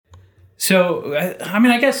So, I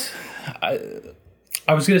mean, I guess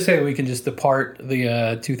I was going to say we can just depart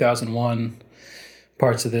the 2001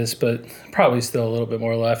 parts of this, but probably still a little bit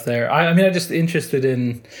more left there. I mean, I'm just interested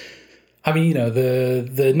in, I mean,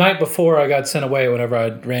 the night before I got sent away, whenever I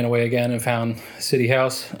ran away again and found City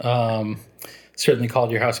House, certainly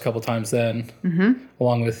called your house a couple times then,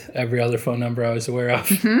 along with every other phone number I was aware of.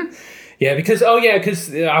 Yeah, because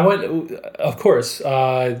I went, of course,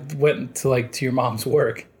 went to your mom's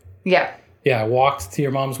work. Yeah. Yeah, I walked to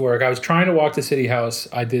your mom's work. I was trying to walk to City House.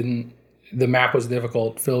 I didn't. The map was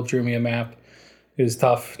difficult. Philip drew me a map. It was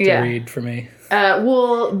tough to read for me.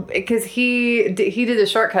 Well, because he did a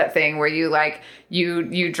shortcut thing where you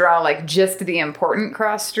draw just the important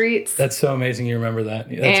cross streets. That's so amazing you remember that.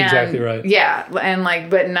 That's exactly right. Yeah, and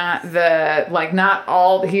but not not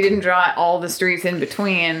all. He didn't draw all the streets in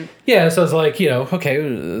between. Yeah, so I was like, okay,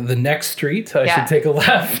 the next street I should take a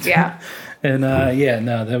left. Yeah. And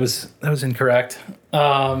no, that was incorrect. So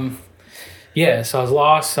I was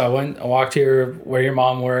lost. So I walked here where your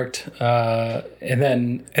mom worked, and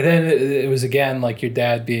then it was again like your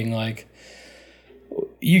dad being like,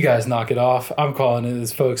 "You guys knock it off. I'm calling it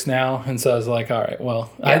his folks now." And so I was like, "All right, well."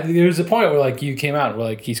 There was a point where you came out and were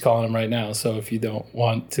like, "He's calling him right now." So if you don't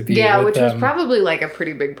want to be with them, was probably a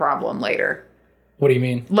pretty big problem later. What do you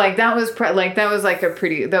mean? That was a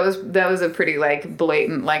pretty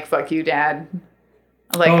blatant fuck you, dad.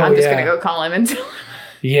 I'm just gonna go call him and tell him.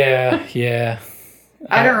 Yeah.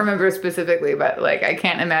 I don't remember specifically, but I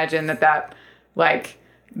can't imagine that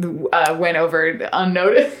went over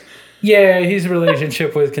unnoticed. Yeah, his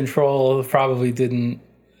relationship with Control probably didn't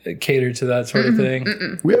cater to that sort of thing.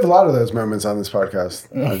 We have a lot of those moments on this podcast,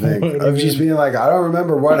 I think. Of just being I don't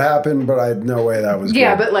remember what happened, but I had no way that was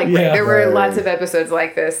good. But there were lots of episodes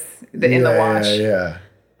like this in the watch.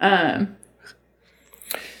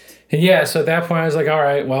 Yeah, so at that point I was like, all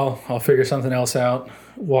right, well, I'll figure something else out.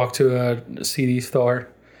 Walk to a CD store,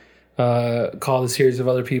 call a series of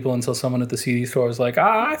other people until someone at the CD store was like,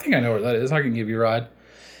 I think I know where that is. I can give you a ride.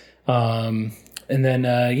 And then,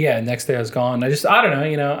 next day I was gone. I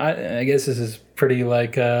don't know, I guess this is pretty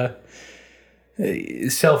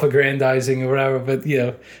self-aggrandizing or whatever, but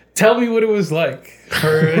tell me what it was like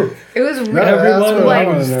for it was everyone. It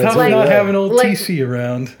was tough not having old TC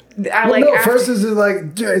around. First is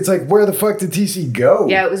it's where the fuck did TC go?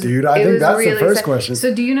 Yeah, it was, dude. I think that's really the first question.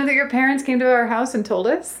 So, do you know that your parents came to our house and told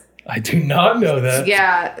us? I do not know that.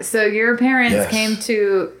 Yeah, so your parents came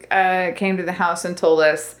to the house and told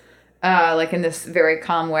us, in this very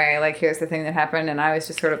calm way, here's the thing that happened, and I was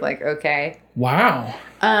just sort of okay. Wow.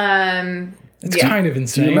 It's kind of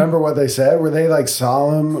insane. Do you remember what they said? Were they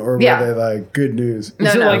solemn or were they good news?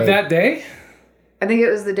 Was it that day? I think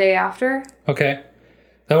it was the day after. Okay.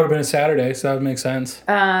 That would have been a Saturday, so that would make sense.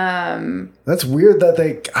 That's weird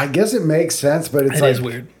that I guess it makes sense, but it's is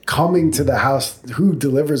weird. Coming to the house, who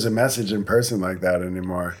delivers a message in person like that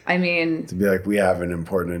anymore? I mean, to be we have an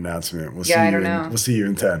important announcement. We'll see you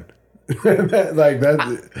in 10. It's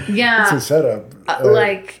a setup.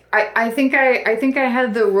 I think I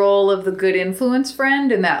had the role of the good influence friend,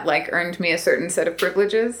 and that earned me a certain set of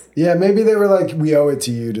privileges. Yeah, maybe they were we owe it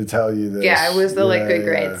to you to tell you this. Yeah, I was the good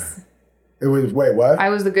grades. It was what? I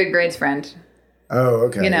was the good grades friend. Oh,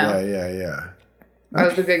 okay. Yeah. I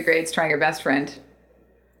was the good grades trying your best friend.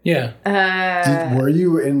 Yeah. Were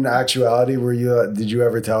you in actuality? Did you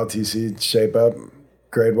ever tell TC shape up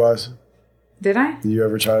grade wise? Did I? Did you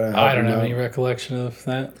ever try to help I don't have any recollection of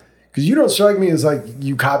that. Because you don't strike me as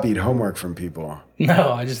you copied homework from people.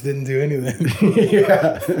 No, I just didn't do anything.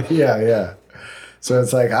 Yeah. So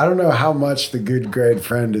it's I don't know how much the good grade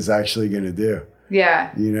friend is actually going to do.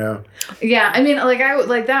 Yeah. Yeah. I mean, I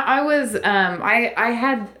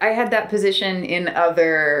had that position in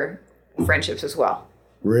other friendships as well.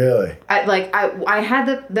 Really? I had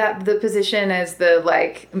the position as the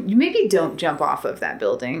maybe don't jump off of that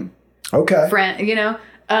building. Okay. Friend,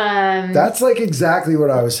 that's exactly what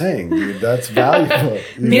I was saying, dude. That's valuable.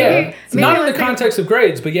 Maybe not in the context of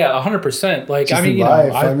grades, but 100%.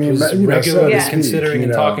 I was regularly considering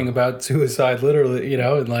and talking about suicide, literally, and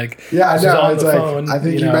yeah, I know. It's phone, I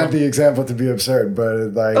think you meant the example to be absurd, but oh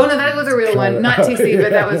no, that was a real one, not TC,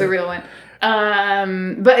 but that was a real one.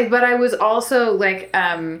 But I was also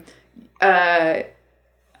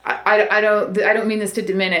I don't mean this to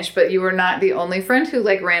diminish, but you were not the only friend who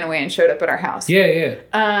ran away and showed up at our house. Yeah.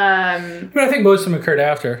 But I think most of them occurred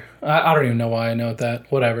after. I don't even know why I know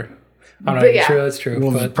that. Whatever. I'm not even sure that's true.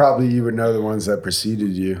 Well, probably you would know the ones that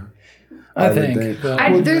preceded you. I think.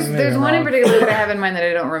 There's one in particular that I have in mind that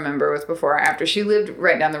I don't remember was before or after. She lived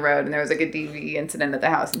right down the road, and there was like a DV incident at the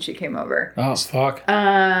house, and she came over. Oh, fuck.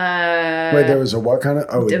 Wait, there was a what kind of?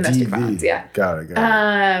 Oh, domestic DV. violence, yeah. Got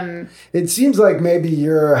it. It seems like maybe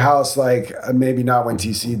your house, like maybe not when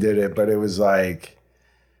TC did it, but it was like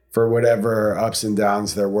for whatever ups and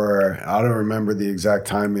downs there were. I don't remember the exact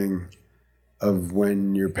timing of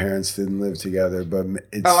when your parents didn't live together, but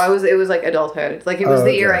it's... it was like adulthood. Like it was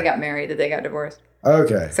the year I got married that they got divorced.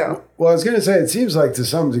 Okay. So. Well, I was going to say, it seems like to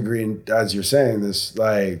some degree, as you're saying this,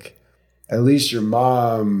 like at least your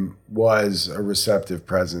mom was a receptive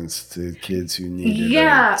presence to kids who needed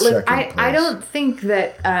a second place. I don't think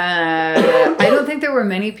that, I don't think there were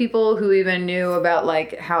many people who even knew about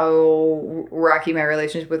like how rocky my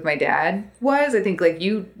relationship with my dad was. I think like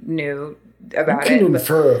you knew about you it. can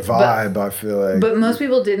infer a vibe, I feel like. But most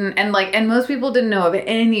people didn't, and most people didn't know of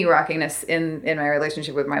any rockiness in my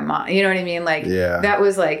relationship with my mom. You know what I mean? Like, that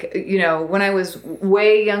was like, when I was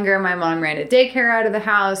way younger, my mom ran a daycare out of the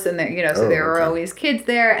house, and there, so there were always kids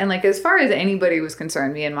there. And like, as far as anybody was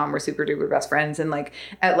concerned, me and mom were super duper best friends. And like,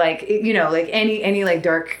 at like, like any like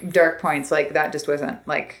dark points, like that just wasn't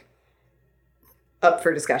like up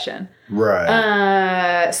for discussion.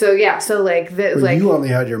 Right. So like you only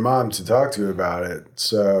had your mom to talk to about it.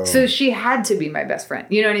 So she had to be my best friend.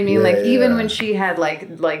 You know what I mean? Even when she had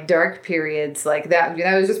like dark periods, like that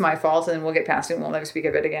was just my fault, and we'll get past it and we'll never speak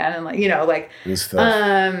of it again. And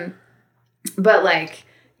but like,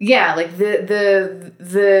 yeah, like the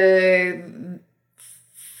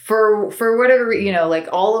for whatever, like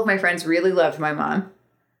all of my friends really loved my mom.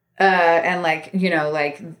 And like,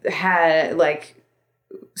 had like,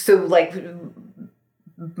 so like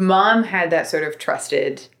mom had that sort of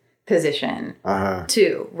trusted position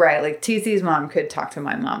too, right? Like TC's mom could talk to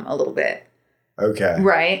my mom a little bit. Okay.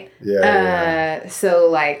 Right? Yeah. So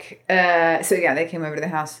like, they came over to the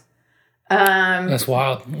house. That's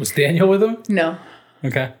wild. Was Daniel with them? No.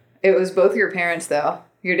 Okay. It was both your parents though.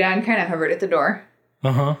 Your dad kind of hovered at the door.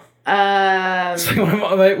 Uh-huh. It's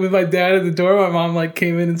like with my dad at the door, my mom like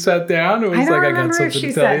came in and sat down. It was I don't like remember I got if something she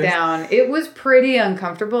to tell sat you. down. It was pretty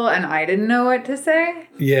uncomfortable, and I didn't know what to say.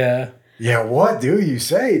 Yeah. Yeah, what do you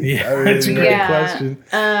say? Yeah, that's a great question.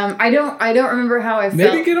 I don't remember how I felt.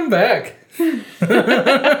 Maybe get him back.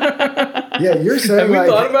 Yeah, you're saying Have we like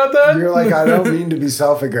thought about that? You're like, I don't mean to be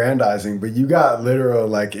self-aggrandizing, but you got literal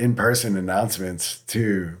like in-person announcements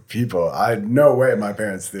to people. No way my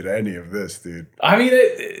parents did any of this, dude. I mean,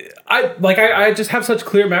 I just have such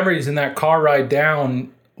clear memories in that car ride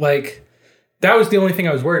down. Like, that was the only thing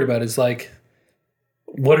I was worried about. Is like,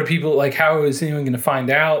 what are people like? How is anyone going to find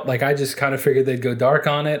out? Like, I just kind of figured they'd go dark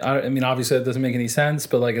on it. I mean, obviously that doesn't make any sense,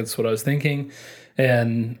 but like, it's what I was thinking.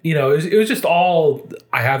 And, it was just all,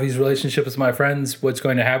 I have these relationships with my friends. What's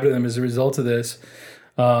going to happen to them as a result of this?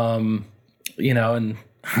 And I don't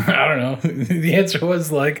know. The answer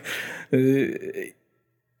was like, as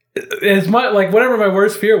much like whatever my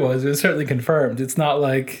worst fear was, it was certainly confirmed. It's not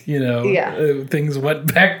like, things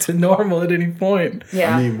went back to normal at any point.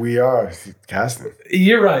 Yeah. I mean, we are casting.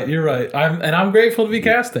 You're right. I'm grateful to be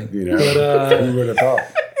casting. But, who would have thought?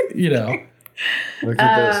 Look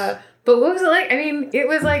at this. But what was it like? I mean, it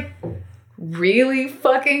was like really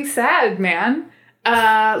fucking sad, man.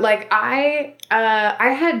 Like I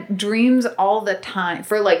had dreams all the time.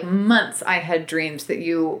 For like months, I had dreams that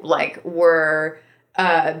you like were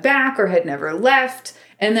back or had never left.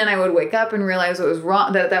 And then I would wake up and realize it was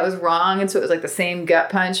wrong, that was wrong. And so it was like the same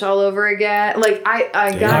gut punch all over again. Like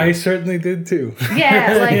I certainly did too.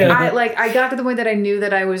 Yeah. Like I got to the point that I knew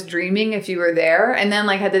that I was dreaming if you were there, and then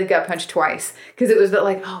like had the gut punch twice. Cause it was that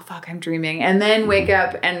like, oh fuck, I'm dreaming. And then wake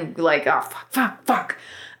up and like, oh fuck.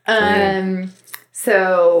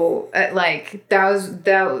 So like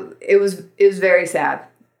it was very sad.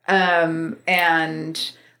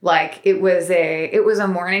 And like it was a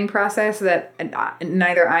mourning process that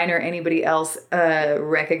neither I nor anybody else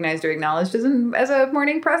recognized or acknowledged as a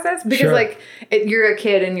mourning process, because Sure. like you're a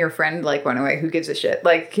kid and your friend like went away. Who gives a shit?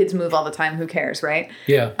 Like kids move all the time. Who cares, right?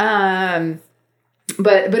 Yeah.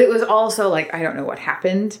 But it was also like I don't know what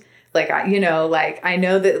happened. Like I know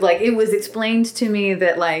that like it was explained to me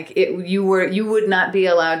that like you would not be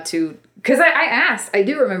allowed to, because I asked. I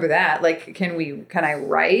do remember that. Like, can I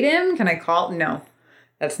write him? Can I call? No.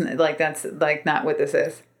 That's not what this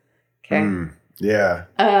is. Okay. Yeah.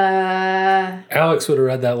 Alex would have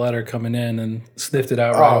read that letter coming in and sniffed it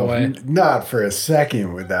out right away. Not for a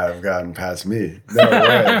second would that have gotten past me. No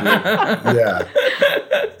way. Dude. Yeah.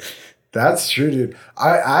 That's true, dude.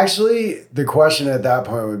 The question at that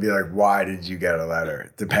point would be like, why did you get a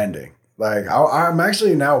letter? Depending. Like, I'm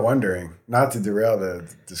actually now wondering, not to derail the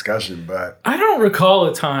discussion, but I don't recall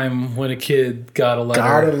a time when a kid got a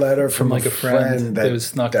letter from like a friend that was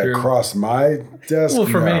snuck through. Crossed my desk. Well,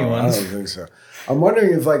 from anyone's. I don't think so. I'm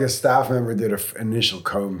wondering if like a staff member did an initial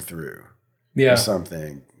comb through, or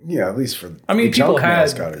something. Yeah, at least for. I mean, people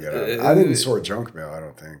had. Gotta get out. I didn't sort junk mail. I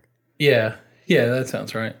don't think. Yeah, that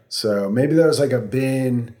sounds right. So maybe there was like a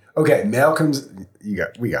bin. Okay, mail comes.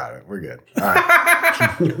 We got it. We're good. All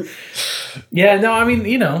right. Yeah, no, I mean,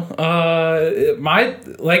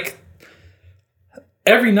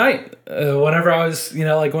 every night, whenever I was,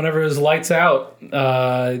 whenever it was lights out,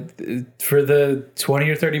 for the 20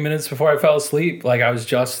 or 30 minutes before I fell asleep, like I was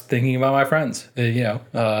just thinking about my friends, Katie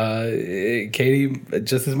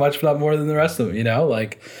just as much, if not more than the rest of them,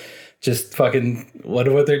 like just fucking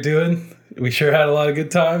wonder what they're doing. We sure had a lot of good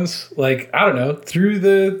times. Like, I don't know, through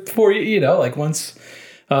the 4 years, like once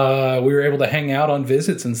we were able to hang out on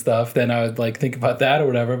visits and stuff, then I would like think about that or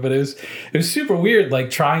whatever. But it was super weird,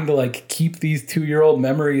 like trying to like keep these 2-year-old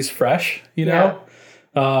memories fresh, Yeah.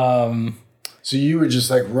 So you would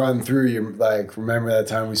just like run through your, like, remember that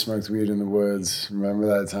time we smoked weed in the woods? Remember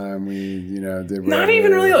that time we, did whatever? Not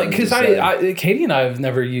even really, like, because Katie and I have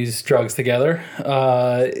never used drugs together.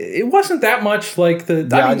 It wasn't that much like the.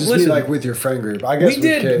 Yeah, I just mean like with your friend group. I guess we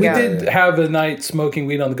did have a night smoking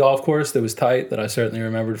weed on the golf course that was tight that I certainly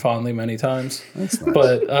remembered fondly many times. That's nice.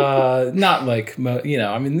 But not like,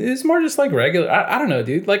 I mean, it's more just like regular. I don't know,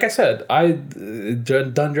 dude. Like I said, I've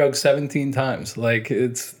done drugs 17 times. Like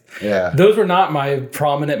it's. Yeah, those were not my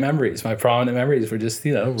prominent memories. My prominent memories were just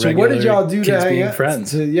regular. So what did y'all do to hang out?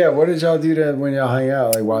 Friends. What did y'all do to when y'all hang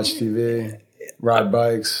out? Like watch TV, ride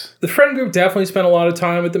bikes. The friend group definitely spent a lot of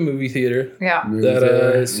time at the movie theater. Yeah,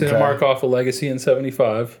 Cinemark off of Legacy in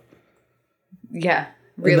 '75. Yeah,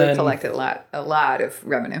 really collected a lot of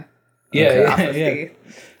revenue. Yeah. So you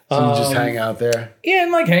just hang out there. Yeah,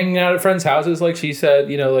 and like hanging out at friends' houses, like she said.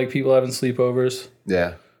 Like people having sleepovers.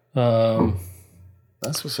 Yeah.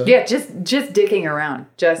 That's what's up. Yeah, just dicking around.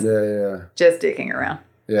 Just dicking around.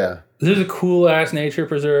 Yeah. There's a cool ass nature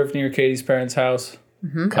preserve near Katie's parents' house.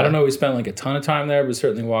 Mm-hmm. I don't know. We spent like a ton of time there, but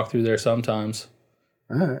certainly walked through there sometimes.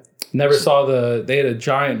 All right. Never saw they had a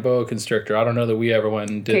giant boa constrictor. I don't know that we ever went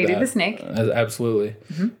and did Katie that. the snake. Absolutely.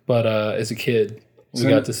 Mm-hmm. But as a kid, we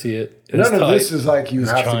got to see it. None of this is like you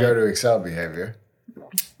have to go to excel behavior.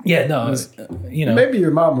 Yeah, no, Maybe your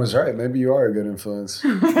mom was right. Maybe you are a good influence.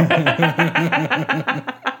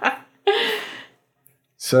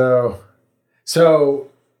 So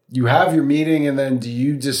you have your meeting, and then do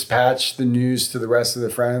you dispatch the news to the rest of the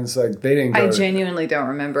friends? Like they didn't. I genuinely don't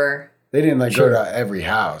remember. They didn't go to every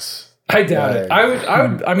house. I doubt it. I would.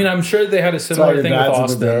 I mean, I'm sure they had a similar thing with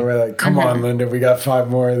Austin. We're like, come on, Linda, we got 5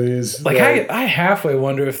 more of these. Like, I halfway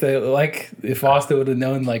wonder if if Austin would have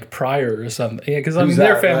known like prior or something. Yeah, because I mean,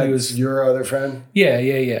 their family was your other friend. Yeah.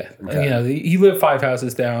 Okay. He lived 5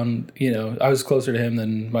 houses down. I was closer to him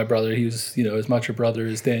than my brother. He was, as much a brother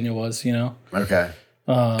as Daniel was. Okay.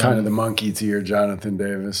 Kind of the monkey to your Jonathan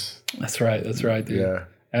Davis. That's right, dude. Yeah,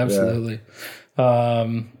 absolutely. Yeah.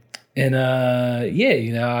 And I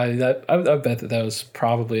bet that was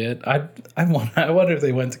probably it. I wonder if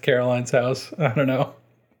they went to Caroline's house. I don't know.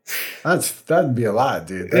 That'd be a lot,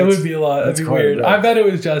 dude. It would be a lot. That'd be weird. I bet it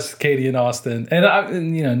was just Katie and Austin,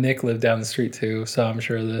 and Nick lived down the street too. So I'm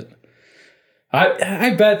sure that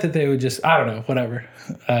I bet that they would just whatever.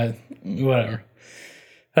 Whatever.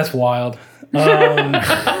 That's wild.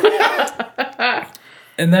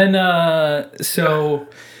 And then so.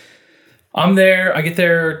 I'm there. I get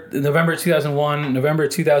there November 2001, November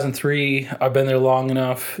 2003. I've been there long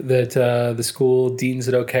enough that the school deems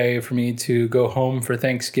it okay for me to go home for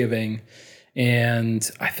Thanksgiving. And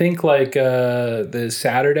I think like the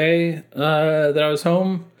Saturday that I was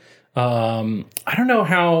home, I don't know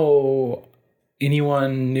how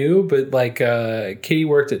anyone knew, but like Katie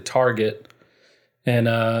worked at Target.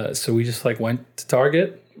 And so we just like went to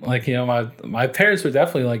Target. Like, my parents were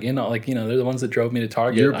definitely like, they're the ones that drove me to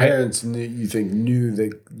Target. Your parents knew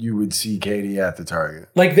that you would see Katie at the Target.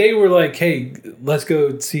 Like they were like, hey, let's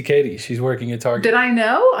go see Katie. She's working at Target. Did I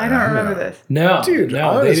know? I don't remember this. No. Dude, no,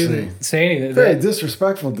 honestly, they didn't say anything. Very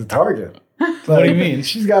disrespectful to Target. What do you mean?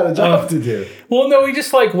 She's got a job to do. Well, no, we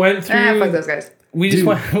just like went through. Fuck those guys. We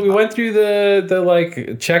went through the like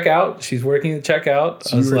checkout. She's working at checkout.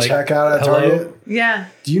 So you were checkout at Target? Yeah.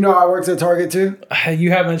 Do you know I worked at Target too?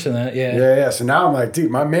 You have mentioned that, yeah. Yeah. So now I'm like,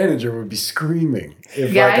 dude, my manager would be screaming. If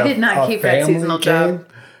I did not keep that seasonal job.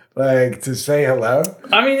 Like to say hello.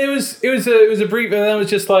 I mean, it was a brief, and then it was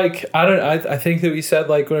just like I think that we said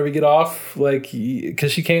like whenever we get off, like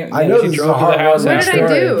because she can't. I know she this is a hard What did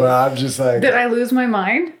I do? But I'm just like, did I lose my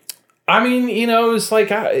mind? I mean, you know, it was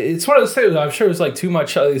like, it's one of those things, I'm sure it was like too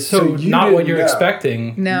much, so not what you're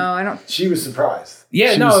expecting. No, I don't. She was surprised.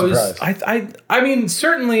 Yeah, no, it was, I mean,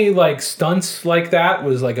 certainly like stunts like that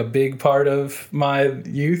was like a big part of my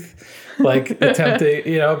youth, like attempting,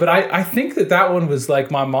 you know, but I think that one was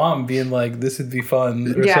like my mom being like, this would be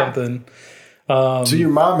fun or something. So your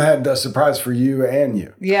mom had a surprise for you and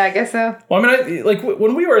you. Yeah, I guess so. Well, I mean, like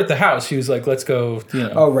when we were at the house, she was like, "Let's go," you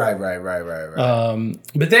know. Oh, right.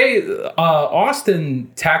 But Austin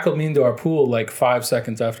tackled me into our pool like 5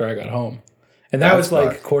 seconds after I got home, and that was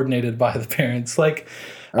like coordinated by the parents. Like,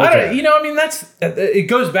 I don't, you know, I mean, it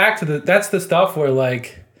goes back to that's the stuff where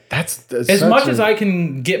like. That's as much as I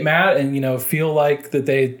can get mad and, you know, feel like that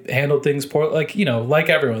they handled things poor, like, you know, like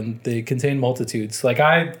everyone, they contain multitudes. Like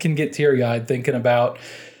I can get teary-eyed thinking about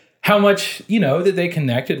how much, you know, that they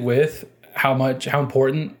connected with, how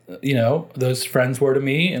important, you know, those friends were to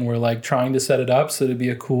me, and we're like trying to set it up so it'd be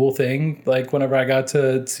a cool thing. Like whenever I got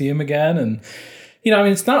to see him again, and, you know, I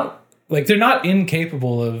mean, it's not like they're not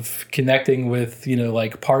incapable of connecting with, you know,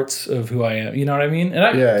 like parts of who I am. You know what I mean?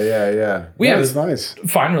 And we have a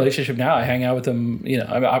fine relationship now. I hang out with them. You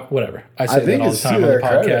know, whatever. I say that all the time on the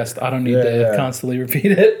podcast. Credit. I don't need to constantly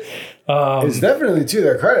repeat it. It's definitely to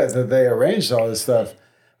their credit that they arranged all this stuff.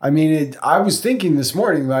 I mean, I was thinking this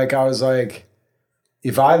morning, like I was like,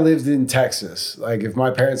 if I lived in Texas, like if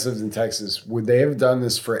my parents lived in Texas, would they have done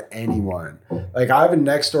this for anyone? Like I have a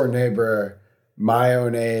next door neighbor my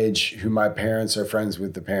own age who my parents are friends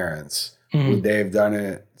with the parents. Would they have done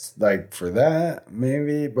it like for that?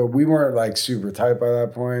 Maybe, but we weren't like super tight by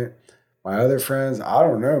that point. My other friends, I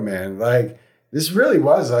don't know, man. Like this really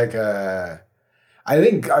was like I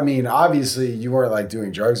mean, obviously you weren't like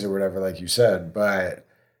doing drugs or whatever, like you said, but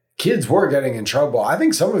kids were getting in trouble. I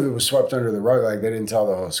think some of it was swept under the rug. Like they didn't tell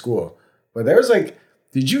the whole school, but there's like,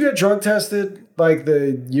 did you get drug tested like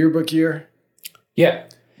the yearbook year? Yeah.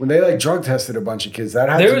 When they like drug tested a bunch of kids, that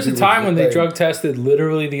had there was a time when they drug tested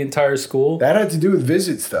literally the entire school. That had to do with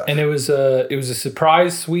visit stuff, and it was a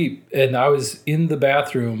surprise sweep. And I was in the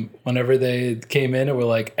bathroom whenever they came in and were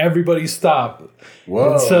like, "Everybody stop!"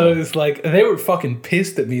 Whoa! And so it's like they were fucking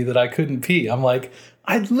pissed at me that I couldn't pee. I'm like,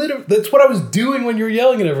 that's what I was doing when you were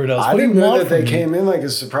yelling at everyone else. I didn't know that they came in like a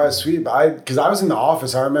surprise sweep. Because I was in the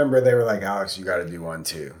office. I remember they were like, "Alex, you got to do one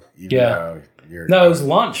too." No, it was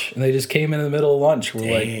lunch, and they just came in the middle of lunch. We're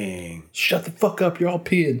like, shut the fuck up, you're all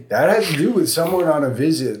peeing. That had to do with someone on a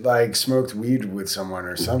visit, like smoked weed with someone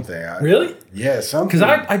or something. Really? Yeah, something.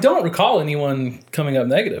 Because I don't recall anyone coming up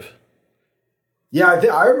negative. Yeah,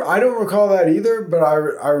 I don't recall that either, but I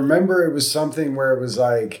remember it was something where it was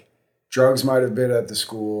like drugs might have been at the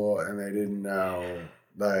school and they didn't know.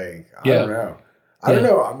 Like, I don't know. I don't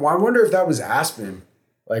know. I wonder if that was Aspen,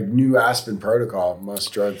 like new Aspen protocol,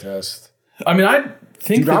 must drug test. I mean, I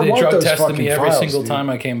think that they drug tested me every single time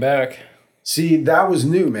I came back. See, that was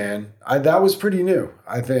new, man. That was pretty new,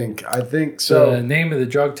 I think. So. The name of the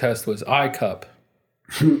drug test was iCup.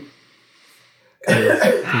 I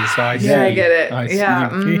get it. Yeah.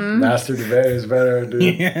 Mm-hmm. Master debate is better, dude.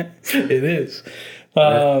 Yeah, it is.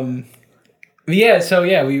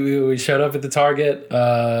 We showed up at the Target.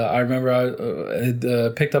 I remember I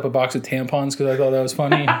had picked up a box of tampons because I thought that was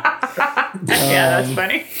funny. Yeah, that's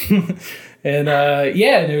funny. And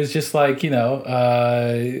and it was just like, you know,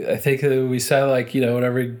 I think we said like, you know,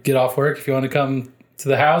 whenever you get off work, if you want to come to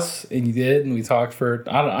the house, and you did, and we talked for, it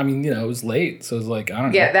was late. So it was like, I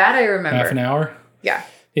don't know. Yeah, that I remember. Half an hour. Yeah.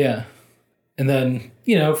 Yeah. And then,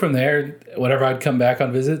 you know, from there, whenever I'd come back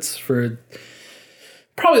on visits for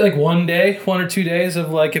probably like 1 or 2 days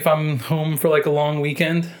of like, if I'm home for like a long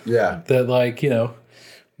weekend. Yeah. That like, you know,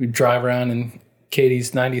 we'd drive around in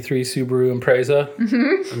Katie's 93 Subaru Impreza.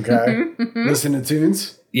 Mm-hmm. Okay. Listen to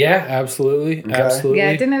tunes? Yeah, absolutely. Okay. Absolutely. Yeah,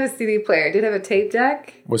 it didn't have a CD player. It did have a tape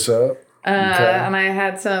deck. What's up? And I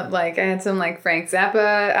had some Frank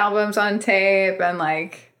Zappa albums on tape and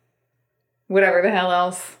like whatever the hell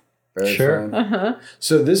else. Very sure. Fun. Uh-huh.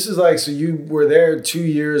 So this is like, so you were there 2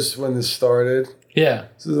 years when this started. Yeah.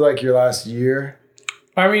 This is like your last year.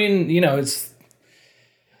 I mean, you know, it's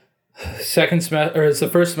second semester, or it's the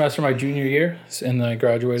first semester of my junior year, and I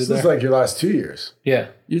graduated there. This is like your last 2 years. Yeah.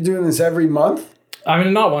 You're doing this every month? I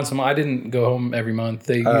mean, not once a month. I didn't go home every month.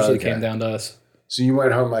 They usually came down to us. So you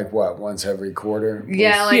went home like what, once every quarter?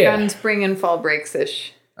 Yeah, on spring and fall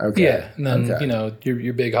breaks-ish. Okay. Yeah, and then, you know,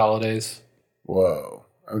 your big holidays. Whoa.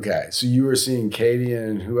 Okay, so you were seeing Katie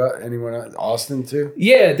and who else? Anyone else? Austin too?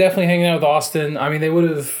 Yeah, definitely hanging out with Austin. I mean, they would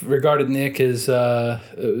have regarded Nick as a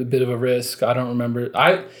bit of a risk. I don't remember.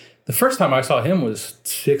 The first time I saw him was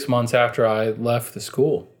 6 months after I left the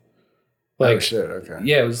school. Like, oh shit, okay.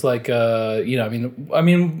 Yeah, it was like I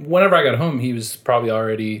mean, whenever I got home, he was probably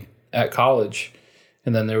already at college,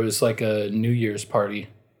 and then there was like a New Year's party,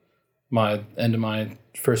 my end of my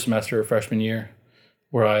first semester of freshman year,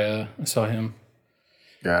 where I saw him.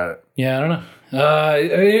 Got it. Yeah, I don't know.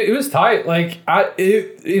 It was tight. Like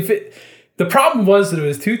the problem was that it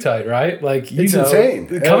was too tight, right? Like it's insane.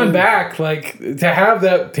 Coming back, like to have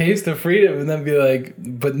that taste of freedom, and then be like,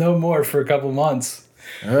 but no more for a couple months.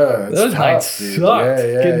 Those nights sucked.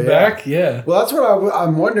 Getting back, yeah. Well, that's what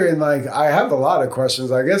I'm wondering. Like, I have a lot of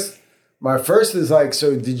questions. I guess my first is like,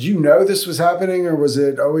 so did you know this was happening, or was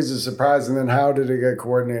it always a surprise? And then how did it get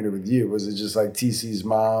coordinated with you? Was it just like TC's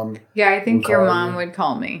mom? Yeah, I think your mom would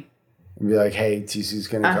call me and be like, "Hey, TC's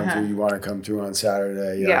gonna come through. You want to come through on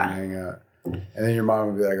Saturday? Yeah, and hang out." And then your mom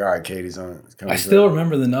would be like, "All right, Katie's on." I still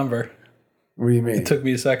remember the number. What do you mean? It took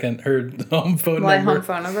me a second. Her home phone My number. home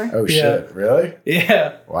phone number? Oh, shit. Really?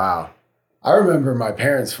 Yeah. Wow. I remember my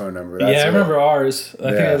parents' phone number. I remember ours. I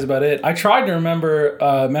think that's about it. I tried to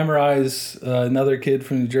memorize another kid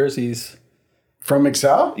from New Jersey's. From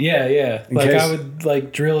Excel? Yeah. I would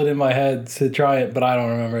like drill it in my head to try it, but I don't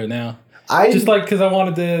remember it now. Just like because I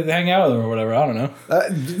wanted to hang out with him or whatever. I don't know.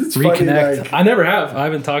 It's reconnect. Funny, like, I never have. I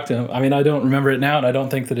haven't talked to him. I mean, I don't remember it now, and I don't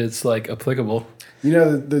think that it's like applicable. You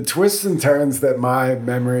know, the twists and turns that my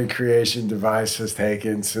memory creation device has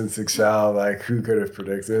taken since Excel, like who could have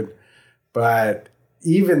predicted? But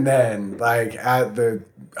even then, like at the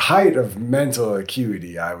height of mental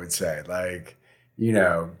acuity, I would say, like, you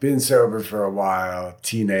know, been sober for a while,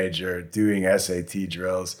 teenager, doing SAT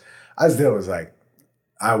drills. I still was like,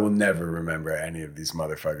 I will never remember any of these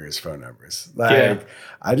motherfuckers' phone numbers. Like,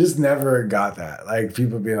 I just never got that. Like,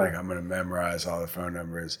 people being like, I'm going to memorize all the phone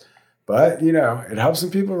numbers. But, you know, it helps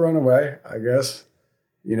some people run away, I guess.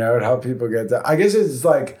 You know, it helped people get that. I guess it's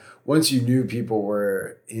like once you knew people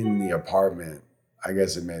were in the apartment, I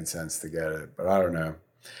guess it made sense to get it. But I don't know.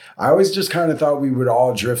 I always just kind of thought we would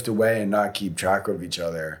all drift away and not keep track of each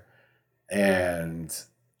other. And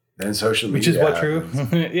then social media. Which is what true.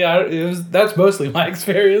 Yeah, that's mostly my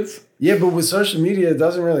experience. Yeah, but with social media, it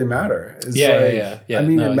doesn't really matter. It's yeah. I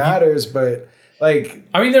mean, it matters, but like,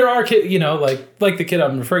 I mean, there are kids, you know, like the kid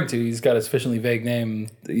I'm referring to. He's got a sufficiently vague name.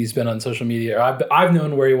 He's been on social media. I've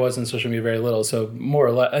known where he was on social media very little, so more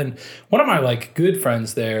or less. And one of my like good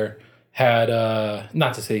friends there had,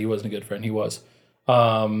 not to say he wasn't a good friend, he was.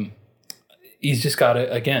 He's just got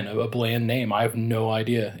a bland name. I have no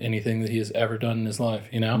idea anything that he has ever done in his life.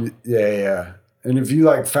 You know? Yeah. And if you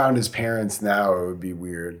like found his parents now, it would be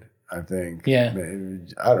weird. I think. Yeah.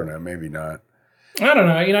 Maybe, I don't know. Maybe not. I don't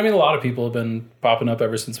know. You know, I mean, a lot of people have been popping up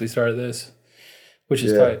ever since we started this, which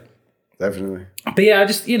is tight. Definitely. But yeah, I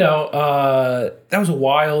just, you know, that was a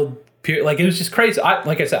wild period. Like, it was just crazy.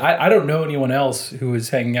 Like I said, I don't know anyone else who was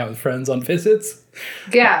hanging out with friends on visits.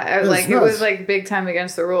 Yeah, it was like big time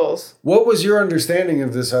against the rules. What was your understanding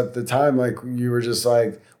of this at the time? Like, you were just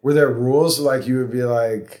like, were there rules? Like, you would be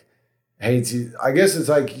like, hey, I guess it's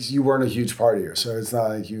like you weren't a huge partier. So it's not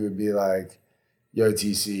like you would be like, yo,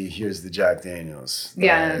 TC, here's the Jack Daniels.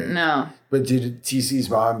 Yeah, no. But did TC's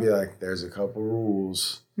mom be like, there's a couple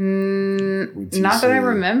rules? Not that I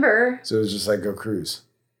remember. So it was just like, go cruise.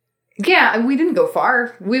 Yeah, we didn't go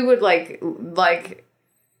far. We would like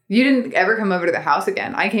you didn't ever come over to the house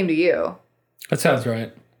again. I came to you. That sounds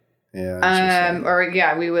right.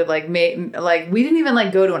 Yeah. We would like we didn't even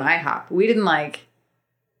like go to an IHOP. We didn't like,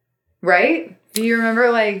 right? Do you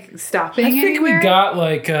remember like stopping anywhere? I think we got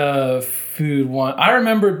like food one. I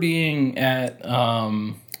remember being at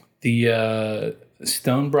the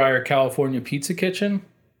Stonebriar, California Pizza Kitchen.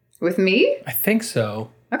 With me? I think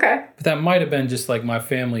so. Okay. But that might have been just like my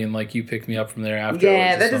family and like you picked me up from there after.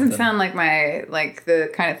 Yeah, that doesn't sound like the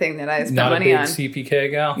kind of thing that I spend money on. Not a big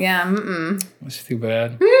CPK gal? Yeah, That's too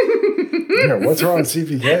bad. Yeah, what's wrong with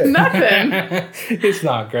CPK? Nothing. It's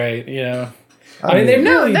not great, you know. I mean, they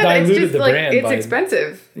really diluted the brand. It's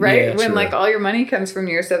expensive, right? Yeah, when true. like all your money comes from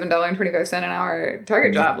your $7.25 an hour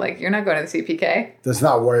Target job, like you're not going to the CPK. That's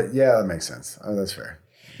not worth. Yeah, that makes sense. Oh, that's fair.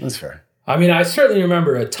 That's fair. I mean, I certainly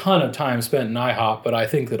remember a ton of time spent in IHOP, but I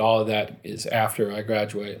think that all of that is after I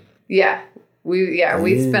graduate. Yeah, we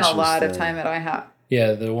spent a lot of time at IHOP.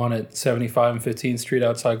 Yeah, the one at 75 and 15th Street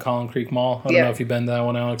outside Collin Creek Mall. I don't know if you've been to that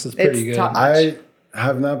one, Alex. It's pretty good. I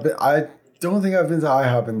have not been. I don't think I've been to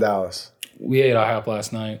IHOP in Dallas. We ate IHOP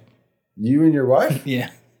last night. You and your wife?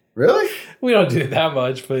 Yeah. Really? We don't do it that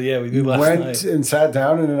much, but yeah, we do last night. Went and sat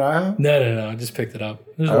down in an IHOP? No. I just picked it up.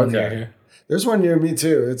 There's one near here. There's one near me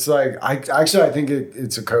too. It's like I think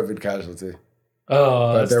it's a COVID casualty.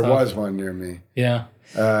 Oh, but there tough. was one near me. Yeah.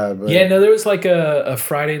 But there was like a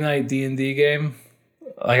Friday night D&D game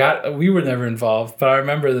Like we were never involved, but I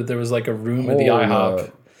remember that there was like a room at the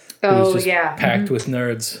IHOP. It was just packed with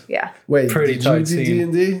nerds. Yeah. Wait, pretty did you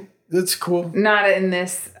do D&D? That's cool. Not at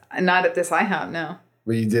this IHOP, no.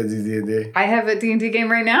 But you did do D&D? I have a D&D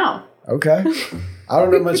game right now. Okay. I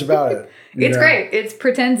don't know much about it. It's great. It's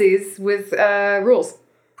Pretensies with rules.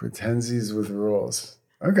 Pretensies with rules.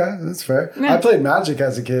 Okay, that's fair. Yeah. I played Magic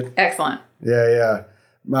as a kid. Excellent. Yeah.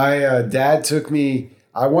 My dad took me.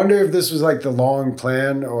 I wonder if this was like the long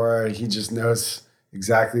plan or he just knows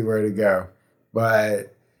exactly where to go.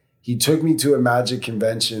 But he took me to a Magic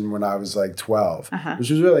convention when I was like 12,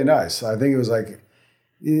 which was really nice. I think it was like,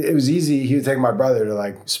 it was easy. He would take my brother to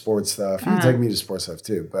like sports stuff. He would take me to sports stuff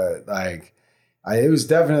too. But like, it was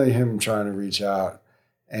definitely him trying to reach out.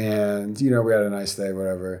 And, we had a nice day,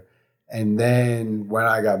 whatever. And then when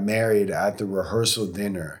I got married at the rehearsal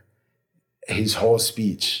dinner, his whole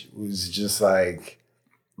speech was just like,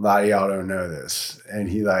 a lot of y'all don't know this. And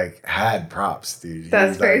he like had props, dude.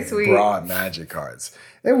 That's very sweet. Brought Magic cards.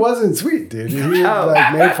 It wasn't sweet, dude. He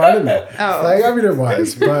like made fun of me. Like, I mean, it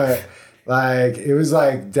was, but like, it was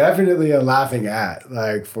like definitely a laughing at,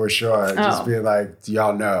 like for sure. Just being like,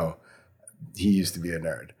 y'all know he used to be a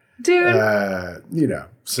nerd. Dude.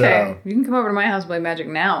 So okay. You can come over to my house and play Magic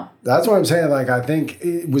now. That's what I'm saying. Like, I think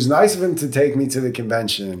it was nice of him to take me to the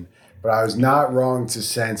convention, but I was not wrong to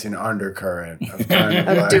sense an undercurrent of kind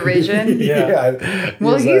of like, derision. Yeah.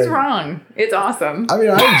 Well, he's wrong. It's awesome. I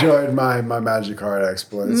mean, I enjoyed my Magic card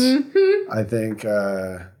exploits. Mm-hmm. I think,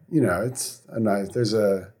 it's a nice,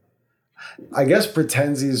 I guess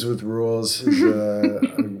Pretensies with rules is a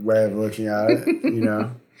way of looking at it,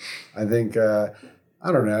 I think,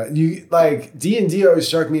 I don't know. You like D&D always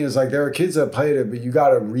struck me as like there were kids that played it, but you got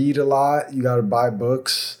to read a lot. You got to buy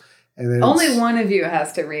books, and then only one of you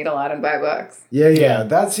has to read a lot and buy books. Yeah.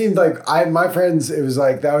 That seemed like my friends. It was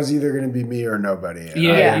like that was either going to be me or nobody. You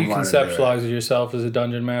conceptualize yourself as a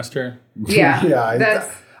dungeon master. Yeah,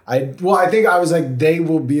 I think I was like they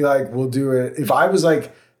will be like we'll do it. If I was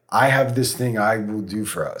like I have this thing I will do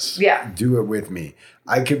for us. Yeah, do it with me.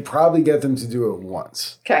 I could probably get them to do it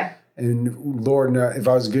once. Okay. And Lord knows, if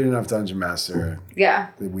I was good enough dungeon master,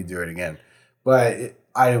 we'd do it again. But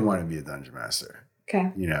I didn't want to be a dungeon master. Okay.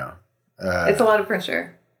 It's a lot of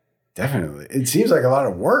pressure. Definitely. It seems like a lot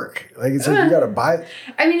of work. Like it's like you got to buy.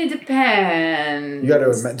 I mean, it depends. You got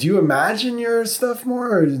to. Do you imagine your stuff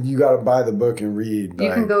more, or you got to buy the book and read?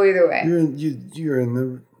 You can go either way. You're in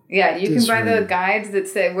the. Yeah, you can buy the guides that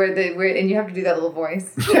say where and you have to do that little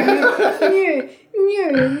voice. You're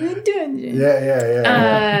in the dungeon.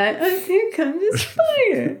 Yeah. Here comes this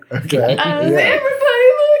fire. Okay. Everybody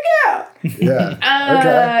look out.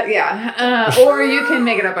 Yeah. Okay. Or you can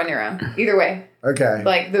make it up on your own. Either way. Okay.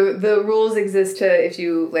 Like the rules exist to if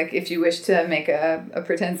you wish to make a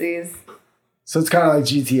Pretensies. So it's kind of like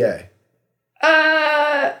GTA.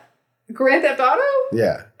 Grand Theft Auto?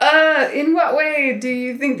 Yeah. In what way do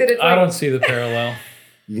you think that it's I don't see the parallel.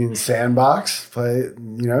 You can sandbox, play,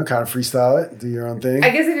 kind of freestyle it, do your own thing.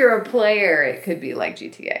 I guess if you're a player, it could be like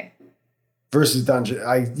GTA. Versus Dungeon.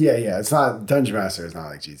 It's not Dungeon Master. It's not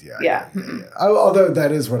like GTA. Yeah. Although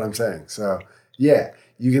that is what I'm saying. So, yeah,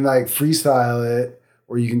 you can like freestyle it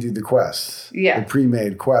or you can do the quests. Yeah. The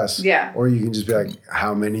pre-made quests. Yeah. Or you can just be like,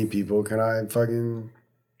 how many people can I fucking...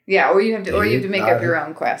 Yeah, or you have to make up your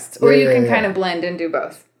own quests. Or you can kind of blend and do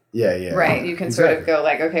both. Yeah. Right. You can sort of go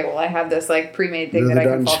like, okay, well, I have this like pre-made thing that I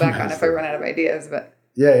can fall back on if I run out of ideas. But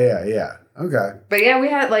Yeah. Okay. But yeah, we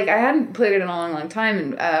had I hadn't played it in a long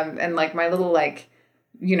time, and like my little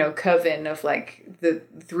coven of like the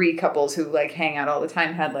 3 couples who like hang out all the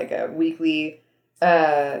time had like a weekly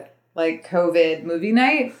COVID movie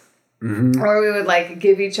night, where we would like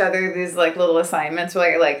give each other these like little assignments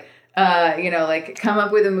where come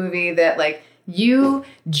up with a movie that like you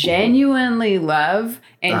genuinely love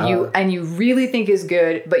and you really think is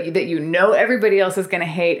good, but that everybody else is going to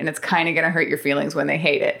hate, and it's kind of going to hurt your feelings when they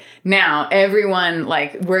hate it. Now, everyone,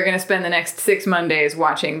 we're going to spend the next 6 Mondays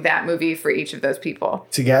watching that movie for each of those people.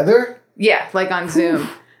 Together? Yeah, on Zoom.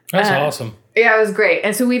 That's awesome. Yeah, it was great.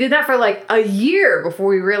 And so we did that for a year before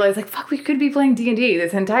we realized, we could be playing D&D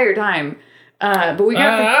this entire time. But we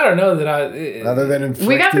got I don't know that other than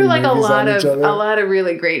we got through a lot of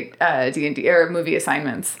really great D&D or movie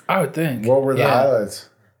assignments. I would think. What were the highlights?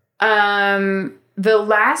 The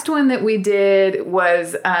last one that we did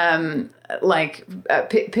was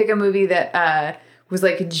pick a movie that was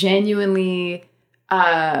genuinely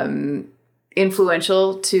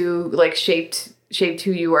influential to shaped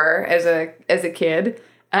who you were as a kid.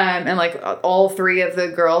 And all 3 of the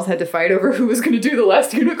girls had to fight over who was going to do the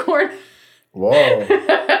last unicorn. Whoa.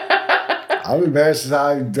 I I'm embarrassed.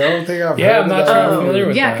 I don't think I've heard I'm not that. familiar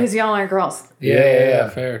with that. because y'all are girls. Yeah,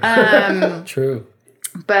 fair. True.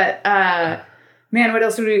 But man, what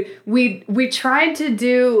else did we tried to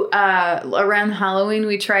do around Halloween?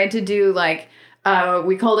 We tried to do like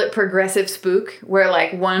we called it progressive spook, where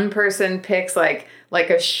like one person picks like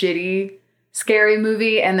a shitty scary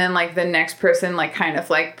movie, and then like the next person like kind of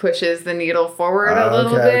like pushes the needle forward a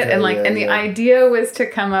little bit, and like the idea was to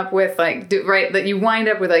come up with like that you wind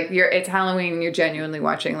up with like it's Halloween and you're genuinely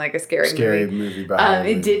watching like a scary movie.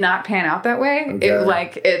 It did not pan out that way.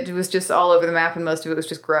 It was just all over the map, and most of it was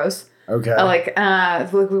just gross. Okay.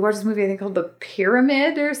 We watched this movie I think called The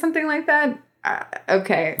Pyramid or something like that.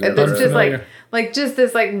 It's just like just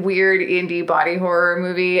this like weird indie body horror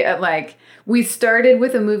movie. We started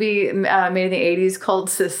with a movie made in the 80s called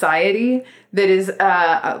Society that is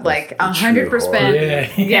like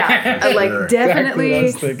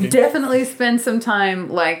 100% definitely spend some time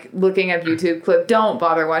like looking up YouTube clip. Don't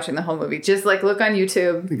bother watching the whole movie. Just like look on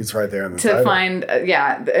YouTube. I think it's right there on the to find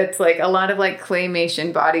it's like a lot of like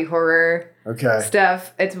claymation body horror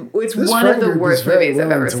stuff. It's one of the worst movies I've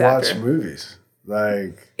ever sat through. Movies.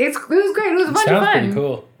 Like it was great. It was a bunch of fun. Sounds pretty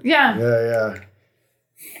cool. Yeah.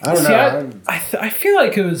 I don't know. I feel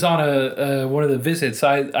like it was on a one of the visits.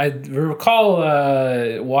 I recall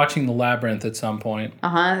watching The Labyrinth at some point. It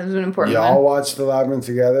was an important one. Y'all watched The Labyrinth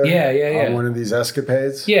together? Yeah. On one of these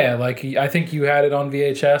escapades? Yeah, like I think you had it on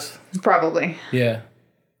VHS. Probably. Yeah.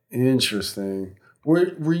 Interesting.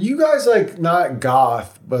 Were you guys like not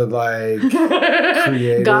goth, but like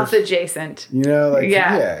creative? Goth adjacent. You know,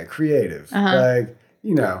 like creative. Like,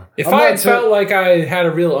 you know. If I had felt like I had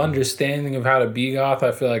a real understanding of how to be goth,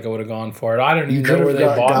 I feel like I would have gone for it. I don't even know where they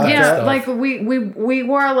bought that stuff. Like we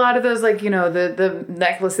wore a lot of those, like, you know, the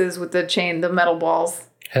necklaces with the chain, the metal balls.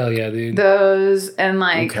 Hell yeah, dude. Those and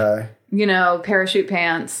like you know, parachute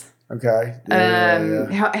pants. Okay.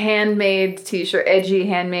 Handmade t-shirt, edgy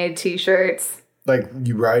handmade t-shirts. Like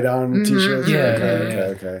you write on t-shirts?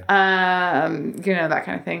 Okay. You know, that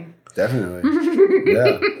kind of thing. Definitely.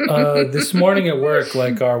 Yeah. This morning at work,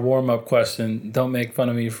 like our warm-up question, don't make fun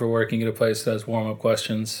of me for working at a place that has warm-up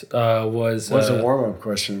questions, was... What's a warm-up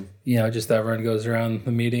question? You know, just everyone goes around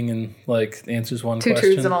the meeting and like answers one question. 2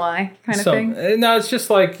 truths and a lie kind of thing? No, it's just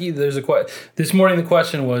like there's a this morning the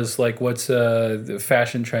question was like, what's the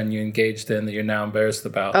fashion trend you engaged in that you're now embarrassed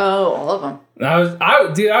about? Oh, all of them. And I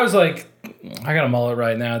was like, I got a mullet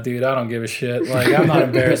right now, dude. I don't give a shit. Like, I'm not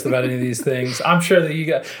embarrassed about any of these things. I'm sure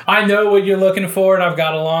that I know what you're looking for, and I've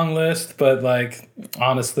got a long list, but, like,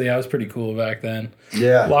 honestly, I was pretty cool back then.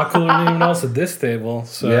 Yeah. A lot cooler than anyone else at this table.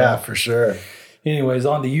 So. Yeah, for sure. Anyways,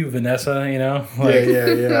 on to you, Vanessa, you know? Like,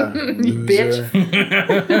 yeah. You bitch.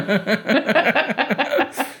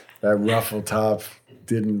 That ruffle top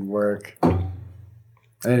didn't work.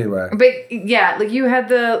 Anyway. But, yeah, like, you had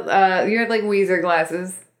like, Weezer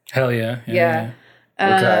glasses. Hell yeah.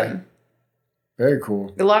 Okay. Very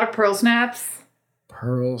cool. A lot of pearl snaps.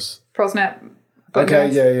 Pearl snap.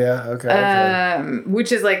 Okay, yeah. Okay.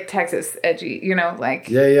 Which is like Texas edgy, you know, like.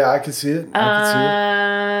 Yeah, I can see it.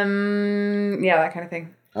 Yeah, that kind of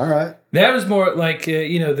thing. All right. That was more like,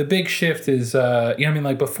 you know, the big shift is, I mean,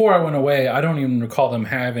 like before I went away, I don't even recall them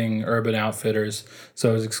having Urban Outfitters.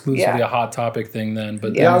 So it was exclusively a Hot Topic thing then.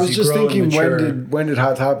 But I was just thinking, when did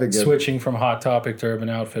Hot Topic get... Switching from Hot Topic to Urban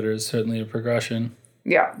Outfitters, certainly a progression.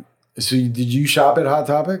 Yeah. So did you shop at Hot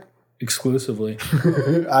Topic? Exclusively.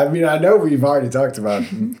 I mean, I know we've already talked about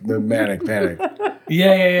the Manic Panic.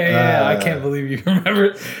 Yeah. I can't believe you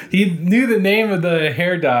remember. He knew the name of the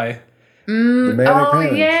hair dye. The Manic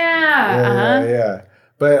Panic. Yeah.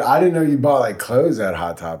 But I didn't know you bought like clothes at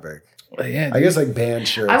Hot Topic. Yeah, I guess like band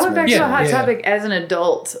shirts. I went back to Hot Topic as an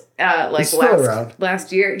adult, like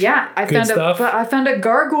last year. Yeah, I found a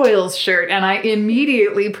Gargoyles shirt and I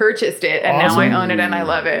immediately purchased it, and now I own it and I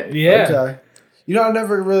love it. Yeah. Okay. You know, I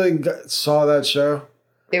never really saw that show.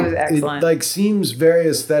 It was excellent. It like seems very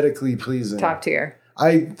aesthetically pleasing. Top tier.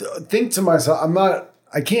 I think to myself,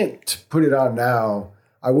 I can't put it on now.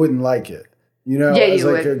 I wouldn't like it. You know, as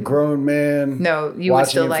like a grown man. No, you would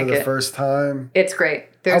still like it for the first time. It's great.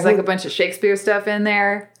 There's like a bunch of Shakespeare stuff in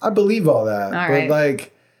there. I believe all that. All but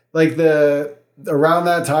right. like around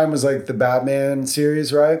that time was like the Batman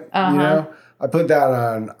series, right? You know, I put that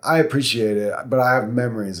on. I appreciate it, but I have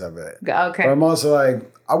memories of it. Okay. But I'm also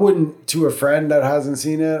like, I wouldn't, to a friend that hasn't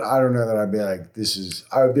seen it, I don't know that I'd be like,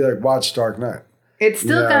 I would be like, watch Dark Knight. It's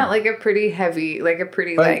still got like a pretty heavy,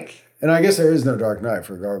 And I guess there is no Dark Knight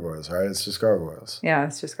for Gargoyles, right? It's just Gargoyles. Yeah,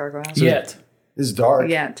 it's just Gargoyles. So it's dark.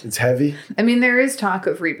 Yet. It's heavy. I mean, there is talk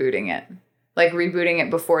of rebooting it. Like rebooting it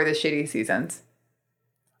before the shitty seasons.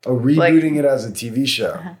 Oh, rebooting it as a TV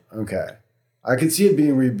show. Okay. I could see it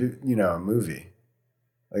being a movie,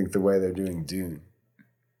 like the way they're doing Dune.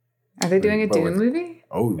 Are they doing a Dune movie?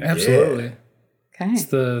 Oh, absolutely. Yeah. Okay. It's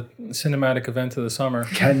the cinematic event of the summer.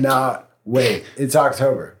 Cannot wait. It's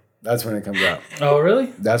October. That's when it comes out. Oh,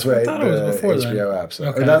 really? That's when I thought it was before HBO then. app. So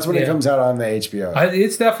Okay. that's when it comes out on the HBO.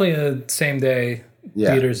 It's definitely a same day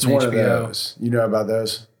theaters and one HBO. of those. You know about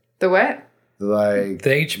those? The what? Like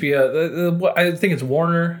the HBO. I think it's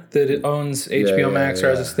Warner that it owns HBO Max or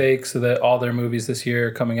has a stake, so that all their movies this year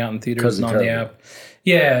are coming out in theaters and on the app.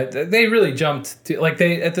 Yeah, they really jumped to, like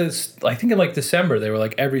I think in like December they were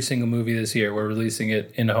like every single movie this year we're releasing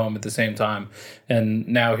it in home at the same time, and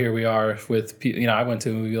now here we are with I went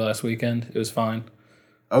to a movie last weekend. It was fine.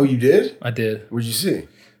 Oh, you did? I did. What'd you see?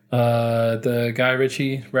 The Guy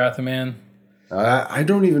Ritchie Wrath of Man. I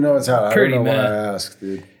don't even know what's out. I don't know why I asked,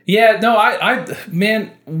 dude. Yeah, no,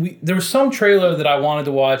 there was some trailer that I wanted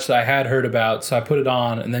to watch that I had heard about, so I put it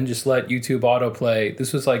on and then just let YouTube autoplay.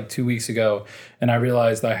 This was like 2 weeks ago, and I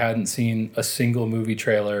realized I hadn't seen a single movie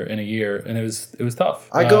trailer in a year, and it was tough.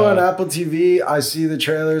 I go on Apple TV, I see the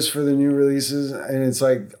trailers for the new releases, and it's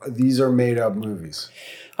like these are made up movies.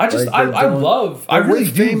 I really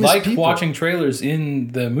do like watching trailers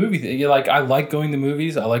in the movie. Like, I like going to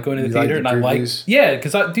movies. I like going to the theater, and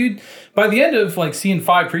because by the end of like seeing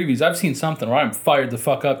 5 previews, I've seen something where I'm fired the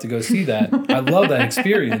fuck up to go see that. I love that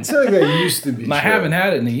experience. I feel like that used to be. I haven't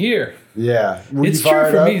had it in a year. Yeah, it's true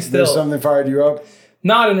for me still. There's something fired you up.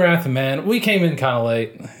 Not in Wrath of Man. We came in kind of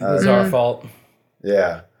late. It was our fault.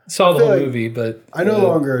 Yeah, saw the whole movie, but I no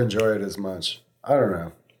longer enjoy it as much. I don't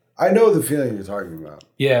know. I know the feeling you're talking about.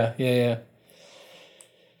 Yeah. I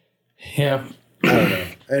don't know.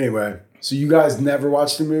 Anyway, so you guys never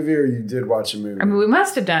watched the movie, or you did watch a movie? I mean, we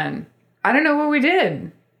must have done. I don't know what we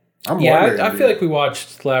did. I feel like we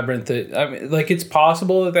watched Labyrinth. I mean, like, it's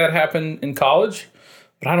possible that happened in college,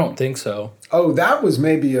 but I don't think so. Oh, that was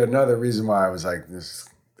maybe another reason why I was like, this is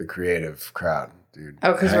the creative crowd, dude.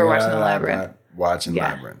 Oh, because we're watching the Labyrinth. Watching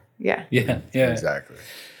Labyrinth. Yeah. Exactly.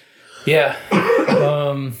 Yeah.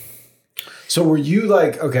 So were you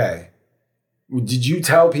like, okay, did you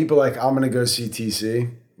tell people like, I'm going to go see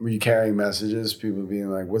TC? Were you carrying messages? People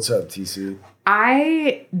being like, what's up, TC?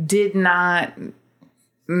 I did not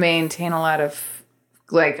maintain a lot of,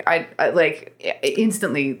 like, I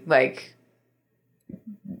instantly, like,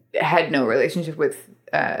 had no relationship with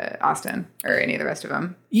Austin or any of the rest of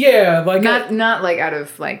them. Yeah. Like, not like out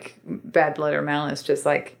of like bad blood or malice, just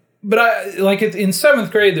like. But in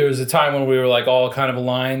 7th grade, there was a time when we were like all kind of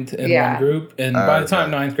aligned in one group. And by the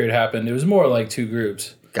time 9th grade happened, it was more like 2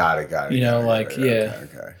 groups. Got it.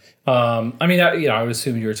 Okay. I mean, I would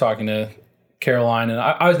assume you were talking to Caroline, and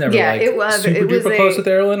I was never super duper close with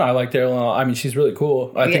Erilyn. I liked Erilyn. I mean, she's really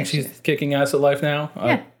cool. I think she's kicking ass at life now.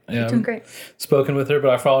 Yeah, she's doing great. Spoken with her,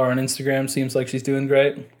 but I follow her on Instagram. Seems like she's doing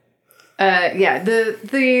great. The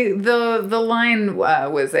line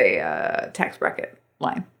was a tax bracket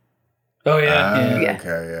line. Oh yeah.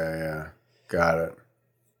 Okay, yeah. Got it.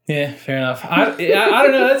 Yeah, fair enough. I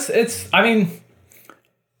don't know. It's. I mean,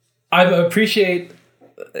 I appreciate.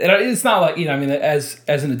 It's not like, I mean, as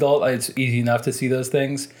an adult, it's easy enough to see those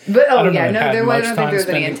things. But I don't think there was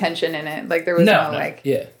any intention in it. Like there was no like.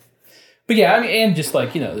 Yeah. But yeah, I mean, and just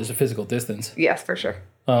like, there's a physical distance. Yes, for sure.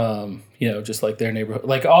 Just like their neighborhood,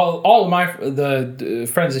 like all of the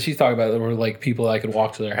friends that she's talking about were like people I could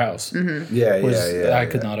walk to their house. Mm-hmm. Yeah. I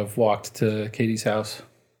could not have walked to Katie's house.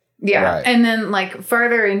 Yeah. Right. And then like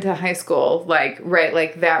farther into high school, like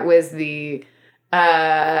that was the,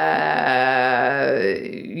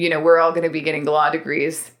 we're all going to be getting law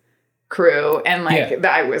degrees crew. And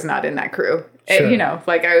I was not in that crew. Sure. And, I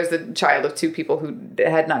was the child of 2 people who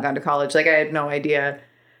had not gone to college. Like I had no idea.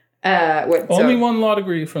 Only one law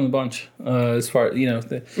degree from the bunch, as far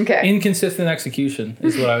the inconsistent excision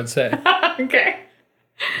is what I would say. Okay.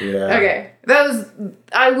 Yeah. Okay.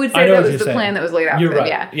 I would say that was the plan that was laid out. You're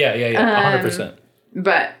right. Yeah. 100%.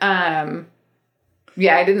 But I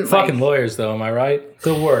didn't fucking lawyers though. Am I right?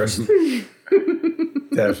 The worst.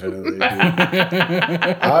 Definitely. Dude.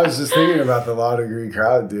 I was just thinking about the law degree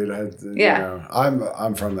crowd, dude.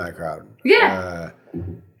 I'm from that crowd. Yeah.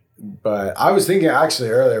 But I was thinking actually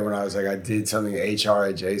earlier when I was like, I did something HR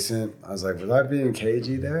adjacent. I was like, was I being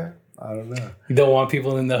cagey there? I don't know. You don't want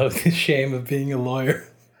people to know the shame of being a lawyer.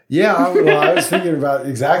 Yeah, I was thinking about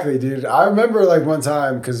exactly, dude. I remember like one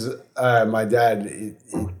time because my dad,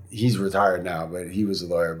 he's retired now, but he was a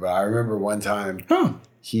lawyer. But I remember one time I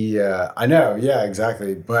know, yeah,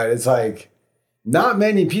 exactly. But it's like not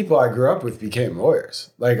many people I grew up with became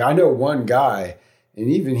lawyers. Like I know one guy. And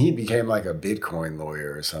even he became like a Bitcoin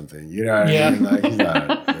lawyer or something. You know what I mean? Like he's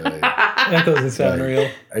not really. That doesn't sound real.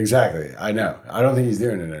 Exactly. I know. I don't think he's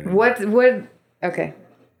doing it anymore. What? Okay.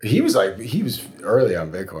 He was early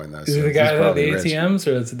on Bitcoin though. Is it the guy that had the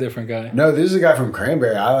ATMs, or it's a different guy? No, this is a guy from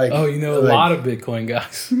Cranberry. Oh, you know a lot of Bitcoin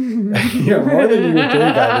guys. Yeah, more than you would think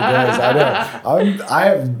I know. I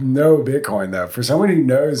have no Bitcoin though. For someone who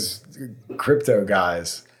knows crypto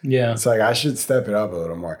guys, yeah, it's like I should step it up a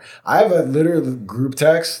little more. I have a literal group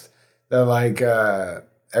text that like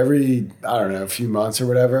every a few months or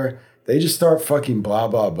whatever, they just start fucking blah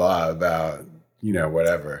blah blah about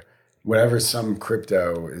whatever some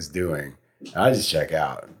crypto is doing. I just check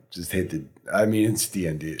out. Just hit it's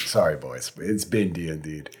D&D. Sorry, boys. It's been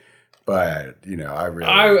D&D. But,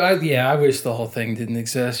 I wish the whole thing didn't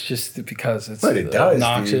exist just because it's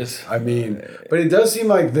obnoxious. Dude. But it does seem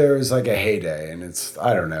like there's like a heyday, and it's,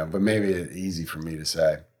 I don't know, but maybe it's easy for me to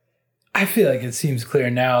say. I feel like it seems clear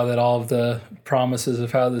now that all of the promises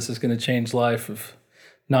of how this is going to change life have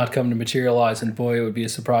not come to materialize, and boy, it would be a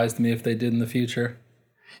surprise to me if they did in the future.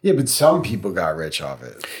 Yeah, but some people got rich off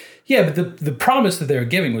it. Yeah, but the promise that they were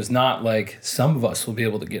giving was not like some of us will be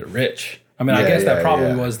able to get rich. I mean, I guess that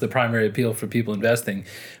probably was the primary appeal for people investing.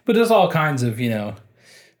 But there's all kinds of,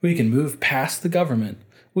 we can move past the government.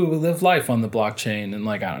 We will live life on the blockchain. And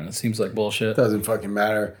I don't know, it seems like bullshit. Doesn't fucking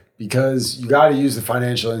matter because you got to use the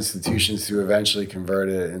financial institutions to eventually convert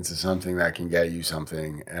it into something that can get you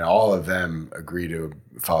something. And all of them agree to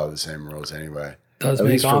follow the same rules anyway. Does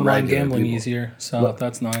make online gambling easier, so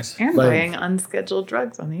that's nice. And buying unscheduled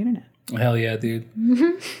drugs on the internet. Hell yeah, dude.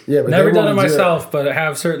 Yeah, but never done it myself, but I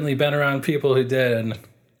have certainly been around people who did, and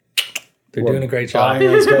they're doing a great job.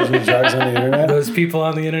 Buying unscheduled drugs on the internet? Those people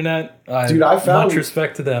on the internet, dude, I found much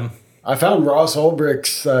respect to them. I found Ross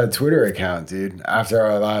Ulbricht's Twitter account, dude, after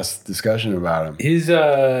our last discussion about him.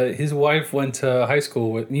 His wife went to high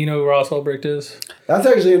school with, you know who Ross Ulbricht is? That's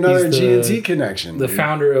actually another GNT connection. The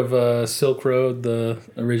founder of Silk Road, the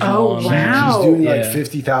original. Oh, wow. He's doing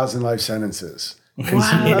 50,000 life sentences.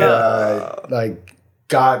 Wow.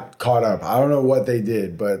 Got caught up. I don't know what they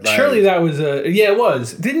did, but surely that was it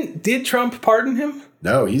was. Did Trump pardon him?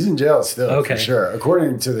 No, he's in jail still, for sure.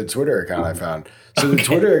 According to the Twitter account I found. So the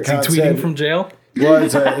Twitter account is he tweeting from jail? Well,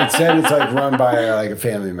 it said it's run by a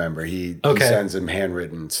family member. He sends him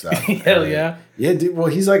handwritten stuff. Hell yeah. Yeah, dude. Well,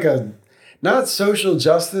 he's like a not social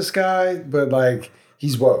justice guy, but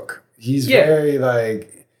he's woke. He's very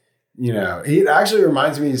he actually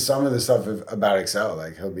reminds me of some of the stuff about Excel.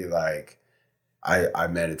 He'll be like, I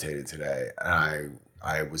meditated today and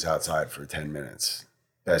I was outside for 10 minutes.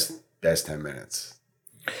 Best 10 minutes.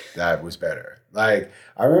 That was better. I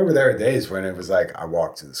remember there were days when it was I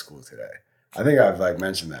walked to the school today. I think I've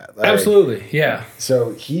mentioned that. Absolutely, yeah.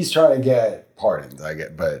 So he's trying to get pardoned. But I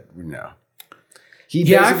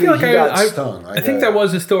feel like got stung. I think that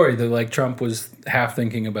was a story that Trump was half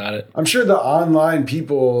thinking about it. I'm sure the online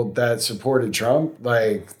people that supported Trump,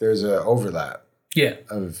 there's an overlap. Yeah.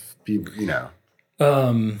 Of people,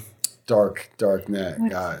 dark net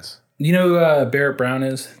guys. You know who Barrett Brown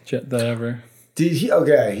is? That ever? Did he?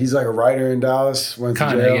 Okay, he's a writer in Dallas. Went to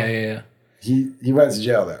jail. Yeah. He went to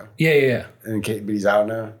jail though. Yeah. But he's out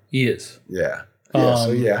now. He is. Yeah.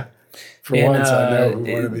 For once, I know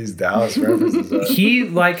who one of these Dallas references are. He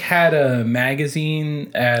had a magazine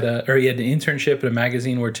he had an internship at a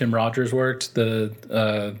magazine where Tim Rogers worked,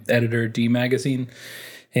 the editor D Magazine.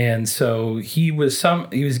 And so he was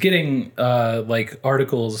getting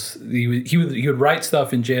articles. He would write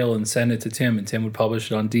stuff in jail and send it to Tim, and Tim would publish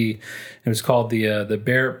it on D. It was called the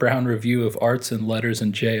Barrett Brown Review of Arts and Letters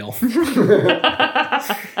in Jail,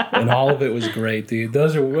 and all of it was great, dude.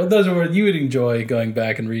 Those are what you would enjoy going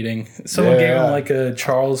back and reading. Someone gave him a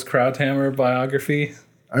Charles Krauthammer biography.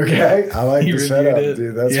 Okay, I like the setup,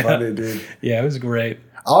 dude. That's funny, dude. Yeah, it was great.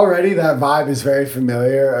 Already that vibe is very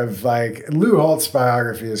familiar of Lou Holt's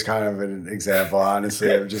biography is kind of an example,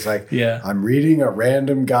 honestly, of just I'm reading a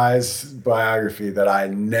random guy's biography that I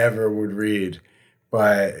never would read,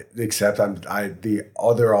 but except the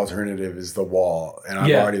other alternative is The Wall, and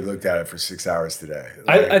I've already looked at it for 6 hours today.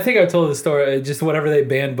 I think I told the story, just whenever they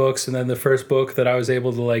banned books, and then the first book that I was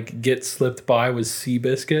able to get slipped by was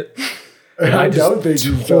Seabiscuit. And I don't think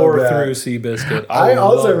you tore through Seabiscuit. I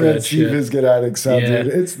also read Seabiscuit at Excel, dude.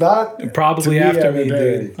 It's not probably after me,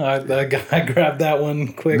 dude. I grabbed that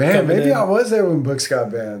one quick. Man, maybe I was there when books got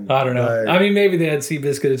banned. I don't know. Maybe they had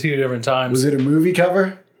Seabiscuit at 2 different times. Was it a movie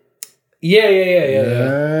cover? Yeah.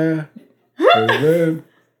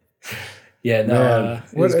 Yeah, no.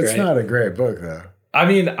 It's not a great book though. I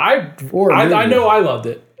know I loved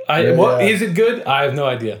it. Is it good? I have no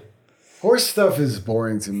idea. Horse stuff is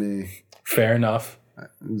boring to me. Fair enough.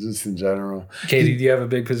 Just in general. Katie, do you have a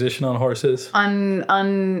big position on horses? No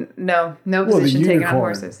position taken on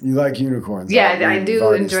horses. You like unicorns. Yeah, I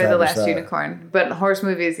do enjoy The Last Unicorn. But horse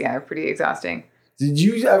movies, yeah, are pretty exhausting. Did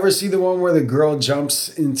you ever see the one where the girl jumps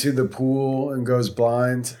into the pool and goes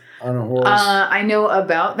blind on a horse? I know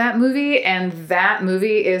about that movie, and that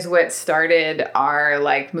movie is what started our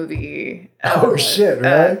movie.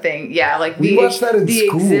 Thing. Yeah, we watched that in the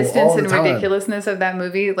school existence all the and time. ridiculously of that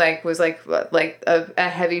movie was a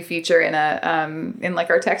heavy feature in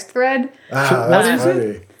our text thread. That's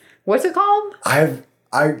funny. What's it called?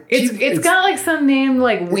 It's got some name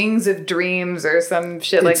Wings of Dreams or some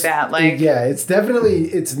shit like that.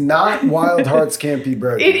 It's not Wild Hearts Can't Be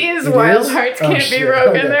Broken. It is Wild Hearts Can't Be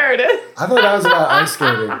Broken. Okay. There it is. I thought that was about ice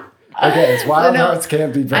skating. Okay, it's Wild Hearts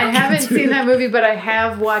Can't Be Broken. I haven't seen that movie, but I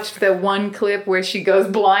have watched the one clip where she goes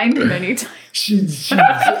blind many times.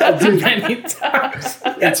 Many times.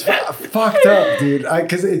 It's fucked up, dude. I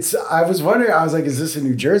was wondering. I was like, is this a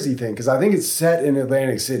New Jersey thing? Because I think it's set in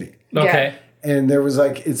Atlantic City. Okay. Yeah. And there was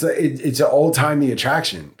it's an old timey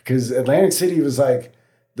attraction because Atlantic City was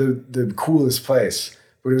the coolest place,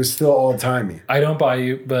 but it was still old timey. I don't buy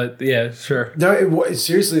you, but yeah, sure. No, it was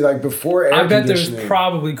seriously before air conditioning. I bet there's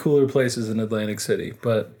probably cooler places in Atlantic City,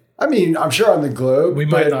 but I mean, I'm sure on the globe. We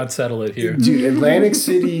might not settle it here. Dude, Atlantic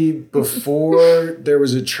City, before there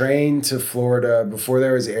was a train to Florida, before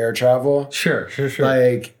there was air travel. Sure.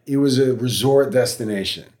 It was a resort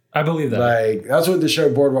destination. I believe that. That's what the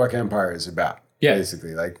show Boardwalk Empire is about. Yeah.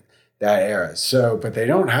 Basically, that era. So, but they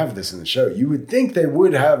don't have this in the show. You would think they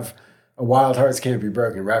would have a Wild Hearts Can't Be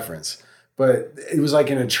Broken reference, but it was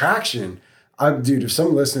an attraction. Dude, if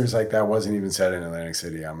some listeners that wasn't even set in Atlantic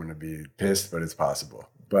City, I'm going to be pissed, but it's possible.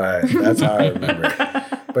 But that's how I remember it.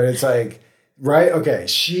 But it's right? Okay,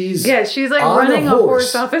 she's running a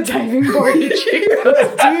horse off a diving board. Dude,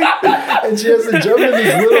 and she has to jump in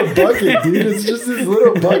this little bucket, dude. It's just this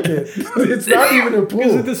little bucket. It's not even a pool.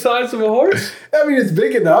 Is it the size of a horse? I mean, it's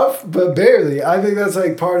big enough, but barely. I think that's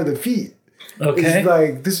part of the feat. Okay.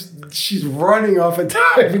 It's she's running off a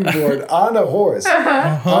diving board on a horse,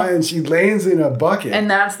 and she lands in a bucket. And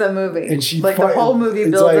that's the movie. And she the whole movie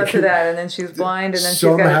builds up to that, and then she's blind, and then she's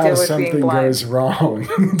got to deal with being blind. Somehow something goes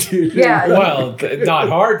wrong, dude. Yeah. Well, not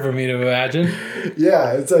hard for me to imagine.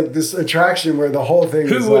 Yeah, it's this attraction where the whole thing.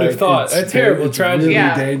 Who would have thought a terrible tragedy?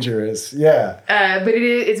 Really dangerous. Yeah. But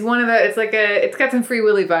it's one of the. It's got some Free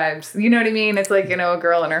Willy vibes. You know what I mean? It's a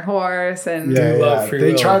girl and her horse, and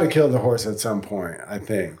they try to kill the horse at some point, I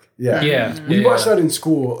think. Yeah. We watched that in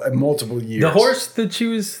school at multiple years. The horse that she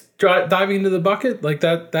was diving into the bucket,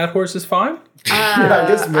 that horse is fine? I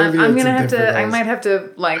guess maybe I'm gonna have to. I might have to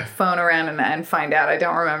phone around and find out. I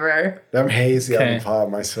don't remember. I'm hazy on the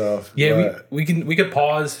plot myself. Yeah, we could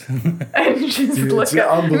pause and just look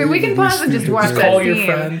up. I mean, we can pause and just watch that call scene. Your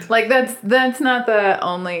friend. That's not the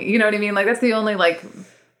only. You know what I mean? That's the only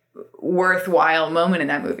worthwhile moment in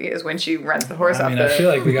that movie is when she runs the horse off the I feel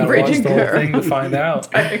like we gotta watch the whole thing to find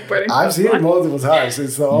out. I've seen it multiple times.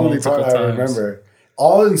 It's the only part I remember.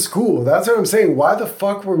 All in school. That's what I'm saying. Why the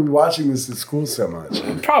fuck were we watching this in school so much?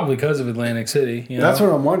 Probably because of Atlantic City. That's what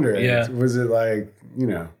I'm wondering. Yeah. Was it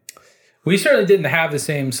We certainly didn't have the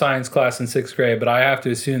same science class in 6th grade, but I have to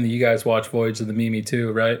assume that you guys watch Voyage of the Mimi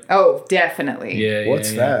too, right? Oh, definitely. Yeah.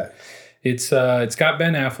 What's that? It's got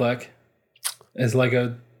Ben Affleck as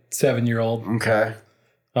a 7-year-old. Okay.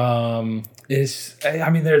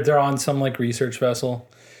 They're on some research vessel.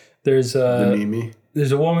 There's the Mimi.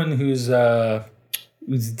 There's a woman who's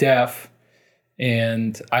deaf,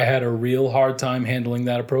 and I had a real hard time handling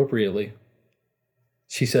that appropriately.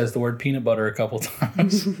 She says the word peanut butter a couple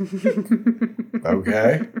times.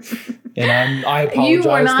 Okay. And I apologize. You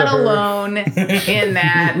are not alone in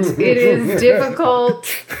that. It is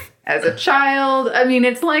difficult as a child. I mean,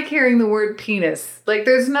 it's like hearing the word penis.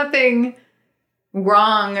 There's nothing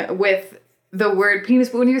wrong with the word penis,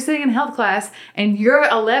 but when you're sitting in health class and you're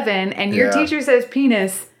 11 and your teacher says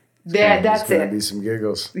penis, that's it. Be some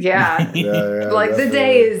giggles. Yeah. The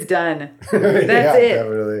day is done. That's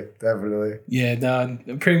it. Definitely. Yeah, no,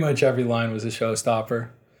 pretty much every line was a showstopper.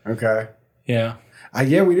 Okay. Yeah. We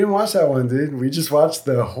didn't watch that one, dude. We just watched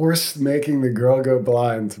the horse making the girl go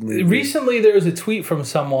blind movie. Recently, there was a tweet from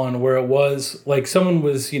someone where it was someone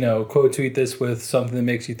was, quote tweet this with something that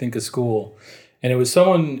makes you think of school. And it was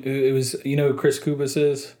someone, who Chris Kubas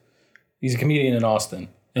is? He's a comedian in Austin.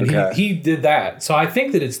 And he did that. So I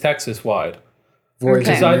think that it's Texas wide. Voyage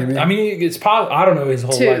of the Mimi? It's probably, I don't know his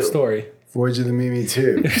whole life story. Voyage of the Mimi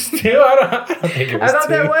 2. Still, I don't think it was I thought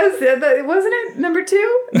 2. Wasn't it number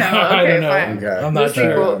 2? No, okay, I don't know. Fine. Okay. I'm not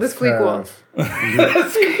sure. The squeakquel. The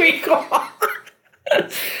squeakquel.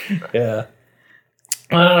 Yeah.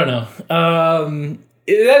 I don't know.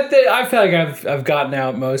 I feel like I've gotten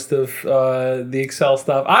out most of the Excel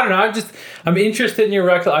stuff. I don't know. I'm interested in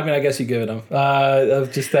your I mean, I guess you give it them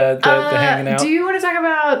of just the hanging out. Do you want to talk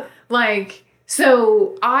about like?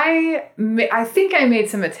 So I think I made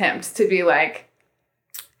some attempts to be like,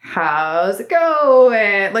 how's it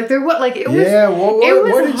going? Like there, what like it was. Yeah, it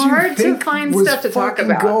was what did hard you think to find was stuff to talk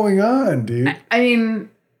about. Going on, dude? I mean.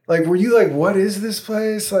 Like, were you like, what is this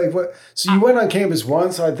place? Like, what? So you went on campus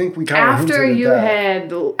once. So I think we kind of after you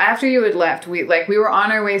had left. We were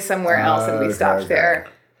on our way somewhere else, and we stopped there.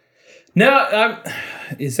 No,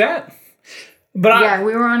 is that? But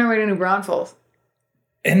we were on our way to New Braunfels.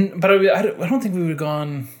 But I don't think we would have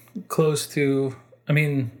gone close to. I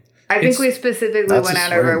mean, I think we specifically went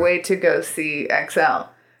out of our way to go see XL.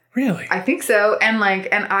 Really? I think so, and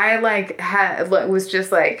I was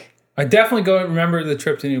just like. I definitely remember the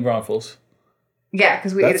trip to New Braunfels. Yeah,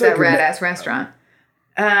 because we ate at that rad-ass restaurant.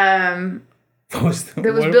 That was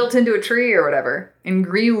built into a tree or whatever in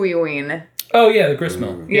Greeween. Oh, yeah, the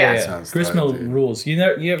gristmill. Yeah. Gristmill rules. You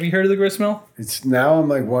have you heard of the gristmill? It's now I'm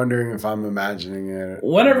like wondering if I'm imagining it.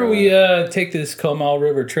 Whenever we take this Comal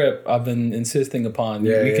River trip, I've been insisting upon we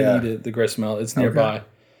can eat at the gristmill. It's nearby.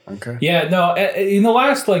 Okay. Yeah, no, in the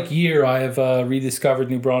last year, I have rediscovered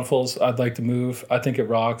New Braunfels. I'd like to move. I think it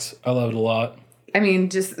rocks. I love it a lot. I mean,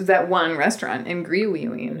 just that one restaurant in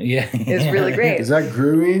Greeween is really great. Is that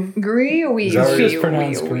Greeween? Greeween. It's just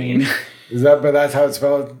pronounced green. But that's how it's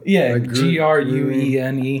spelled? Yeah, like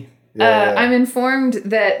Gruene. I'm informed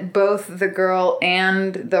that both the girl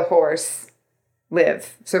and the horse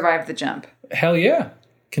survived the jump. Hell yeah.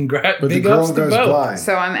 Congrats. But the girl goes blind.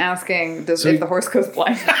 So I'm asking, if the horse goes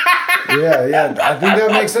blind? Yeah. I think that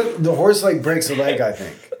makes sense. The horse breaks a leg, I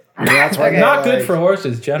think. And that's why not good for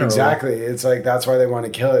horses generally. Exactly. It's that's why they want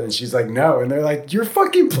to kill it. And she's like, no. And they're like, you're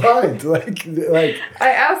fucking blind. I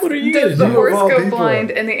asked, what are you does the horse go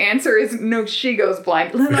blind? And the answer is no, she goes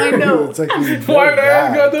blind. I know. It's like, why would I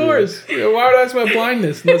ask about the horse? Why would I ask about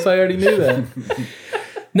blindness unless I already knew that?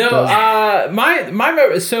 No,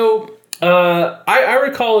 I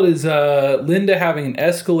recall it as Linda having an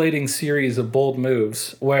escalating series of bold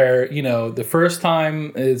moves where, the first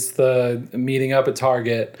time is the meeting up at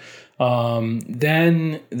Target.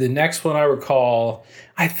 Then the next one I recall,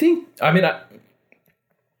 I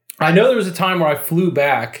know there was a time where I flew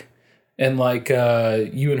back and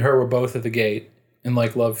you and her were both at the gate in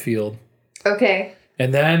Love Field. Okay.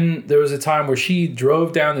 And then there was a time where she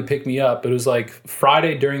drove down to pick me up. It was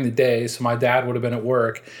Friday during the day, so my dad would have been at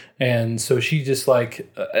work. And so she just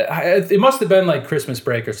it must have been Christmas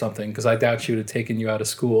break or something, because I doubt she would have taken you out of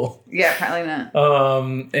school. Yeah, probably not.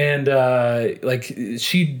 And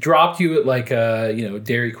she dropped you at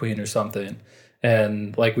Dairy Queen or something.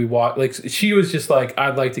 And we walked, she was just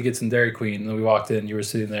I'd like to get some Dairy Queen. And then we walked in, you were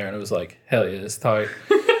sitting there, and it was hell yeah, it's tight.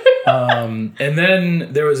 And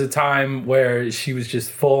then there was a time where she was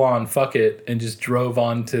just full on fuck it and just drove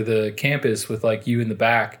onto the campus with you in the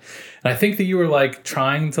back. And I think that you were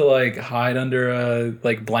trying to hide under a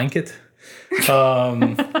blanket.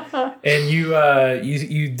 And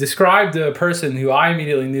you described a person who I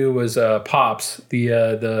immediately knew was Pops,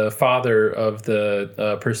 the father of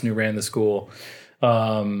the person who ran the school.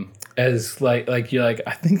 As you're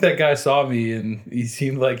I think that guy saw me and he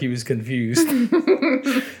seemed like he was confused.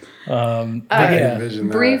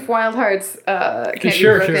 Brief Wild Hearts Can't Be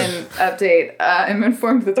Broken update. I'm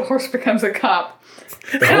informed that the horse becomes a cop.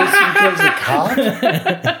 The horse becomes a cop?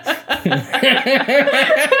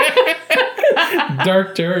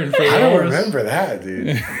 Dark turn for the horse. I don't horse. remember that,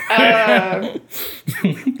 dude.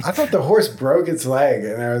 I thought the horse broke its leg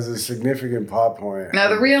and there was a significant plot point. No,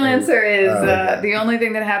 the real answer is the only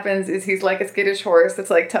thing that happens is he's like a skittish horse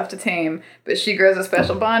that's tough to tame, but she grows a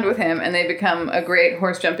special bond with him and they become a great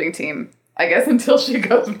horse jumping team. I guess until she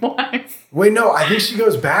goes blind. Wait, no, I think she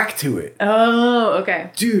goes back to it. Oh, okay.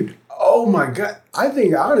 Dude, oh my God. I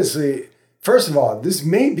think honestly, first of all, this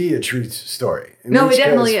may be a true story. It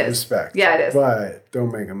definitely is. Respect. Yeah, it is. But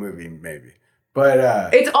don't make a movie, maybe.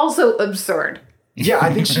 But it's also absurd. Yeah,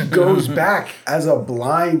 I think she goes back as a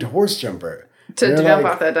blind horse jumper. To jump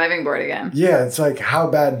off that diving board again. Yeah, it's how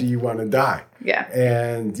bad do you want to die? Yeah.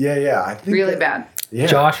 And I think really bad. Yeah.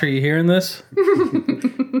 Josh, are you hearing this?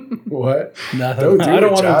 What? Nothing. I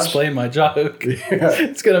don't want to explain my joke. Yeah.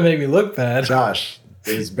 It's gonna make me look bad. Josh,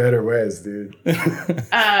 there's better ways, dude. So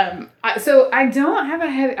I don't have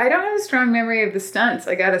a strong memory of the stunts,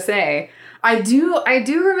 I gotta say. I do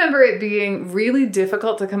remember it being really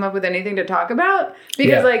difficult to come up with anything to talk about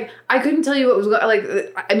because I couldn't tell you what was going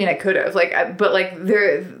I mean I could have but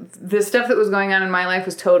the stuff that was going on in my life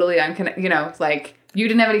was totally you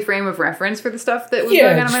didn't have any frame of reference for the stuff that was going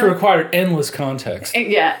on in my life. Yeah, it just required endless context.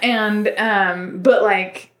 But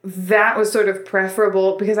like that was sort of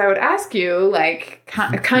preferable because I would ask you like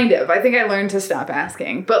kind of. I think I learned to stop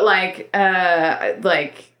asking, but like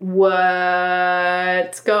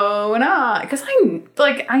what's going on? Because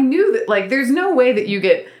I knew that like there's no way that you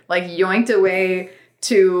get like yoinked away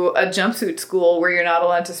to a jumpsuit school where you're not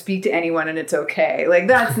allowed to speak to anyone and it's okay. Like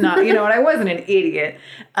that's not, you know, and I wasn't an idiot.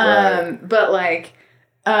 Right. But like,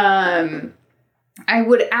 I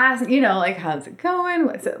would ask, you know, like, how's it going?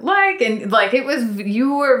 What's it like? And like,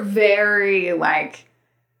 you were very like,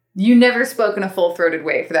 you never spoke in a full-throated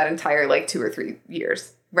way for that entire like 2 or 3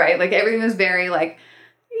 years, right? Like everything was very like,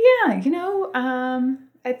 yeah, you know,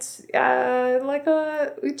 it's like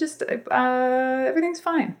everything's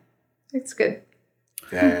fine. It's good.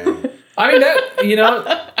 Dang. I mean, that, you know,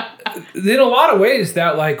 in a lot of ways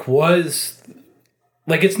that like was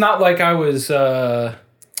like, it's not like I was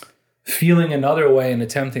feeling another way and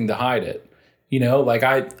attempting to hide it. You know, like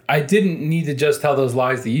I didn't need to just tell those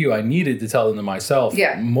lies to you. I needed to tell them to myself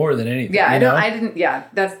more than anything. Yeah, I think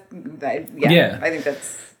that's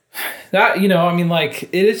that, you know, I mean, like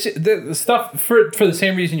it is the stuff for the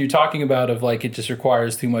same reason you're talking about of like, it just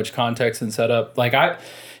requires too much context and setup. Like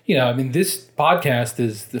you know, I mean, this podcast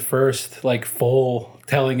is the first like full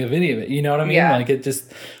telling of any of it. You know what I mean? Yeah. Like it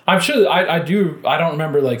just, I'm sure that I don't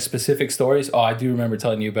remember like specific stories. Oh, I do remember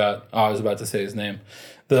telling you about, I was about to say his name.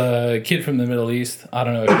 The kid from the Middle East. I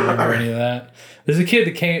don't know if you remember any of that. There's a kid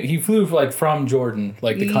that he flew like from Jordan,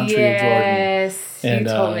 like the country of Jordan. Yes, you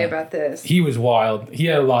told me about this. He was wild. He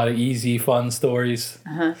had a lot of easy, fun stories.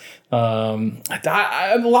 Uh-huh.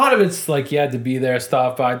 A lot of it's like you had to be there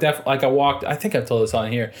stuff. But I think I've told this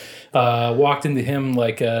on here. Walked into him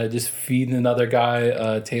like just feeding another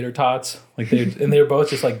guy tater tots. Like they were both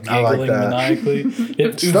just like giggling maniacally.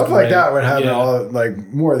 It stuff like that would happen all like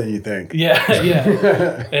more than you think. Yeah.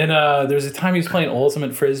 And there's a time he was playing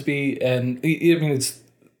ultimate frisbee, and I mean it's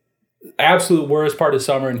absolute worst part of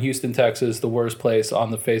summer in Houston, Texas, the worst place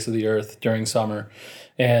on the face of the earth during summer,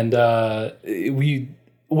 and you'd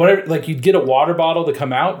get a water bottle to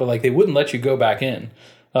come out, but like they wouldn't let you go back in.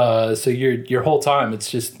 So your whole time it's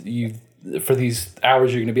just for these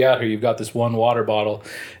hours you're going to be out here, you've got this one water bottle,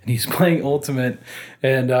 and he's playing ultimate,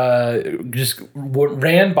 and just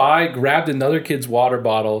ran by, grabbed another kid's water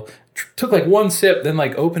bottle, took like one sip, then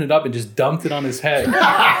like opened it up and just dumped it on his head,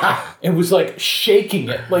 and was like shaking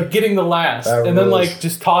it, like getting the last, and then like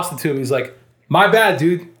just tossed it to him. He's like, "My bad,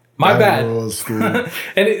 dude. My bad."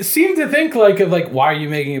 And it seemed to think like, why are you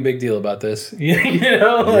making a big deal about this? You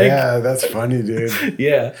know, like, yeah, that's funny, dude.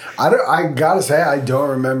 Yeah, I gotta say, I don't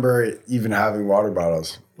remember even having water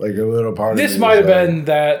bottles. Like a little part of this might have been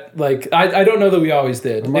that. Like I don't know that we always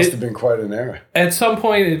did. It must have been quite an era. At some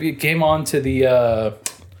point, it came on to the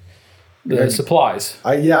supplies.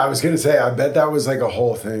 I was gonna say, I bet that was like a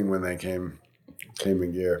whole thing when they came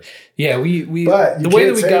in gear. Yeah, we but you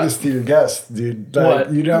can't say this to your guests, dude. Like,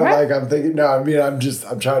 what? You know, what? Like I'm thinking. No, I mean I'm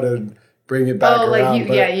trying to bring it back around.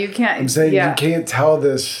 Like you can't. I'm saying you can't tell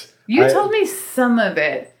this. You told me some of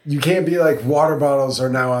it. You can't be like, water bottles are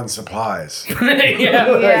now on supplies. Yeah.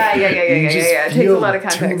 It takes a lot of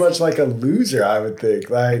context. Too much like a loser, I would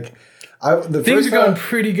think. Like. Things are going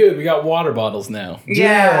pretty good. We got water bottles now.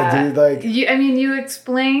 Yeah, dude. Like, you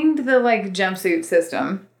explained the like jumpsuit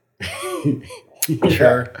system.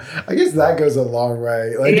 Sure. I guess that goes a long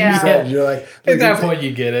way. Like you said, you're like at that point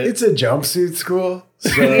you get it. It's a jumpsuit school.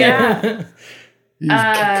 So yeah.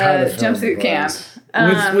 Kind of jumpsuit camp.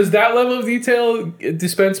 Was that level of detail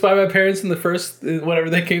dispensed by my parents in the first whenever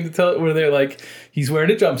they came to tell it, where they're like, he's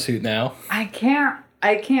wearing a jumpsuit now? I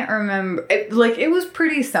can't remember. It was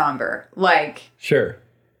pretty somber. Like, sure.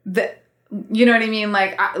 You know what I mean?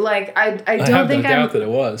 Like I don't think doubt that it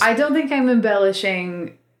was. I don't think I'm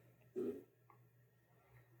embellishing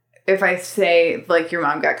if I say like your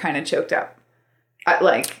mom got kind of choked up.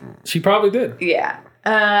 She probably did. Yeah.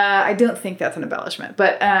 I don't think that's an embellishment,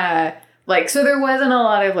 but so there wasn't a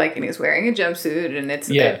lot of like, and he's wearing a jumpsuit, and it's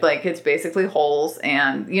it's basically holes,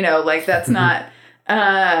 and you know, like that's not.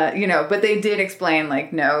 But they did explain,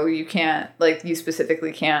 like, no, you can't, like, you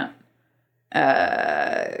specifically can't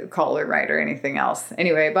call or write or anything else.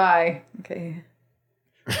 Anyway, bye. Okay.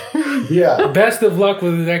 Yeah. Best of luck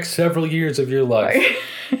with the next several years of your life.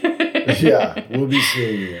 Yeah, we'll be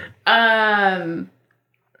seeing you.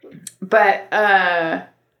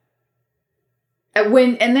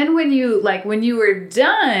 When you were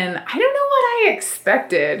done, I don't know what I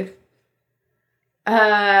expected.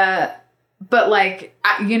 But like,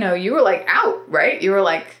 you were like out, right? You were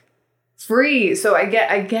like free. So I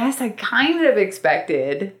guess I kind of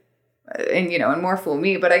expected and more fool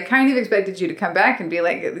me, but I kind of expected you to come back and be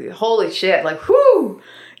like, holy shit, like, whoo,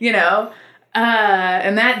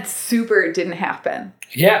 and that super didn't happen.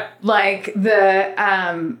 Yeah. Like there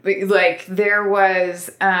was,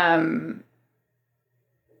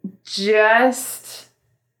 just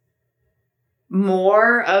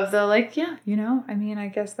more of the like,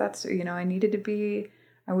 I guess that's, I needed to be,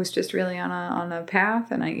 I was just really on a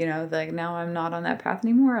path, and I, like now I'm not on that path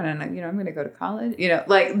anymore, and I'm going to go to college,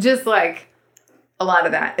 just like a lot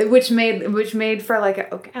of that, which made for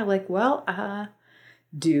like, okay, like, well,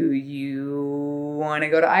 do you want to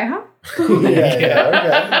go to IHOP? yeah,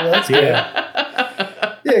 okay, well, that's good.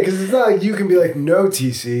 Yeah, because it's not like you can be like, no,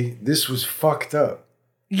 TC, this was fucked up.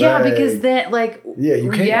 Yeah, because then, like, you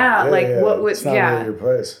can't. Yeah, like, what was, it's not really your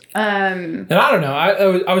place. And I don't know.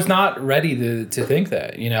 I was not ready to think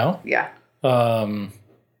that, Yeah.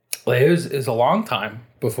 Like, it was a long time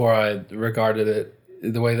before I regarded it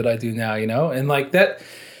the way that I do now, and like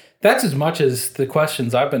that's as much as the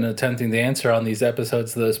questions I've been attempting to answer on these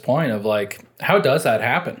episodes to this point of like, how does that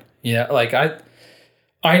happen? Like I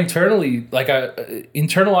internally, like I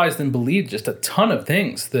internalized and believed just a ton of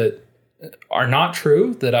things that are not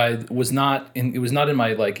true, that it was not in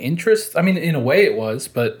my like interest. I mean, in a way it was,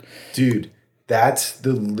 but dude, that's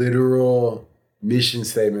the literal mission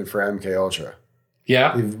statement for MK Ultra.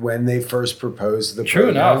 Yeah. When they first proposed the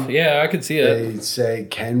True program, enough. Yeah, I could see it. They say,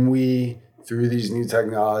 can we, through these new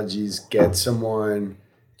technologies, get someone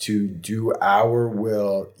to do our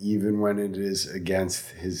will even when it is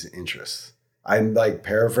against his interests? I'm like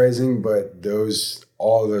paraphrasing, but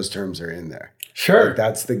all those terms are in there. Sure. Like,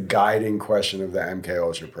 that's the guiding question of the MK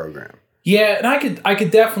Ultra program. Yeah, and I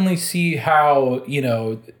could definitely see how,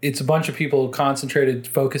 it's a bunch of people concentrated,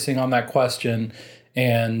 focusing on that question,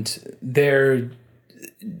 and they're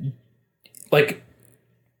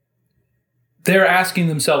asking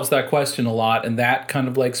themselves that question a lot, and that kind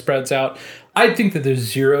of like spreads out. I think that there's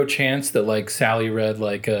zero chance that like Sally read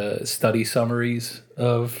like study summaries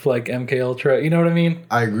of like MK Ultra. You know what I mean?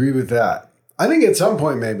 I agree with that. I think at some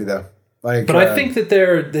point maybe though. But I think that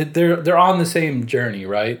they're on the same journey,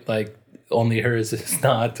 right? Like, only hers is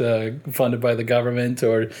not funded by the government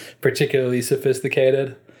or particularly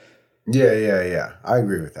sophisticated. Yeah. I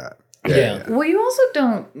agree with that. Yeah. Well, you also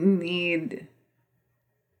don't need...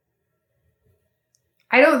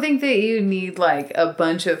 I don't think that you need like a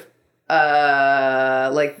bunch of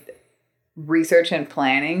like research and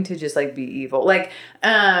planning to just like be evil. Like,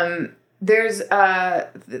 there's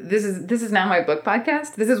this is now my book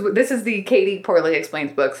podcast. This is the Katie Poorly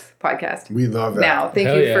Explains Books podcast. We love that. Now, thank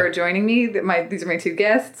you for joining me. These are my two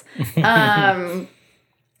guests. There's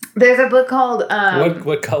a book called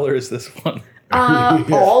what color is this one?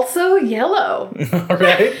 Also yellow. All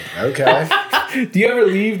right. Okay. Do you ever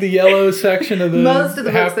leave the yellow section of the most of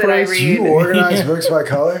the books that I read? Do you organize books by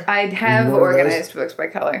color? I'd have organized books by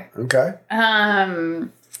color. Okay.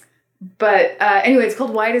 But anyway, it's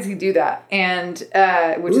called Why Does He Do That? And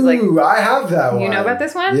which is like, I have that one. You know about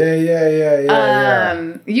this one?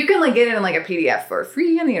 Yeah. You can like get it in like a PDF for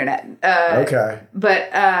free on the internet. Okay. But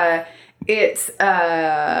it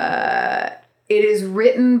is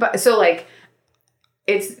written by, so like,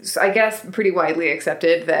 it's, I guess, pretty widely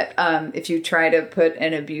accepted that if you try to put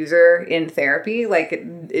an abuser in therapy, like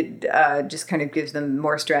it just kind of gives them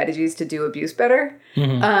more strategies to do abuse better.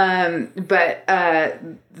 Mm-hmm. But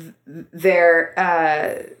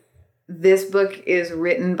this book is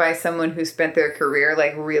written by someone who spent their career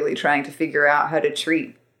like really trying to figure out how to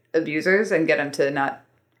treat abusers and get them to not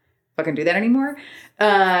fucking do that anymore.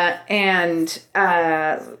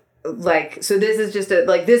 Like, so this is just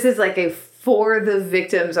this is like a, for the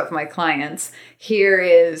victims of my clients, here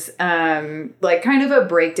is like kind of a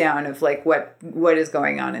breakdown of like what is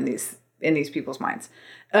going on in these people's minds.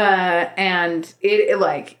 And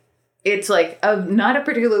it's like not a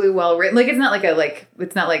particularly well written, like it's not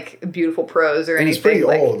like beautiful prose or anything. It's pretty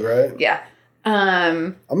old, right? Yeah.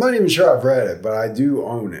 I'm not even sure I've read it, but I do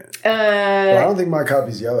own it. But I don't think my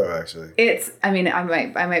copy's yellow actually. I think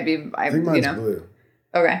mine's blue.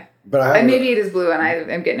 Okay. But maybe it is blue and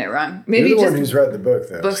I'm getting it wrong. Maybe you're the one who's read the book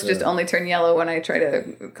though. Books just only turn yellow when I try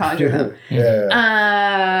to conjure them.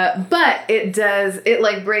 Yeah. But it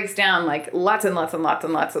like breaks down like lots and lots and lots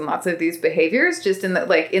and lots and lots of these behaviors just in the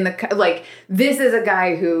this is a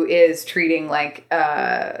guy who is treating like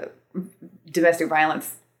domestic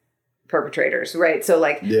violence perpetrators, right? So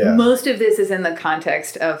like most of this is in the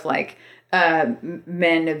context of like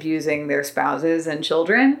men abusing their spouses and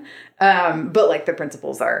children. But like the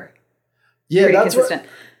principles are pretty consistent.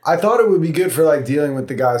 I thought it would be good for like dealing with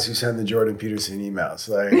the guys who send the Jordan Peterson emails.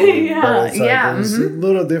 Like, it's a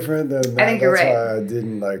little different than that. I think you're right. Why I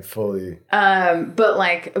didn't like fully. But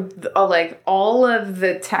like all of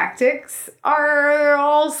the tactics are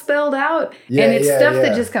all spelled out, and it's stuff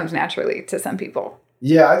that just comes naturally to some people.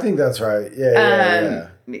 Yeah, I think that's right. Yeah.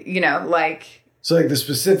 You know, like. So like the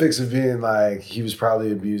specifics of being like he was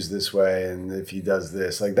probably abused this way, and if he does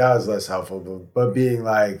this, like that was less helpful. But being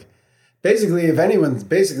like. Basically,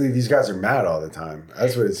 these guys are mad all the time.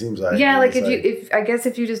 That's what it seems like. Yeah, like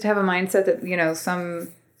if you just have a mindset that, you know,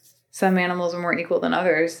 some animals are more equal than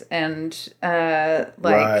others, and you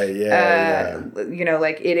know,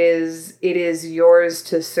 like it is yours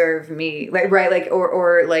to serve me, like right, like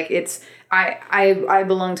or like it's I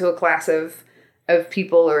belong to a class of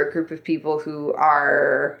people or a group of people who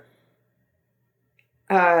are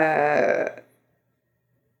have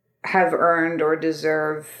earned or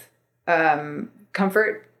deserve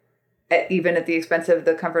comfort, even at the expense of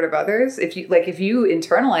the comfort of others. If you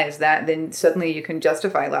internalize that, then suddenly you can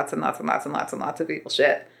justify lots and lots and lots and lots and lots of people's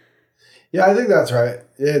shit. Yeah, I think that's right.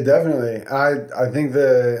 Yeah, definitely. I think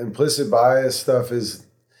the implicit bias stuff it's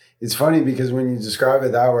funny because when you describe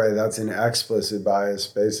it that way, that's an explicit bias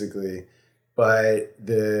basically. But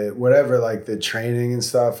the training and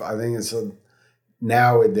stuff, I think it's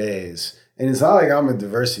nowadays, and it's not like I'm a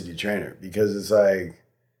diversity trainer because it's like.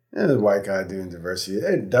 The white guy doing diversity.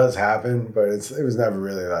 It does happen, but it was never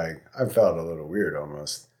really like, I felt a little weird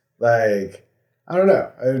almost. Like, I don't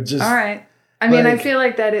know. I just. All right. I mean, I feel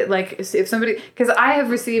like that if somebody, because I have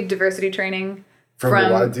received diversity training from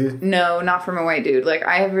a white dude? No, not from a white dude. Like,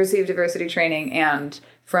 I have received diversity training and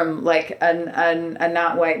from like a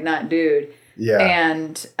not white, not dude. Yeah.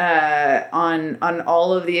 And on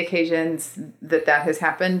all of the occasions that has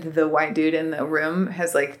happened, the white dude in the room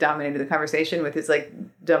has like dominated the conversation with his like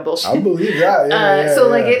dumb bullshit. I believe that. Yeah,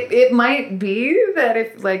 like it might be that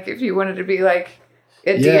if you wanted to be like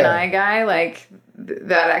a D&I guy, like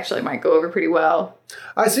that actually might go over pretty well.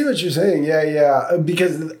 I see what you're saying. Yeah.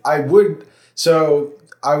 Because I would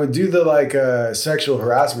do the sexual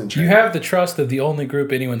harassment training. You have the trust of the only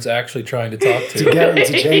group anyone's actually trying to talk to. To get them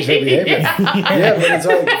to change their behavior. Yeah, but it's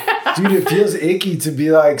like, dude, it feels icky to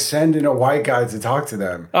be like sending a white guy to talk to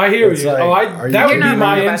them. I hear you. Like, that would be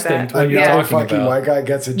my instinct when you're talking fucking about. White guy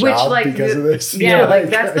gets a job because of this. Yeah,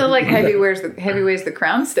 like that's the like heavy weighs the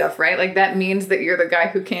crown stuff, right? Like that means that you're the guy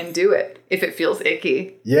who can do it if it feels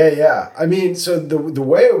icky. Yeah. I mean, so the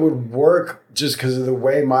way it would work, just because of the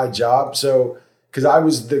way my job, because I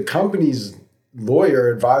was the company's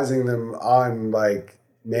lawyer advising them on like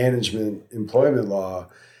management employment law.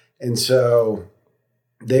 And so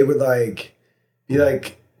they would like be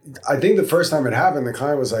like, I think the first time it happened, the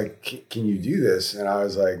client was like, can you do this? And I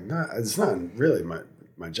was like, no, it's not really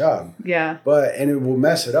my job. Yeah. And it will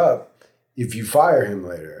mess it up if you fire him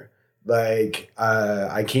later. Like,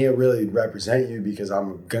 I can't really represent you because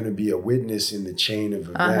I'm going to be a witness in the chain of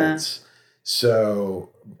events. So,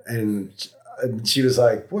 and she was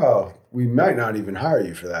like, well, we might not even hire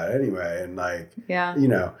you for that anyway. And like, you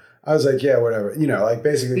know, I was like, yeah, whatever. You know, like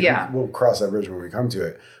basically we'll cross that bridge when we come to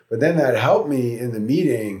it. But then that helped me in the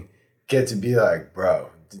meeting get to be like, bro,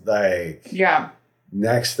 like,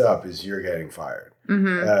 next up is you're getting fired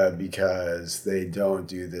because they don't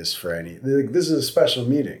do this for any, like, this is a special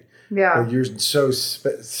meeting. Yeah. Like, you're so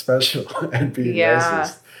special at being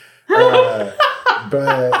racist.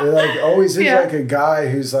 But it like always is like a guy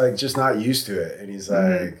who's like just not used to it, and he's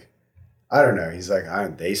like, I don't know. He's like,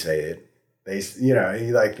 they say it.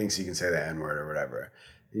 He like thinks he can say the N-word or whatever.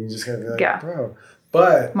 And you just gotta be like, bro.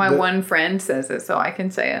 But my one friend says it, so I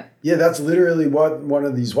can say it. Yeah, that's literally what one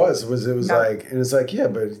of these was. It was like, and it's like,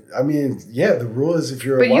 but I mean, the rule is if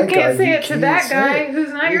you're a white guy, but you can't say it to that guy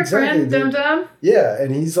who's not your friend, dum-dum. Yeah,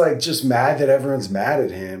 and he's like just mad that everyone's mad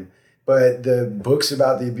at him. But the books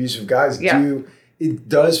about the abusive guys it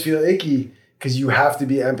does feel icky because you have to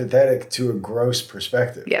be empathetic to a gross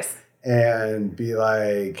perspective. Yes. And be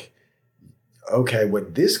like, okay,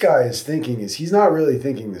 what this guy is thinking is he's not really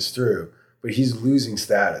thinking this through, but he's losing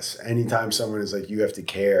status anytime someone is like, you have to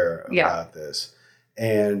care about this.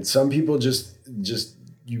 And some people just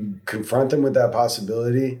you confront them with that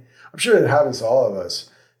possibility. I'm sure it happens to all of us.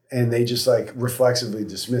 And they just like reflexively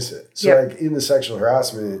dismiss it. So like in the sexual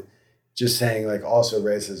harassment, just saying like also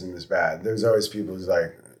racism is bad. There's always people who's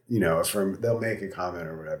like, you know, they'll make a comment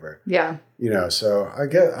or whatever. Yeah. You know, so I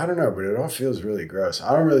don't know, but it all feels really gross.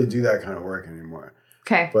 I don't really do that kind of work anymore.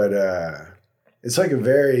 Okay. But it's like a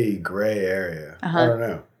very gray area. I don't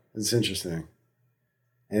know. It's interesting.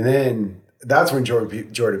 And then that's when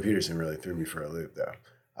Jordan Peterson really threw me for a loop though.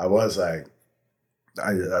 I was like,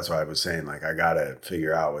 that's why I was saying, like, I got to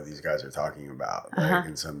figure out what these guys are talking about, like,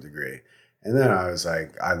 in some degree. And then I was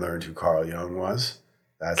like, I learned who Carl Jung was.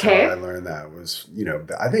 That's how I learned that was,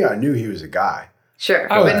 I think I knew he was a guy. Sure.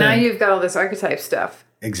 But now you've got all this archetype stuff.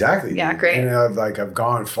 Exactly. Yeah, great. And I've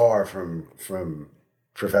gone far from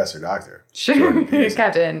Professor Doctor. Sure.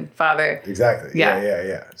 Captain, Father. Exactly.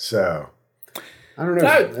 Yeah. So I don't know.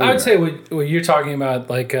 I would say what you're talking about,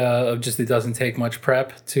 like, just it doesn't take much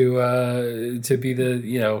prep to be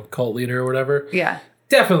the, cult leader or whatever. Yeah.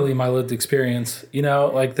 Definitely my lived experience.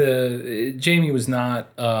 Like Jamie was not.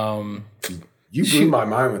 You blew my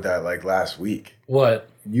mind with that, like, last week. What?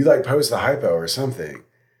 You, like, post a hypo or something.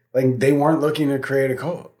 Like, they weren't looking to create a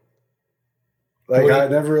cult. Like, I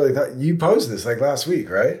never really thought... You posed this, like, last week,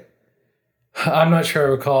 right? I'm not sure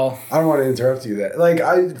I recall. I don't want to interrupt you. Like,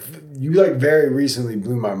 you, like, very recently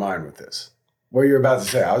blew my mind with this. What you're about to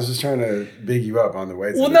say. I was just trying to big you up on the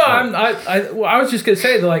way to I was just going to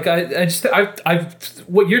say, like, I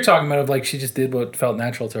what you're talking about, of, like, she just did what felt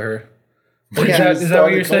natural to her. Is that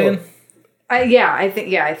what you're saying? I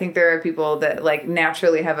think there are people that, like,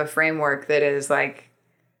 naturally have a framework that is like,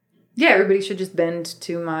 yeah, everybody should just bend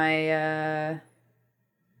to my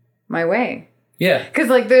way. Yeah. Because,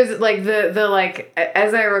 like, there's, like, the like,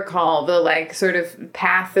 as I recall, the, like, sort of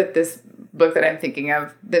path that this book that I'm thinking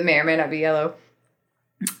of, that may or may not be yellow,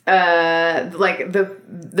 like,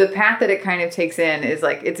 the path that it kind of takes in is,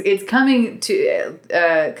 like, it's coming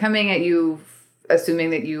at you, assuming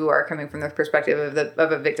that you are coming from the perspective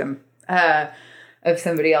of a victim. Of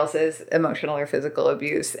somebody else's emotional or physical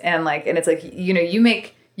abuse. And it's like, you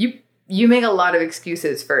make a lot of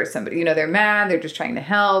excuses for somebody, they're mad, they're just trying to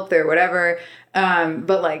help, they're whatever.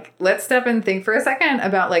 But, like, let's step and think for a second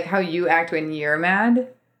about, like, how you act when you're mad,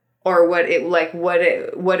 or what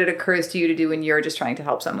it occurs to you to do when you're just trying to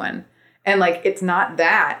help someone. And, like, it's not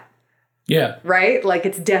that. Yeah. Right? Like,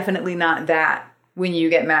 it's definitely not that when you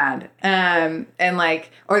get mad. And,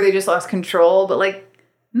 like, or they just lost control, but, like,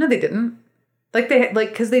 no, they didn't.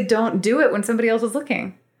 Because they don't do it when somebody else is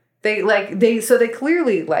looking. They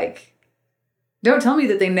clearly, like, don't tell me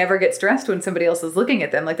that they never get stressed when somebody else is looking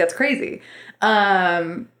at them. Like, that's crazy.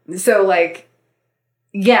 So, like,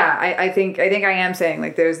 yeah, I think I am saying,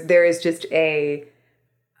 like, there is just a,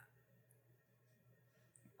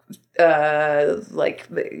 like,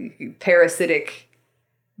 parasitic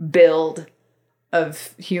build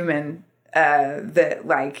of human that,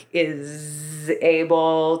 like, is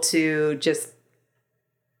able to just,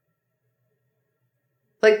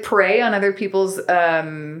 like, prey on other people's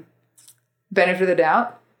benefit of the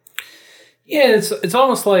doubt. Yeah, it's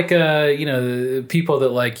almost like the people that,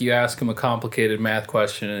 like, you ask them a complicated math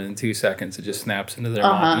question and in 2 seconds it just snaps into their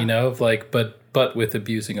mind, of, like, but with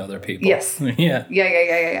abusing other people. Yes. Yeah.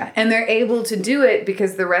 Yeah. And they're able to do it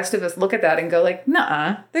because the rest of us look at that and go, like,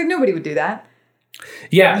 nuh-uh, nobody would do that.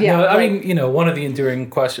 Yeah. No, I mean, another one of the enduring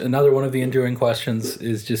questions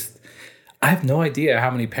is just, I have no idea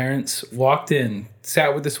how many parents walked in,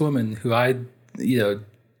 sat with this woman who I,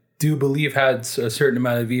 do believe had a certain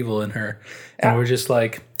amount of evil in her. And we're just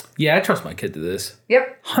like, yeah, I trust my kid to this.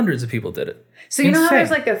 Yep. Hundreds of people did it. So you know how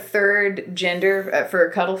there's, like, a third gender for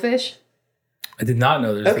cuttlefish? I did not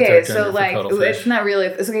know there's a third gender for cuttlefish. Okay, so, like, it's not really,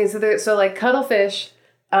 okay, so like, cuttlefish,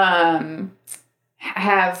 have,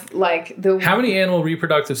 like, how many animal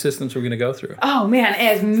reproductive systems we're going to go through? Oh man,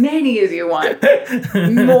 as many as you want.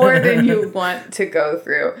 More than you want to go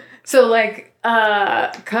through. So, like,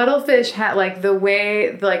 cuttlefish had, like, the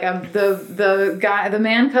way, like, the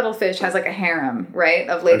man cuttlefish has, like, a harem, right,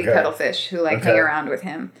 of lady cuttlefish who, like, hang around with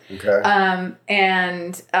him. Okay.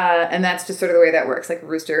 And that's just sort of the way that works, like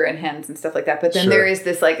rooster and hens and stuff like that. But then there is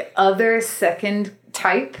this, like, other second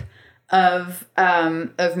type of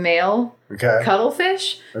male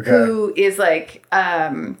cuttlefish who is, like,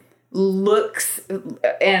 looks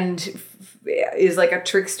and is, like, a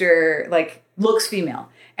trickster, like, looks female.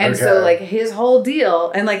 And so, like, his whole deal,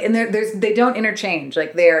 and, like, and they don't interchange,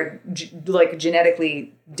 like, they are like,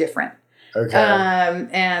 genetically different. Okay.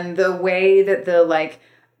 And the way that the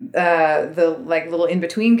little in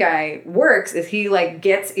between guy works is he, like,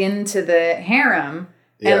 gets into the harem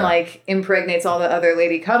and, like, impregnates all the other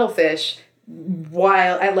lady cuttlefish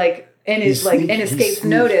while and escapes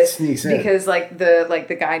notice because, like,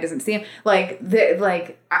 the guy doesn't see him.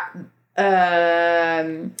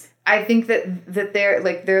 I think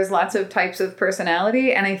that there's lots of types of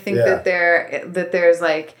personality, and I think that there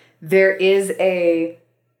is a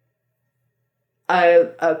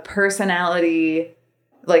personality,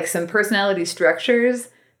 like, some personality structures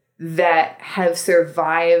that have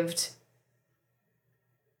survived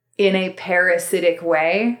in a parasitic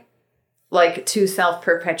way, like, to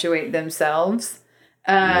self-perpetuate themselves,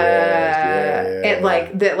 at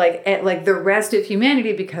the rest of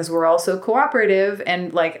humanity, because we're all so cooperative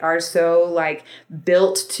and like are so like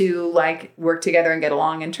built to like work together and get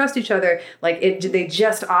along and trust each other. Like they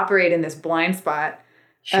just operate in this blind spot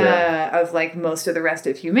of like most of the rest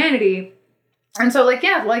of humanity. And so like,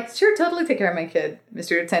 yeah, like sure, totally take care of my kid,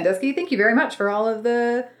 Mr. Sandusky. Thank you very much for all of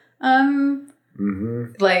the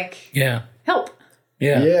help.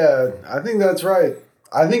 Yeah, I think that's right.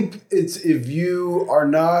 I think it's if you are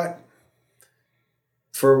not,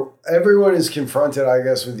 for everyone is confronted, I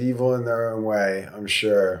guess, with evil in their own way, I'm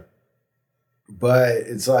sure. But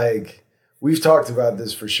it's like, we've talked about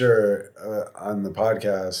this for sure on the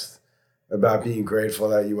podcast, about being grateful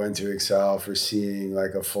that you went to Excel for seeing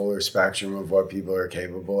like a fuller spectrum of what people are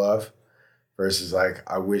capable of versus like,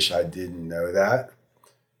 I wish I didn't know that.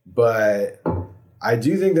 But I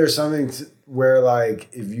do think there's something where like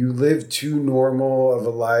if you live too normal of a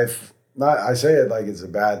life, not I say it like it's a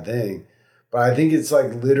bad thing, but I think it's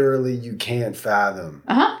like literally you can't fathom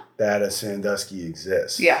that a Sandusky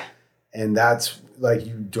exists. Yeah. And that's like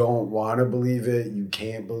you don't want to believe it, you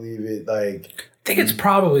can't believe it. Like I think it's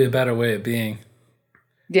probably a better way of being.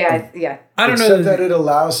 Yeah. I don't know. Except that it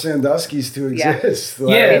allows Sanduskys to exist.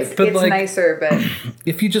 Yeah, it's like, nicer, but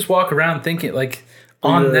if you just walk around thinking like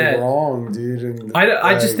on that wrong, dude. And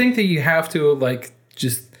I just think that you have to like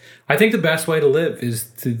I think the best way to live is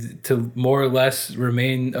to more or less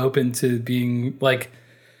remain open to being like,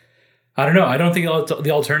 I don't know. I don't think the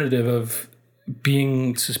alternative of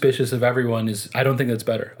being suspicious of everyone I don't think that's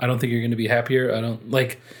better. I don't think you're going to be happier. I don't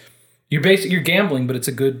like you're gambling, but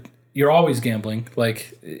you're always gambling.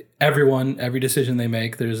 Like every decision they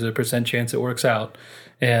make, there's a % chance it works out.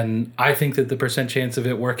 And I think that the % chance of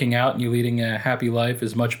it working out and you leading a happy life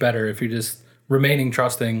is much better if you're just remaining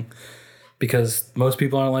trusting, because most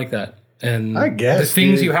people aren't like that. And I guess the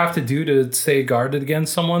things you have to do to stay guarded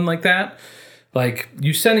against someone like that, like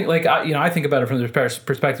you sending, like, I think about it from the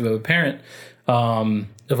perspective of a parent,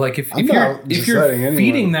 of like if you're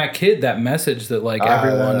feeding that kid that message that like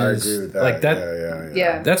everyone is that. Like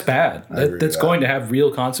that, that's bad. That's going to have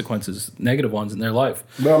real consequences, negative ones in their life.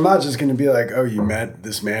 But I'm not just going to be like, oh, you met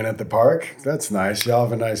this man at the park? That's nice. Y'all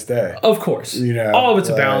have a nice day. Of course, all of it's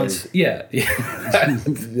a balance. Yeah.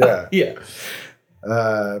 Yeah.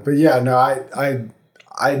 But yeah, no,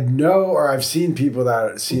 I know, or I've seen people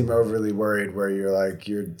that seem overly worried where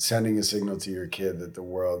you're sending a signal to your kid that the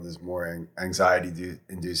world is more anxiety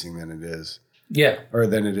inducing than it is. Yeah. Or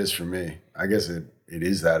than it is for me. I guess it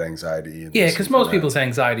is that anxiety. Yeah, because most people's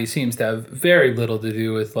anxiety seems to have very little to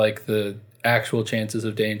do with like the actual chances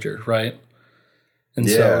of danger, right? And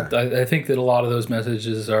so I think that a lot of those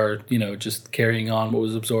messages are, just carrying on what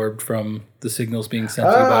was absorbed from the signals being sent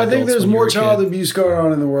to you by adults. I think there's more child abuse going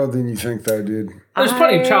on in the world than you think, though, dude. There's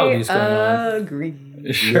plenty of child abuse going on. I agree.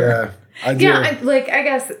 Sure. Yeah, I do. Yeah, I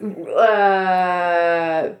guess,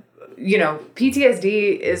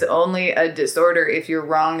 PTSD is only a disorder if you're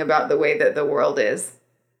wrong about the way that the world is.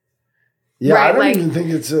 Yeah, right? I don't even think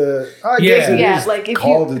it's a... I guess it is like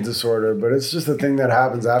called a disorder, but it's just a thing that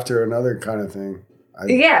happens after another kind of thing. Like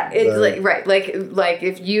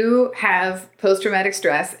if you have post-traumatic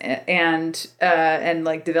stress and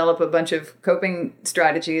like develop a bunch of coping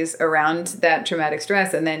strategies around that traumatic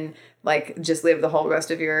stress, and then like just live the whole rest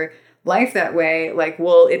of your life that way, like,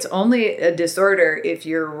 well, it's only a disorder if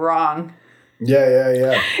you're wrong. Yeah.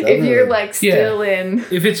 Definitely. If you're like still in,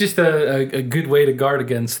 if it's just a good way to guard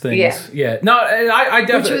against things. Yeah. No, I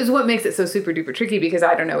definitely. Which is what makes it so super duper tricky, because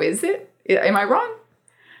I don't know, is it? Am I wrong?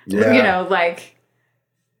 Yeah. Like,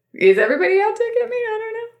 is everybody out to get me? I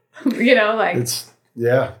don't know. Like it's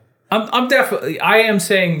I'm definitely. I am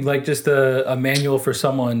saying like just a manual for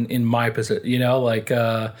someone in my position. Like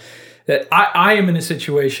that I am in a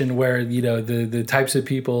situation where the types of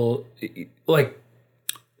people, like,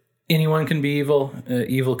 anyone can be evil.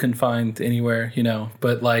 Evil can find anywhere.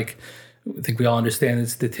 But like I think we all understand that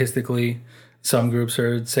statistically, some groups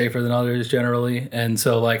are safer than others generally. And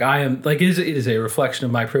so like I am like it is a reflection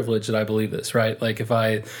of my privilege that I believe this, right? Like if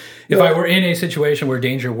I were in a situation where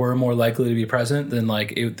danger were more likely to be present, then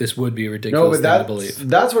like this would be a ridiculous thing to believe.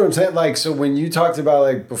 That's what I'm saying. Like, so when you talked about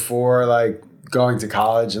like before, like going to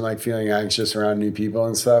college and like feeling anxious around new people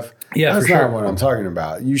and stuff. Yeah, that's for sure. not what I'm talking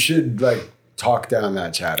about. You should like talk down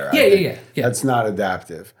that chatter. Yeah. That's not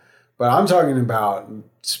adaptive. But I'm talking about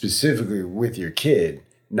specifically with your kid.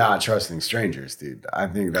 Not trusting strangers, dude. I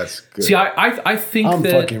think that's good. See, I think I'm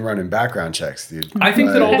that... fucking running background checks, dude. I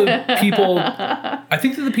think that all the people... I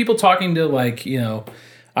think that the people talking to, like,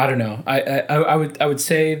 I don't know. I would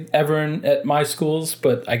say everyone at my schools,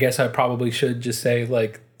 but I guess I probably should just say,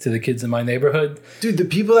 like, to the kids in my neighborhood. Dude, the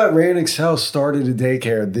people that ran Excel started a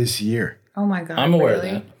daycare this year. Oh my God. I'm aware of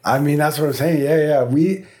that. I mean, that's what I'm saying.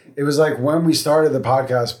 Yeah. It was like when we started the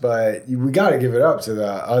podcast, but we got to give it up to the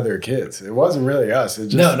other kids. It wasn't really us. It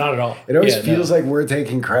just, no, not at all. It always feels like we're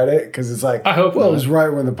taking credit because it's like, I hope it was right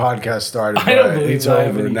when the podcast started. I don't believe it's I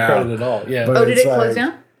have over any now. credit at all. Yeah. Did it close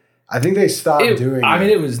down? I think they stopped doing it. I mean,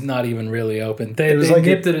 it was not even really open. They like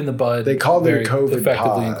nipped it in the bud. They called it a COVID effectively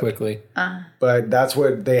pod, and quickly. But that's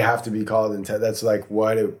what they have to be called. That's like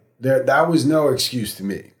what it. That was no excuse to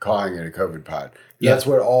me calling it a COVID pod. Yeah. That's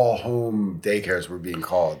what all home daycares were being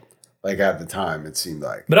called. Like at the time, it seemed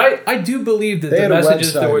like. But I do believe that the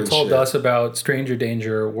messages that were told to us about stranger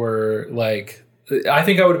danger were like, I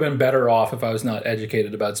think I would have been better off if I was not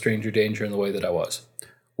educated about stranger danger in the way that I was.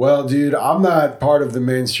 Well, dude, I'm not part of the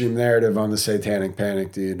mainstream narrative on the satanic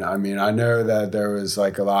panic, dude. I mean, I know that there was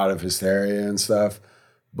like a lot of hysteria and stuff,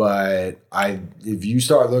 but if you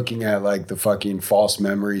start looking at like the fucking false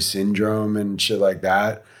memory syndrome and shit like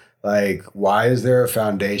that, like, why is there a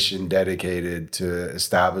foundation dedicated to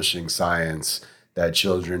establishing science that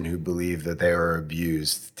children who believe that they were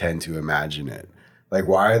abused tend to imagine it? Like,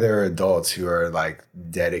 why are there adults who are like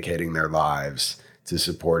dedicating their lives to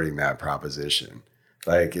supporting that proposition?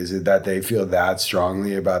 Like, is it that they feel that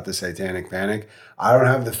strongly about the satanic panic? I don't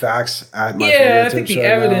have the facts at my fingertips. Yeah, I think the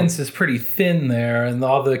evidence is pretty thin there in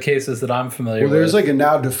all the cases that I'm familiar with. Well, there's like a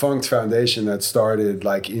now defunct foundation that started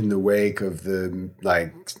like in the wake of the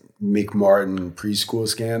like Mick Martin preschool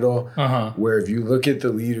scandal, where if you look at the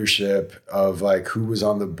leadership of like who was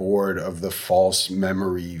on the board of the false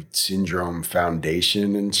memory syndrome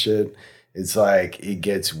foundation and shit, it's like it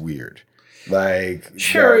gets weird. Like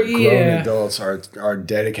grown adults are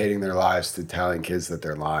dedicating their lives to telling kids that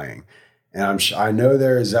they're lying. And I know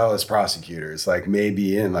there are zealous prosecutors, like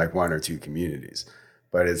maybe in like one or two communities,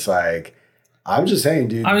 but it's like, I'm just saying,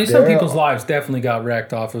 dude. I mean, some people's lives definitely got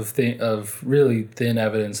wrecked off of really thin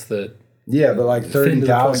evidence that. Yeah, but like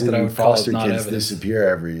 30,000 foster kids disappear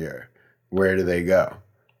every year. Where do they go?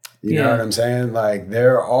 You know what I'm saying? Like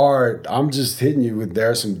I'm just hitting you with,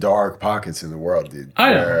 there are some dark pockets in the world, dude.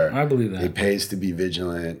 I know. I believe that. It pays to be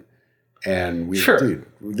vigilant. And dude,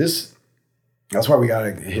 that's why we got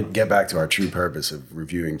to get back to our true purpose of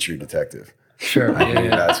reviewing True Detective. Sure.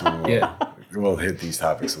 That's when we'll hit these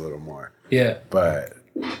topics a little more. Yeah. But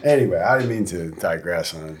anyway, I didn't mean to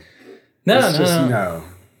digress on it. No.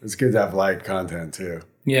 It's good to have light content too.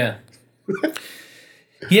 Yeah.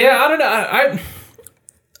 Yeah, I don't know.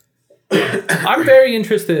 I'm very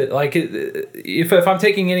interested. Like, if I'm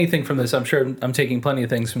taking anything from this, I'm sure I'm taking plenty of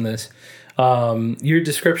things from this. Your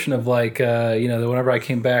description of like, whenever I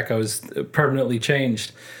came back, I was permanently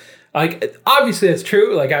changed. Like, obviously that's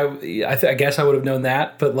true. Like, I guess I would have known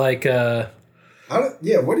that, but like,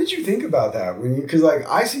 what did you think about that because like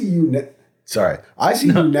I see you. I see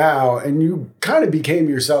you now, and you kind of became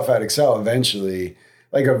yourself at Excel eventually,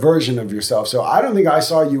 like a version of yourself. So I don't think I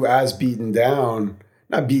saw you as beaten down.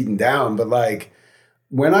 Not beaten down, but like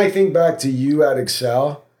when I think back to you at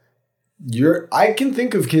Excel, I can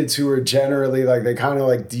think of kids who are generally like, they kind of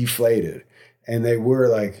like deflated and they were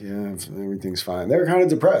like, yeah, everything's fine. They were kind of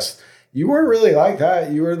depressed. You weren't really like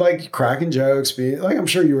that. You were like cracking jokes, being like, I'm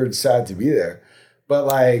sure you were sad to be there, but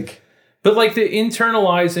like the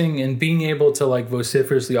internalizing and being able to like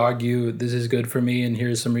vociferously argue this is good for me and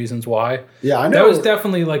here's some reasons why. Yeah, I know. That was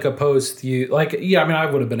definitely like a post you like. Yeah, I mean, I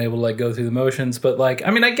would have been able to like go through the motions, but like,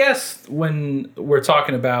 I mean, I guess when we're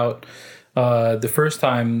talking about the first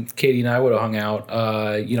time Katie and I would have hung out,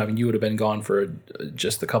 you would have been gone for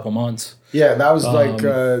just a couple months. Yeah, that was like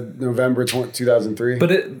November 2003.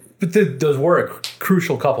 But those were a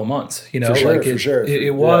crucial couple months, you know. For sure.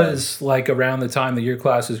 It was like around the time that your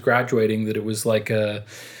class was graduating that it was like I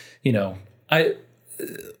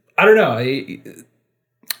don't know.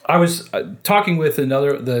 I was talking with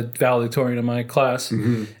the valedictorian in my class,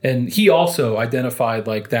 and he also identified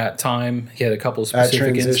like that time. He had a couple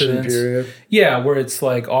specific incidents. Period. Yeah, where it's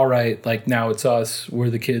like, all right, like now it's us. We're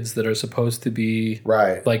the kids that are supposed to be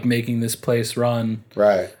like making this place run.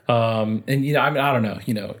 Right. And I mean, I don't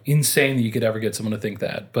know, insane that you could ever get someone to think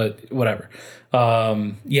that, but whatever. So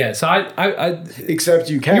I except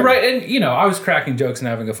you can. You're right, and I was cracking jokes and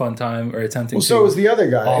having a fun time or attempting. Well, so was the other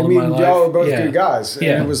guy. I mean, y'all were both good guys,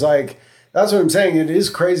 and it was like, that's what I'm saying. It is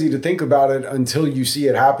crazy to think about it until you see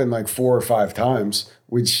it happen like 4 or 5 times.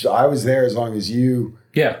 Which I was there as long as you.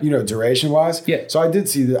 Yeah. Duration wise. Yeah. So I did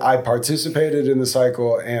see that. I participated in the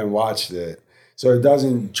cycle and watched it, so it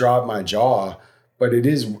doesn't drop my jaw. But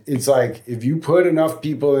it's like if you put enough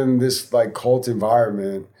people in this like cult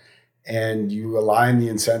environment and you align the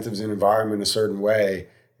incentives and environment a certain way,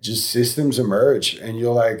 just systems emerge and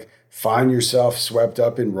you'll like find yourself swept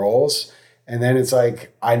up in roles. And then it's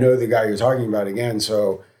like, I know the guy you're talking about again.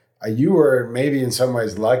 So you were maybe in some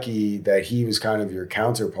ways lucky that he was kind of your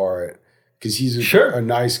counterpart because he's a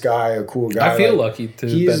nice guy, a cool guy. I feel lucky to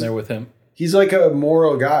have been there with him. He's like a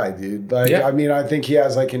moral guy, dude. Like, I mean, I think he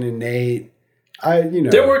has like an innate,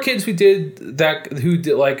 There were kids who did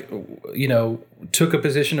like, took a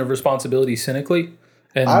position of responsibility cynically.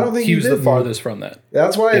 And I don't think he was the farthest from that.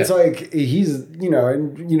 That's why it's like he's,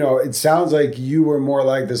 it sounds like you were more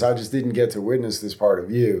like this. I just didn't get to witness this part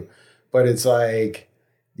of you. But it's like,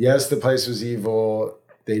 yes, the place was evil.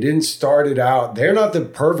 They didn't start it out. They're not the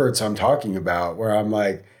perverts I'm talking about, where I'm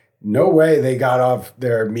like, no way they got off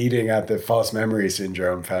their meeting at the False Memory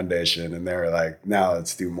Syndrome Foundation and they're like, now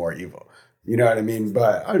let's do more evil. You know what I mean?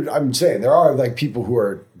 But I'm saying there are like people who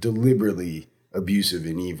are deliberately abusive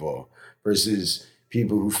and evil versus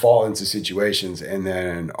people who fall into situations and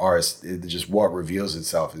then just what reveals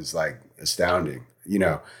itself is like astounding,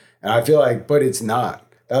 And I feel like, but it's not.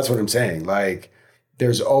 That's what I'm saying. Like,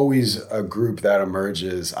 there's always a group that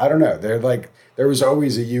emerges. I don't know. There was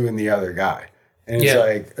always a you and the other guy. And it's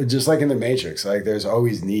like, just like in the Matrix, like there's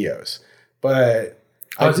always Neos. But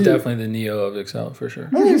I was definitely the Neo of Excel for sure.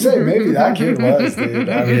 I was gonna say maybe that kid was, dude.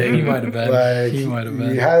 He might have been. Like, he might have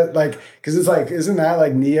been. You had because it's like, isn't that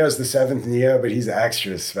like Neo's the seventh Neo, but he's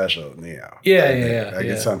extra special Neo? Yeah.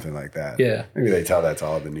 It's something like that. Yeah. Maybe they tell that to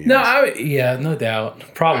all the Neos. No, no doubt.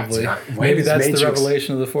 Probably. Maybe that's Matrix, the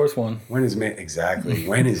revelation of the fourth one. When is exactly?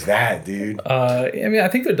 When is that, dude? I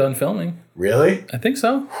think they're done filming. Really? I think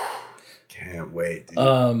so. Can't wait, dude.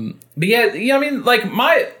 But I mean, like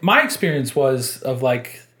my experience was of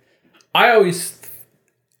like, I was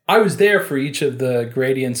there for each of the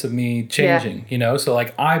gradients of me changing, so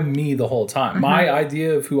like I'm me the whole time. Mm-hmm. My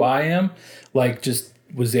idea of who I am, like, just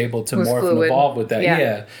was able to morph and evolve with that.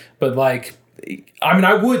 Yeah. But like, I mean,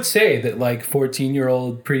 I would say that like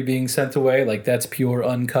 14-year-old pre being sent away, like that's pure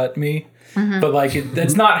uncut me. Mm-hmm. But like,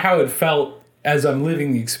 that's not how it felt as I'm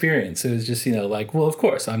living the experience. It was just, like, well, of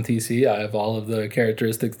course, I'm TC. I have all of the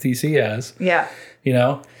characteristics TC has. Yeah.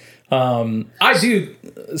 I do.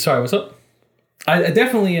 Sorry, what's up? I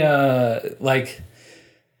definitely, like,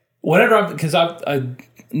 whatever, because I've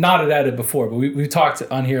nodded at it before, but we've talked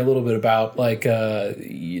on here a little bit about, like,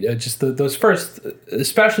 just those first,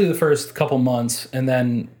 especially the first couple months, and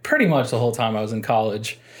then pretty much the whole time I was in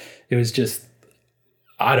college, it was just,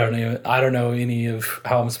 I don't know any of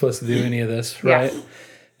how I'm supposed to do any of this, right? Yeah.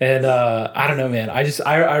 And I don't know, man.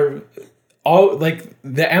 All like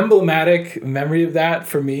the emblematic memory of that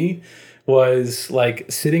for me was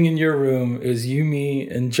like sitting in your room. It was you, me,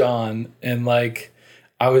 and John, and like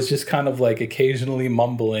I was just kind of like occasionally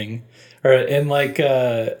mumbling, and like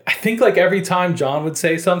I think like every time John would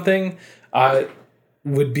say something, I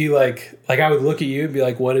would be like I would look at you and be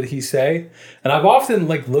like, what did he say? And I've often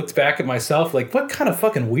like looked back at myself like, what kind of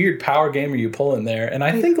fucking weird power game are you pulling there? And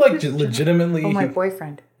I think like legitimately, my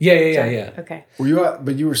boyfriend. Yeah. Okay. Were you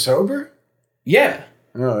but you were sober? Yeah.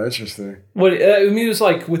 Oh, interesting. What I mean, it was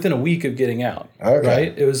like within a week of getting out. Okay.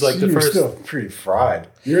 Right? It was like so the first. You're still pretty fried.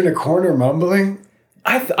 You're in a corner mumbling.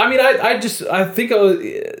 I think I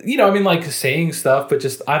was, like saying stuff, but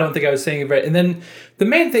just, I don't think I was saying it right. And then the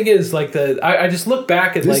main thing is like I just look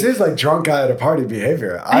back at this is like drunk guy at a party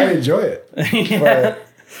behavior. I enjoy it. Yeah.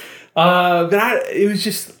 But it was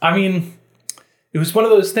just, I mean, it was one of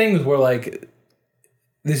those things where like,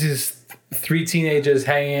 this is 3 teenagers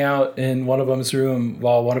hanging out in one of them's room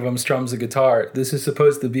while one of them strums a guitar. This is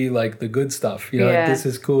supposed to be like the good stuff, like this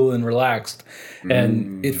is cool and relaxed.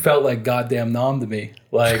 And it felt like goddamn Nam to me.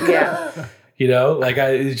 Like, like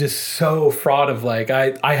it's just so fraught of like,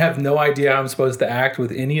 I have no idea how I'm supposed to act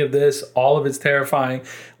with any of this. All of it's terrifying.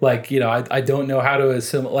 Like, I don't know how to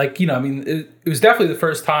assimilate. Like, I mean, it was definitely the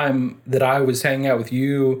first time that I was hanging out with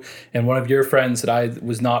you and one of your friends that I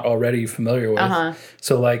was not already familiar with. Uh-huh.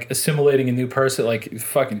 So like assimilating a new person, like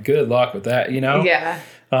fucking good luck with that, Yeah.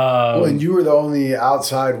 Well, and you were the only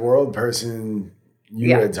outside world person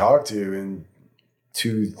you had talked to in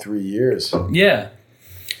 2-3 years. Yeah.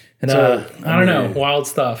 And so, I don't know, wild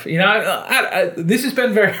stuff. This has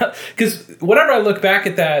been very, because whenever I look back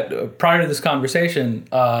at that prior to this conversation,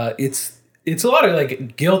 it's a lot of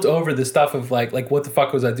like guilt over the stuff of like what the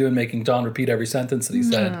fuck was I doing making John repeat every sentence that he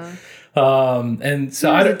said. And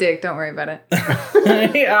so I was a dick. Don't worry about it.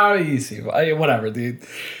 Yeah, easy. Whatever, dude.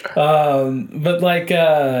 But like,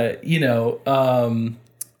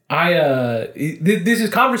 this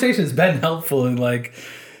conversation has been helpful in like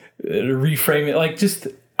reframing, like just.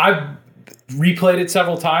 I've replayed it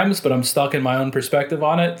several times, but I'm stuck in my own perspective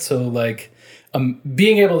on it. So like,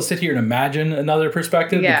 being able to sit here and imagine another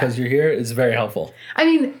perspective because you're here is very helpful. I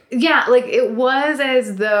mean, yeah, like it was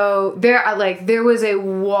as though there was a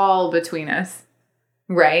wall between us,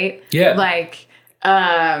 right? Yeah. Like,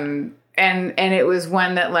 and it was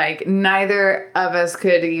one that like neither of us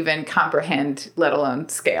could even comprehend, let alone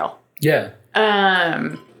scale. Yeah.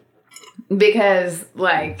 Because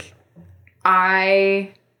like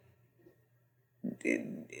I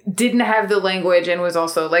didn't have the language and was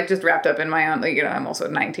also like just wrapped up in my own, like, you know, I'm also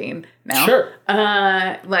 19 now. Sure.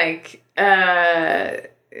 To like,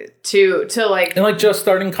 and like just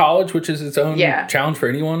starting college, which is its own challenge for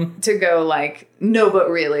anyone, to go like, no, but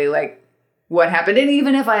really, like, what happened? And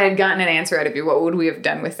even if I had gotten an answer out of you, what would we have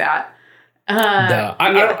done with that? No,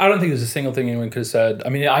 I don't think there's a single thing anyone could have said. I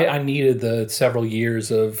mean, I needed the several years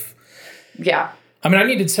of I mean, I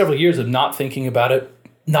needed several years of not thinking about it,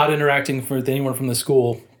 not interacting with anyone from the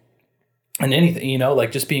school and anything, you know,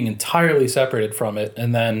 like just being entirely separated from it.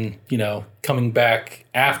 And then, you know, coming back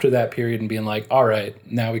after that period and being like, all right,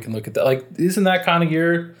 now we can look at that. Like, isn't that kind of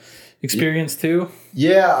your experience too?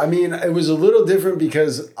 Yeah. I mean, it was a little different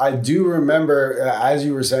because I do remember as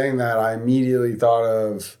you were saying that, I immediately thought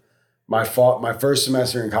of my first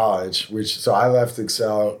semester in college, so I left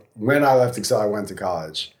Excel. When I left Excel, I went to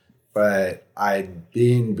college, but I'd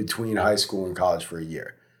been between high school and college for a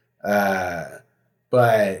year.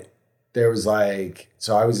 But there was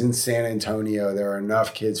so I was in San Antonio. There were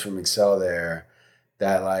enough kids from Excel there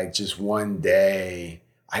that like just one day,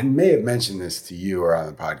 I may have mentioned this to you or on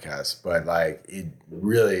the podcast, but like it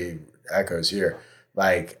really echoes here.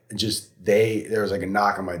 Like there was like a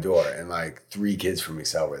knock on my door and like 3 kids from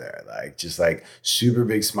Excel were there, like just like super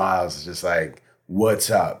big smiles, just like, what's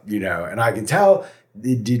up, you know? And I can tell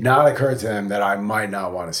it did not occur to them that I might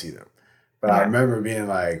not want to see them. But I remember being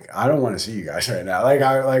like, I don't want to see you guys right now.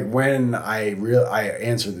 When I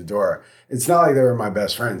answered the door, it's not like they were my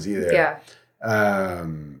best friends either. Yeah.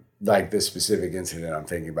 Like this specific incident I'm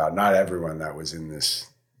thinking about, not everyone that was in this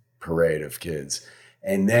parade of kids.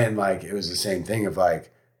 And then like, it was the same thing of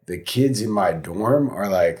like, the kids in my dorm are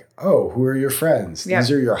like, oh, who are your friends? Yeah. These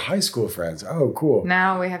are your high school friends. Oh, cool.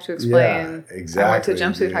 Now we have to explain. Yeah, exactly. I went to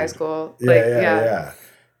Jumpsuit High School. Yeah.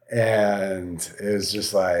 And it was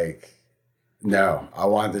just like, no, I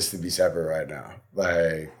want this to be separate right now.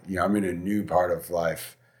 Like, you know, I'm in a new part of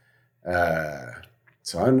life.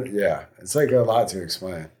 It's like a lot to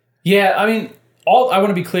explain. Yeah, I mean, I want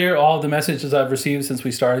to be clear, all the messages I've received since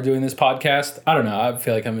we started doing this podcast, I don't know, I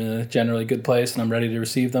feel like I'm in a generally good place and I'm ready to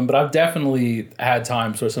receive them, but I've definitely had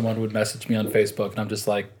times where someone would message me on Facebook and I'm just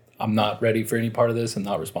like, I'm not ready for any part of this and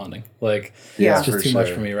not responding. Like, it's just too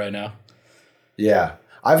much for me right now. Yeah.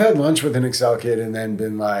 I've had lunch with an Excel kid and then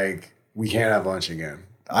been like, we can't have lunch again.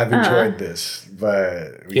 I've enjoyed this,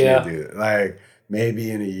 but we can't do it. Like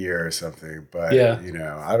maybe in a year or something, but you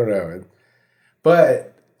know, I don't know.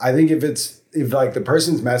 But I think if like the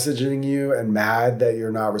person's messaging you and mad that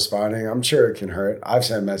you're not responding, I'm sure it can hurt. I've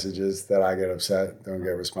sent messages that I get upset, don't get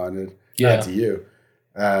responded. Not to you.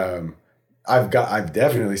 I've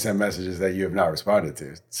definitely sent messages that you have not responded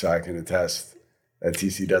to, so I can attest that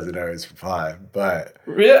TC doesn't always reply. But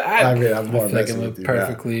really, I'm more messing with you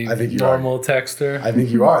perfectly now. I think you normal are. Texter. I think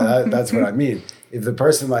you are. That's what I mean. If the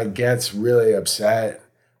person like gets really upset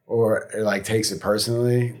or like takes it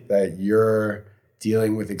personally that you're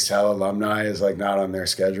dealing with Excel alumni is like not on their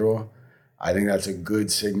schedule, I think that's a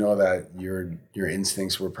good signal that your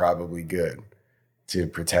instincts were probably good to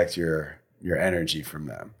protect your energy from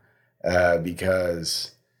them,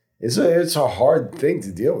 because it's a hard thing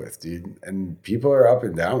to deal with, dude. And people are up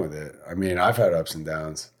and down with it. I mean, I've had ups and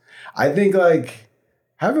downs. I think like,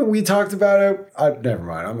 haven't we talked about it? Never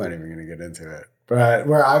mind. I'm not even going to get into it. But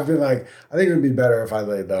where I've been like, I think it would be better if I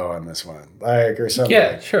laid low on this one, like, or something.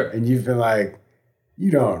 Yeah, sure. And you've been like,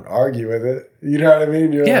 you don't argue with it. You know what I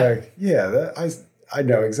mean? You're like, I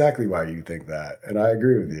know exactly why you think that. And I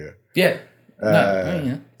agree with you. Yeah.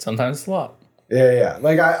 Sometimes it's a lot. Yeah.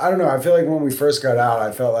 Like, I don't know. I feel like when we first got out,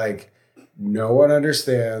 I felt like no one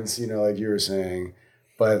understands, you know, like you were saying,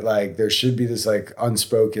 but like there should be this like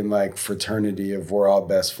unspoken like fraternity of we're all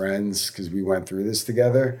best friends because we went through this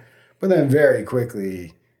together. But then very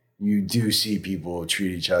quickly, you do see people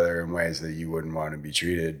treat each other in ways that you wouldn't want to be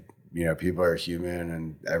treated. You know, people are human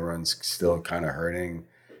and everyone's still kind of hurting.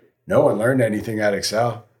 No one learned anything at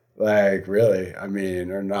Excel, like really. I mean,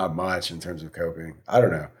 or not much in terms of coping. I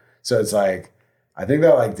don't know. So it's like, I think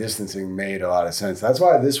that like distancing made a lot of sense. That's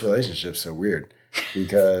why this relationship's so weird,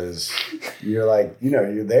 because you're like, you know,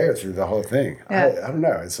 you're there through the whole thing. Yeah. I don't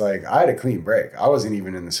know. It's like, I had a clean break. I wasn't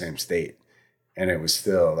even in the same state and it was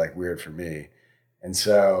still like weird for me. And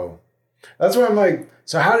so That's why I'm like,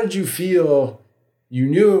 so how did you feel? You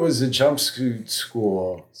knew it was a jumpsuit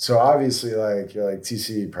school. So obviously, like, you're like,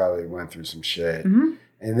 TC probably went through some shit. Mm-hmm.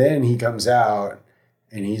 And then he comes out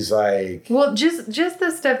and he's like... Well, just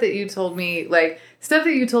the stuff that you told me, like,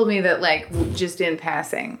 that, like, just in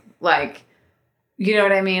passing. Like, you know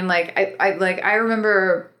what I mean? Like, I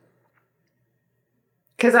remember...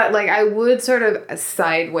 Because, I would sort of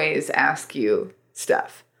sideways ask you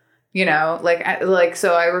stuff. You know?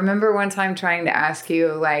 So I remember one time trying to ask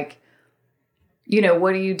you, like, you know,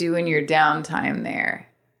 what do you do in your downtime there?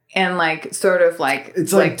 And like, sort of like,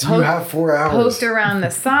 it's like, do you have 4 hours? Poked around the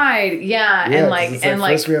side. Yeah. And like,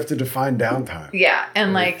 first we have to define downtime. Yeah.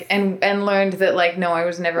 And like, and learned that like, no, I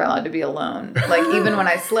was never allowed to be alone. Like, even when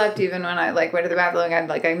I slept, even when I like went to the bathroom,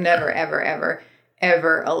 I'm never, ever, ever,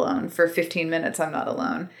 ever alone for 15 minutes. I'm not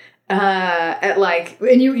alone. At like,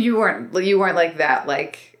 and you weren't like that,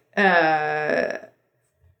 like,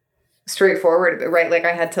 straightforward, right? Like,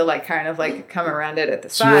 I had to like kind of like come around it at the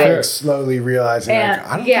side. You're like slowly realizing, like,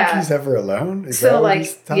 I don't think he's ever alone. Is so that like, what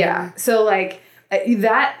he's telling me? So like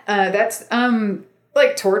that's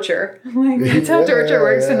like torture. Like, that's how torture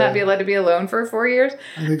works, to not be allowed to be alone for 4 years.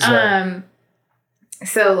 I think so.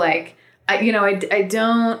 So like, I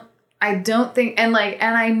don't think, and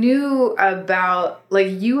I knew about, like,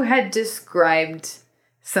 you had described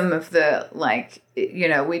some of the, like, you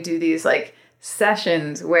know, we do these like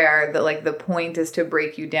sessions where the point is to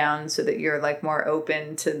break you down so that you're like more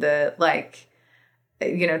open to the, like,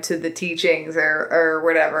 you know, to the teachings or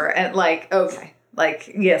whatever. And like, okay,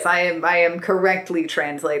 like, yes, I am correctly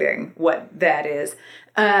translating what that is.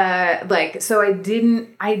 Like, so I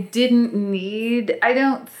didn't need, I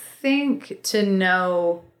don't think, to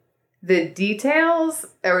know the details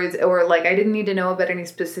or like, I didn't need to know about any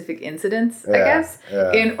specific incidents, I guess,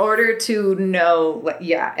 in order to know, like,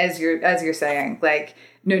 yeah, as you're saying, like,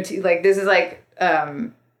 no, like, this is like a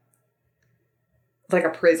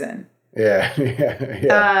prison. Yeah.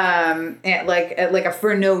 And like a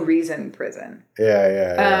for no reason prison.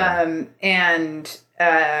 Yeah. And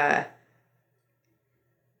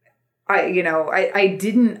I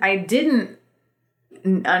didn't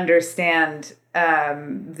understand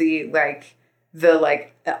the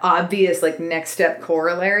obvious, like, next step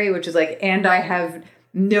corollary, which is like, and I have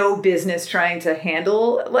no business trying to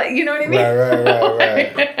handle, like, you know what I mean?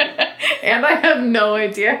 Right. And I have no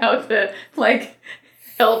idea how to, like,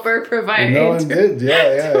 help or provide no one did.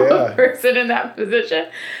 a person in that position.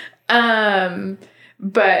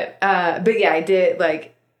 But yeah, I did,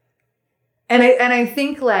 like, and I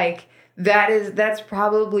think, like, that's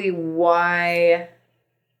probably why,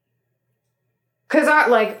 because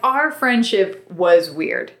our friendship was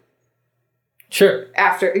weird. Sure.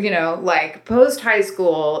 After, you know, like, post high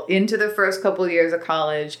school into the first couple of years of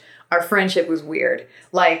college, our friendship was weird.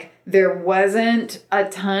 Like, there wasn't a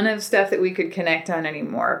ton of stuff that we could connect on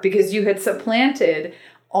anymore because you had supplanted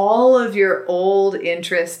all of your old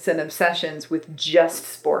interests and obsessions with just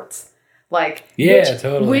sports. Like,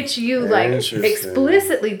 totally. Which you, like,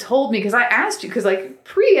 explicitly told me, because I asked you, because, like,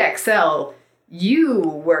 pre-XL, you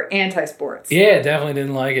were anti-sports. Yeah, definitely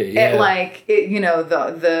didn't like it. Yeah. You know,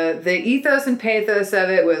 the ethos and pathos of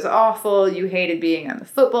it was awful. You hated being on the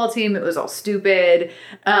football team. It was all stupid.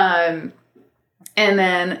 And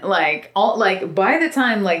then, like, all, like, by the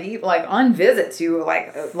time, like on visits, you were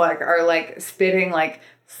are spitting, like,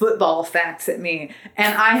 football facts at me,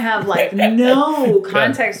 and I have, like, no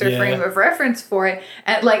context or frame of reference for it.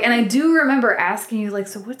 And I do remember asking you, like,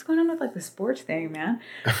 so what's going on with, like, the sports thing, man?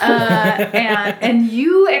 And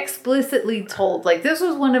you explicitly told, like, this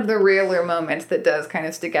was one of the rarer moments that does kind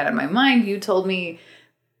of stick out in my mind. You told me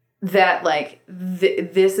that, like,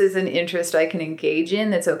 this is an interest I can engage in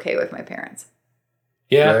that's okay with my parents.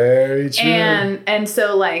 Yeah. Very true. And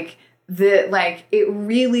so, like, it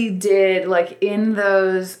really did, like, in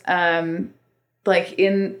those, like,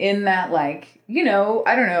 in that, like, you know,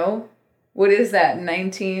 I don't know, what is that,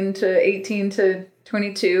 19 to 18 to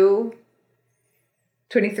 22,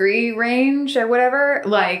 23 range or whatever,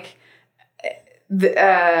 like,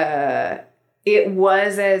 it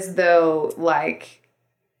was as though, like,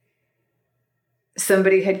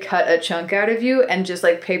 somebody had cut a chunk out of you and just,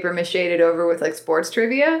 like, paper mache'd it over with, like, sports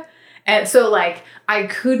trivia. And so, like, I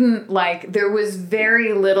couldn't, like, there was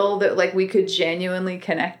very little that, like, we could genuinely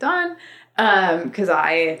connect on, because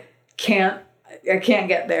I can't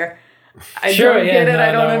get there. I don't get it.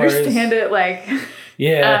 I don't understand it. Like,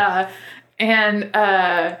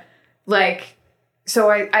 like, so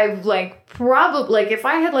I like, probably, like, if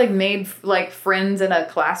I had, like, made, like, friends in a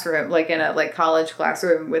classroom, like, in a, like, college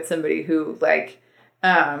classroom with somebody who, like,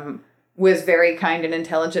 was very kind and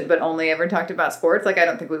intelligent, but only ever talked about sports, like I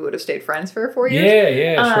don't think we would have stayed friends for 4 years. Sure.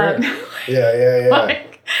 Yeah.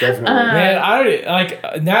 Like, definitely. Man, I don't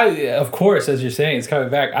like now. Of course, as you're saying, it's coming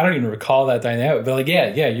back. I don't even recall that dynamic, but like,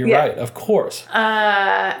 you're right. Of course.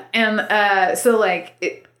 So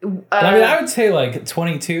like. I mean, I would say like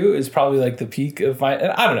 22 is probably like the peak of my.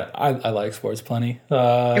 I don't know. I like sports plenty.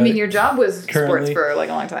 I mean, your job was currently, sports for like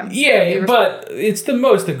a long time. Yeah, but it's the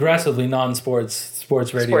most aggressively non-sports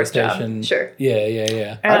sports radio sports station. Job. Sure.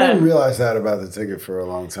 Yeah. I didn't realize that about the ticket for a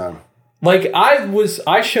long time. Like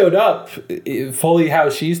I showed up fully how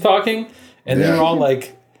she's talking, and they were all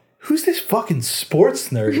like, "Who's this fucking sports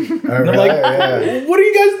nerd?" And I'm like, "What are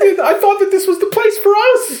you guys doing? I thought that this was the place for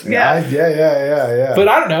us." Yeah. But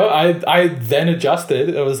I don't know. I then adjusted.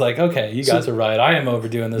 It was like, okay, you guys are right. I am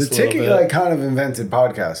overdoing this. The ticket like kind of invented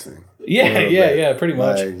podcasting. Yeah, pretty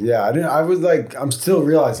much. Like, I was like, I'm still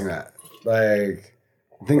realizing that. Like,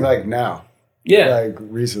 I think like now. Yeah. Like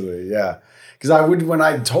recently, yeah. Because I would, when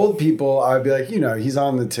I told people, I'd be like, he's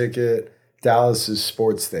on the ticket, Dallas's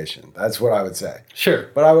sports station. That's what I would say.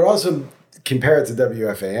 Sure. But I would also compare it to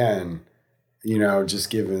WFAN,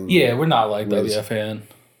 just given. Yeah, we're not like WFAN.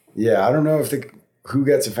 Yeah, I don't know if who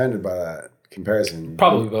gets offended by that comparison.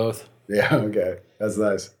 Probably both. Yeah, okay. That's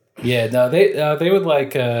nice. Yeah, no, they would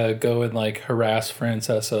like go and like harass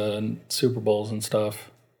Francesa and Super Bowls and stuff.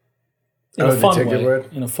 In a fun way.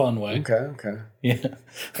 In a fun way. Okay. Yeah.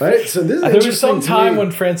 Right. So this is there was some time when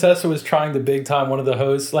Francesa was trying to big time one of the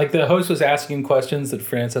hosts. Like the host was asking questions that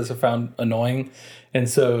Francesa found annoying. And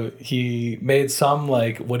so he made some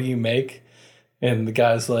like, what do you make? And the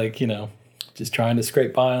guy's like, just trying to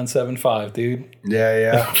scrape by on 7.5, dude.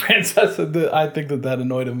 Yeah. Francesa, I think that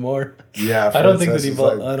annoyed him more. Yeah. I don't think that he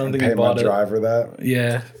bought. I don't think he bought it. Driver that.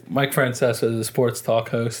 Yeah, Mike Francesa is a sports talk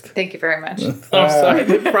host. Thank you very much. I'm sorry,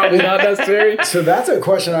 that's probably not necessary. So that's a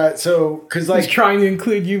question. Because like he's trying to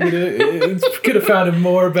include you, but it could have found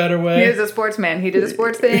a better way. He is a sportsman. He did a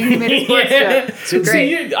sports thing. He made a sports show. So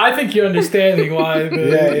great. I think you're understanding why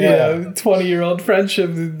the 20-year-old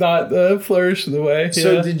friendship did not flourish the way.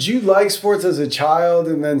 So did you like sports as a child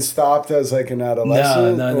and then stopped as like an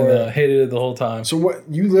adolescent? No. Hated it the whole time. So what?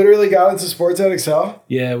 You literally got into sports at Excel?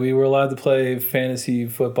 Yeah, we were allowed to play fantasy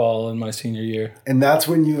football in my senior year. And that's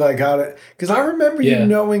when you like got it? Because I remember you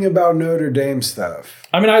knowing about Notre Dame stuff.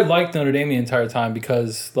 I mean, I liked Notre Dame the entire time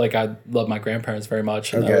because like I love my grandparents very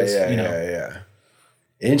much. And Yeah.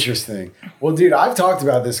 Interesting. Well, dude, I've talked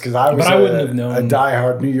about this because I was a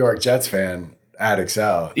diehard New York Jets fan at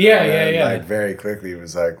Excel. Yeah. Like very quickly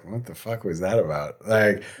was like, what the fuck was that about?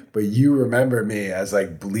 Like, but you remember me as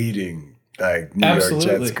like bleeding like New York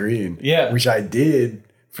Jets green. Yeah. Which I did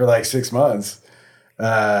for like 6 months.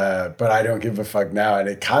 But I don't give a fuck now. And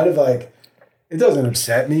it kind of like, it doesn't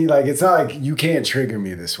upset me. Like, it's not like you can't trigger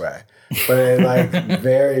me this way. But it, like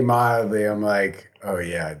very mildly, I'm like, oh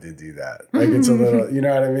yeah, I did do that. Like it's a little, you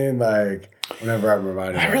know what I mean? Like whenever I'm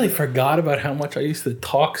reminded. I really forgot about how much I used to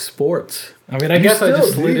talk sports. I mean, I guess I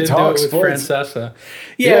just slid into it with Francesa.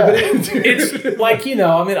 Yeah, but it's like,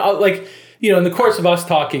 I mean, in the course of us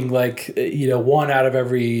talking, like, 1 out of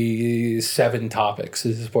every 7 topics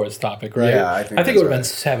is a sports topic, right? Yeah, I think it would have been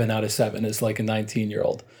 7 out of 7 as like a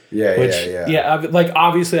 19-year-old. Yeah. Yeah, like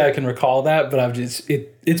obviously I can recall that, but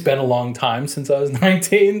it's been a long time since I was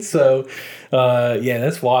 19, so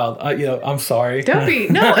that's wild. I'm sorry. Don't be.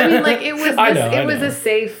 No, I mean like it was a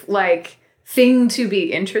safe like thing to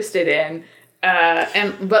be interested in. But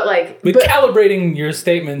calibrating your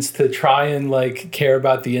statements to try and like care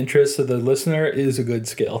about the interests of the listener is a good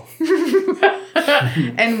skill.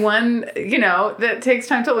 And one, that takes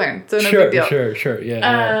time to learn. So no big deal. Sure.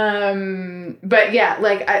 Yeah. But yeah,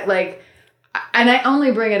 and I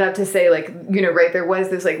only bring it up to say right, there was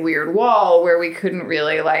this like weird wall where we couldn't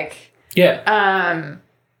really like. Yeah.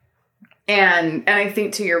 And I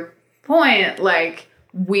think to your point, like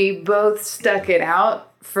we both stuck it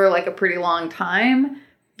out for like a pretty long time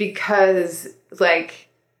because like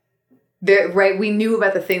we knew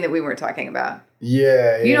about the thing that we weren't talking about.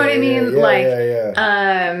 Yeah. You know what I mean? Yeah.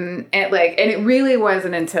 And it really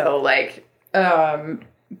wasn't until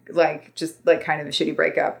just like kind of a shitty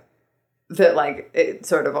breakup that like it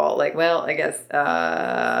sort of all like, well, I guess now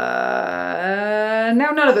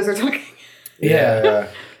none of us are talking. Yeah.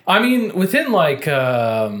 I mean, within like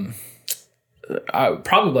probably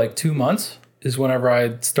like 2 months is whenever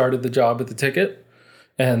I started the job at the ticket,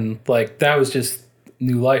 and like that was just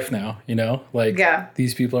new life now, like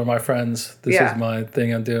these people are my friends, this is my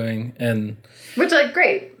thing I'm doing, and which like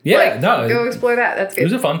great, go explore that. That's good. It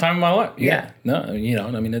was a fun time in my life. It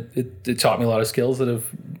taught me a lot of skills that have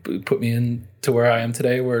put me in to where I am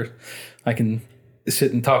today, where I can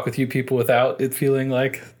sit and talk with you people without it feeling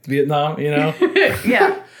like Vietnam, you know?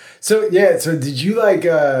 Yeah. So did you like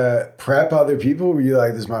prep other people? Were you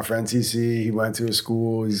like, this is my friend TC, he went to a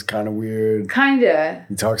school, he's kind of weird. Kinda.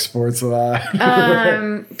 He talks sports a lot.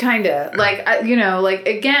 Kinda. Like, you know, like,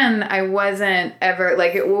 again, I wasn't ever,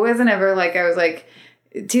 like, it wasn't ever like, I was like,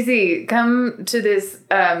 TC, come to this,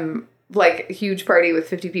 like, huge party with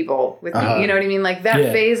 50 people with me. You know what I mean? Like,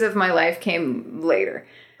 that phase of my life came later.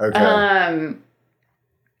 Okay.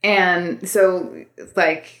 And so,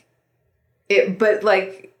 like, but,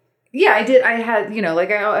 like, yeah, I had, you know,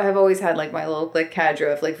 like, I have always had, like, my little, like,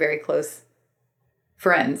 cadre of, like, very close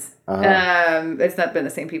friends. It's not been the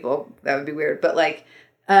same people. That would be weird. But, like,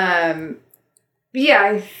 yeah,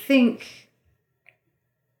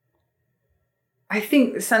 I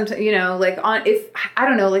think sometimes, you know, like, I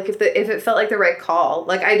don't know, like, if it felt like the right call,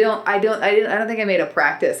 like, I don't think I made a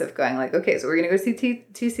practice of going, like, okay, so we're going to go see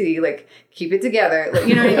TC, like, keep it together. Like,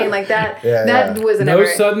 you know what I mean? Like, that, wasn't no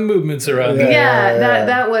sudden movements around there.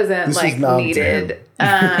 That wasn't, this like, needed.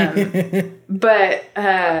 But,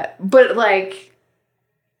 like,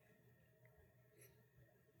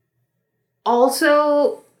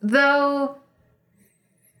 also, though,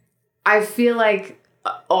 I feel like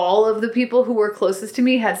all of the people who were closest to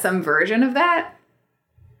me had some version of that.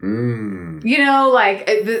 You know, like,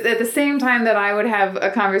 at the same time that I would have a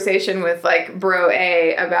conversation with, like, bro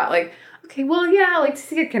A about, like, okay, well, yeah, like,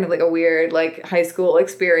 to get kind of, like, a weird, like, high school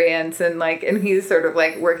experience, and, like, and he's sort of,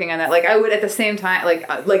 like, working on that. Like, I would at the same time,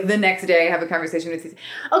 like the next day have a conversation with his,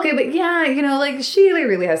 okay, but yeah, you know, like, she like,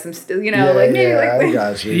 really has some, you know, like, maybe, like, I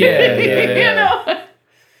got you. You know?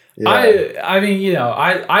 Yeah. I mean, you know,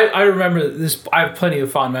 I remember this. I have plenty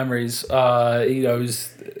of fond memories. You know, it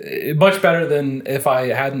was much better than if I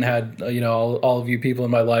hadn't had, you know, all of you people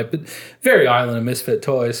in my life. But very Island of Misfit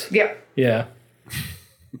Toys. Yeah. Yeah.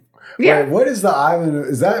 Wait, what is the island?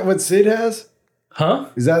 Is that what Sid has? Huh?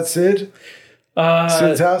 Is that Sid?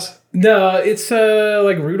 Sid's house? No, it's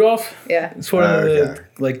like Rudolph. Yeah. It's one of the,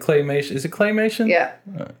 like, claymation. Is it claymation? Yeah.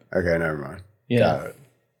 Okay, never mind. Yeah. Got it.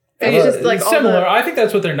 And it's just, like, similar. I think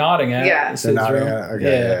that's what they're nodding at. Yeah. They're nodding at,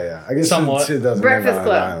 okay, yeah. I guess somewhat. Sid doesn't Breakfast live on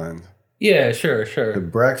Club. an island. Yeah, sure. The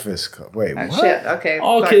Breakfast Club. Wait, Oh, what? shit. Okay.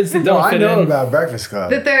 All sorry. kids that don't I fit know in. about Breakfast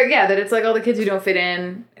Club. That that it's like all the kids who don't fit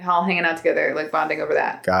in, all hanging out together, like, bonding over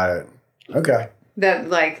that. Got it. Okay. That,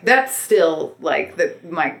 like, that's still, like,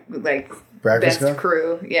 my, like, Breakfast best Club?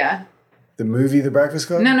 crew. Yeah. The movie The Breakfast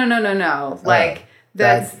Club? No. Like,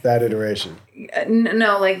 that's that iteration.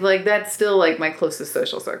 no, like that's still, like, my closest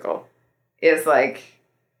social circle is, like,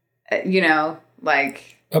 you know,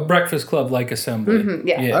 like A Breakfast Club-like assembly.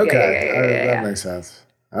 yeah. Okay. That makes sense.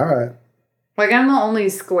 All right. Like, I'm the only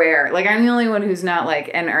square. Like, I'm the only one who's not, like,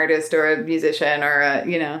 an artist or a musician or a,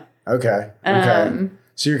 you know. Okay.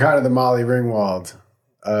 So you're kind of the Molly Ringwald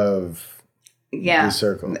of the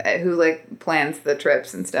circle. Who, like, plans the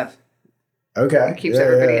trips and stuff. Okay. And keeps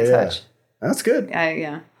everybody in touch. That's good.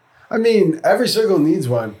 Yeah. I mean, every circle needs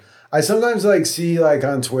one. I sometimes, like, see, like,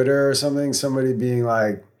 on Twitter or something, somebody being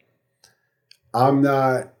like, I'm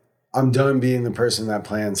done being the person that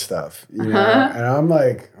plans stuff, you know? And I'm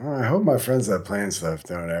like, oh, I hope my friends that plan stuff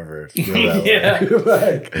don't ever feel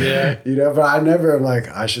that way. You know, but I never am like,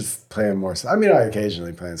 I should plan more stuff. I mean, I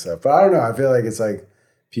occasionally plan stuff, but I don't know. I feel like it's like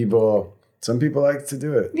some people like to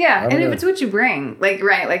do it. Yeah. And if it's what you bring, like,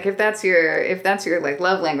 right. Like, if that's your like,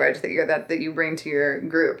 love language that you bring to your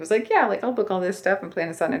group, it's like, yeah, like, I'll book all this stuff and plan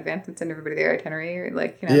this out in advance and send everybody their itinerary, or,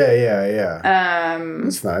 like, you know. Yeah.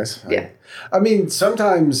 That's nice. Yeah. I mean,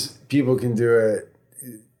 sometimes people can do it.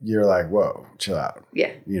 You're like, whoa, chill out.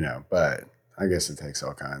 Yeah. You know, but I guess it takes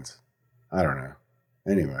all kinds. I don't know.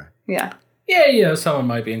 Anyway. Yeah. Yeah, you know, someone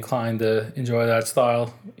might be inclined to enjoy that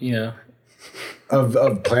style, you know.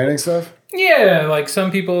 Of planning stuff? Yeah, like, some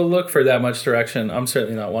people look for that much direction. I'm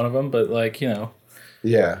certainly not one of them, but, like, you know.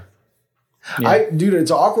 Yeah. Dude,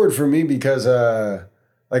 it's awkward for me because,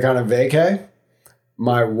 like, on a vacay,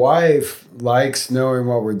 my wife likes knowing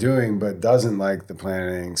what we're doing, but doesn't like the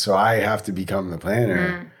planning. So I have to become the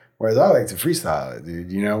planner. Whereas I like to freestyle it,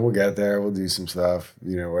 dude. You know, we'll get there, we'll do some stuff,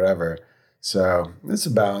 you know, whatever. So it's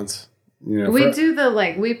a balance. You know,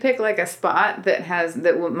 we pick, like, a spot that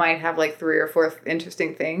might have, like, 3 or 4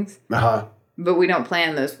 interesting things. But we don't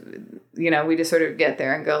plan those, you know, we just sort of get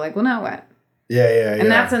there and go, like, well, now what? Yeah.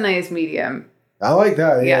 And that's a nice medium. I like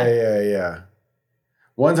that. Yeah.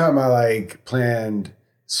 One time I, like, planned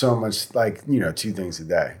so much, like, you know, 2 things a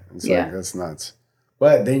day. It's like, that's nuts.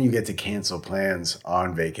 But then you get to cancel plans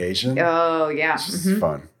on vacation. Oh, yeah. It's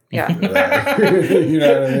fun. Yeah. You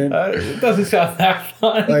know what I mean? It doesn't sound that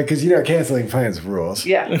fun. Like, because, canceling plans rules.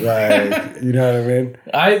 Yeah. Like, you know what I mean?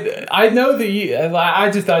 I know that you, I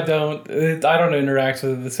don't interact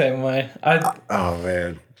with it the same way. Oh,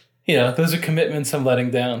 man. Those are commitments I'm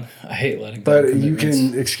letting down. I hate letting down But you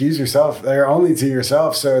can excuse yourself. They're only to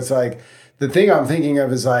yourself. So it's like, the thing I'm thinking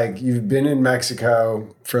of is like, you've been in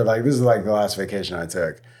Mexico for like, this is like the last vacation I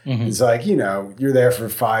took. Mm-hmm. It's like, you're there for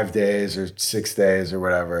 5 days or 6 days or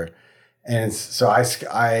whatever. And so this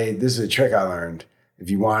is a trick I learned. If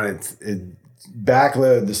you want it,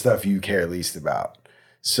 backload the stuff you care least about.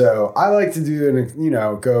 So I like to do,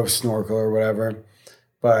 go snorkel or whatever.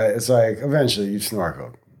 But it's like, eventually you've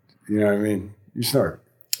snorkeled. You know what I mean? You snorkel.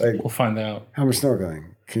 Like, we'll find out. How much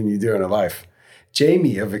snorkeling can you do in a life?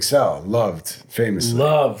 Jamie of Excel famously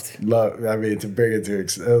loved. I mean, to bring it to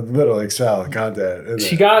a little Excel content.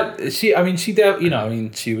 She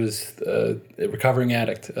was a recovering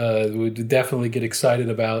addict. Would definitely get excited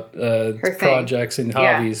about her projects and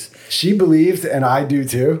hobbies. Yeah. She believed, and I do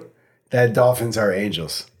too, that dolphins are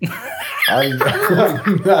angels. I'm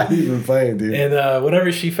not even playing, dude. And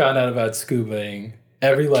whenever she found out about scubaing,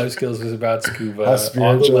 every life skills was about scuba. All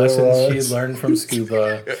the lessons she had learned from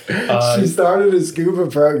scuba. She started a scuba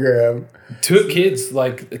program. Took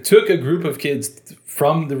a group of kids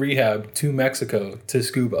from the rehab to Mexico to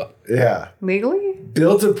scuba. Yeah. Legally?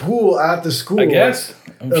 Built a pool at the school. I guess.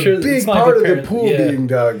 I'm sure a big part of the pool being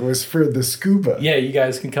dug was for the scuba. Yeah, you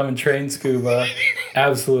guys can come and train scuba.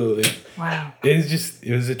 Absolutely. Wow. It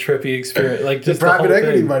was a trippy experience. Like just the private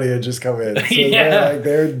equity money had just come in. So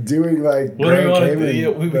they're doing like Grand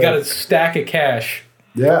Cayman. We got a stack of cash.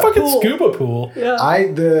 Yeah. Fucking scuba pool. Yeah. I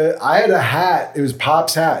had a hat. It was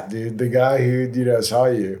Pop's hat, dude. The guy who saw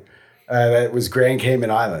you. That was Grand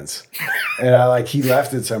Cayman Islands. And he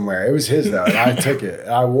left it somewhere. It was his though, and I took it.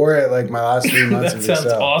 I wore it like my last 3 months of Excel. That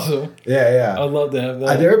sounds awesome. Yeah. I'd love to have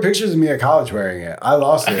that. There are pictures of me at college wearing it. I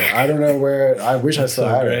lost it. I don't know where. I wish I still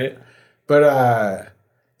had it. But I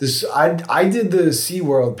did the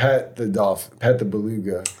SeaWorld pet the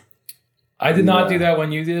beluga. I did not do that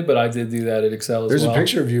when you did, but I did do that at Excel as There's well. a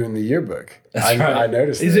picture of you in the yearbook. That's right. I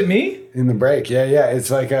noticed Is it me? In the break. Yeah. It's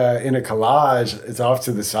like in a collage. It's off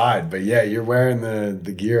to the side. But yeah, you're wearing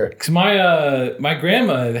the gear. Because my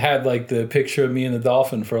grandma had like the picture of me and the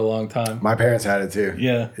dolphin for a long time. My parents had it too.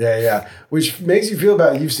 Yeah. Yeah. Which makes you feel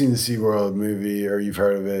bad. You've seen the SeaWorld movie or you've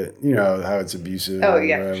heard of it. You know how it's abusive. Oh,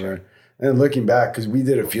 yeah. For sure. And looking back, because we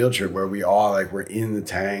did a field trip where we all were in the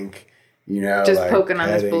tank. Just poking on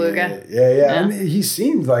this beluga. Yeah. And he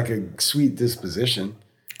seemed like a sweet disposition.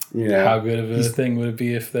 How good of a thing would it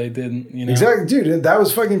be if they didn't, Exactly. Dude, that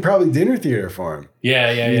was fucking probably dinner theater for him.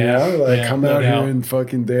 Yeah. Come out here and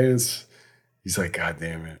fucking dance. He's like, God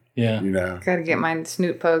damn it. Yeah. Gotta get my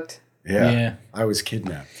snoot poked. Yeah. I was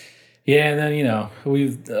kidnapped. Yeah, and then,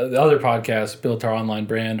 we've, the other podcasts built our online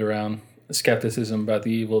brand around skepticism about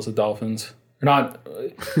the evils of dolphins. Not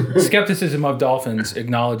skepticism of dolphins,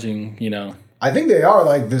 acknowledging, I think they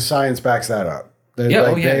are the science backs that up.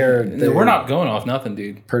 We're not going off nothing,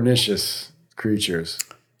 dude. Pernicious creatures.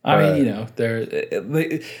 I mean,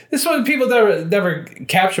 this is what people never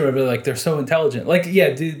capture it, but they're so intelligent.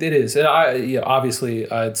 Dude, it is. And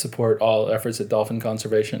obviously, I'd support all efforts at dolphin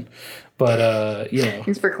conservation, but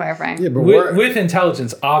Thanks for clarifying. Yeah, but with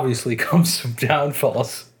intelligence, obviously, comes some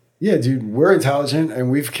downfalls. Yeah, dude, we're intelligent,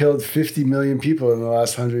 and we've killed 50 million people in the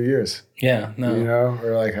last 100 years. Yeah, no,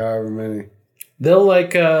 or however many. They'll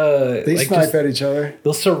they snipe at each other.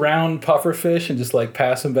 They'll surround pufferfish and just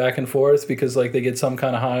pass them back and forth because they get some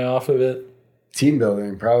kind of high off of it. Team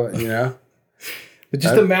building, probably. But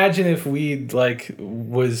just imagine if weed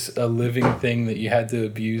was a living thing that you had to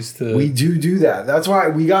abuse to. We do that. That's why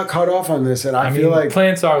we got cut off on this, and I feel like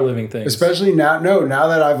plants are living things. Especially now. No, now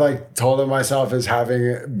that I've told myself as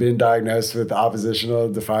having been diagnosed with oppositional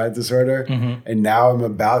defiant disorder, and now I'm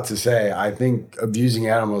about to say I think abusing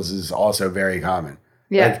animals is also very common.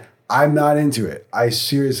 Yeah, I'm not into it. I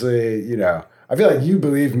seriously, I feel like you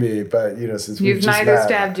believe me, but since you've neither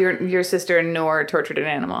stabbed your sister nor tortured an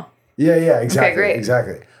animal. Yeah, exactly. Okay, great.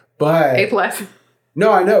 Exactly. But A+.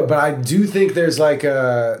 No, I know, but I do think there's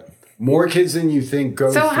more kids than you think go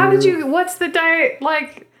So through. How did you, what's the diet,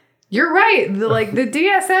 you're right, the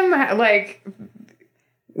DSM,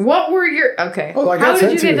 what were your, okay. Oh, how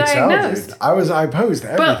did you get diagnosed? Dude. I posed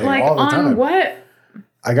everything all the time. On what?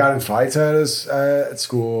 I got in fights at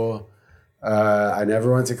school. I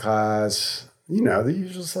never went to class. The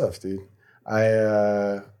usual stuff, dude.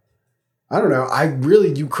 I don't know.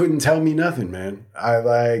 You couldn't tell me nothing, man.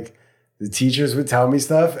 The teachers would tell me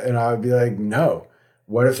stuff and I would be like, no,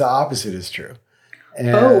 what if the opposite is true?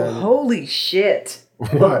 And holy shit.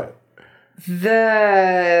 What?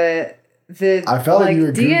 The I felt like you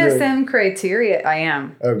were DSM criteria. I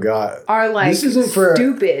am. Oh God. Are like this isn't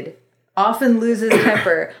stupid. Often loses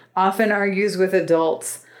temper. Often argues with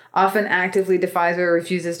adults. Often actively defies or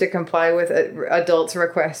refuses to comply with adults'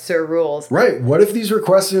 requests or rules. Right. What if these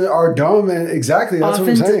requests are dumb and exactly that's often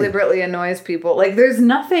what I'm saying. Deliberately annoys people. Like there's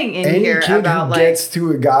nothing in Any here kid about who like gets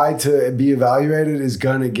to a guy to be evaluated is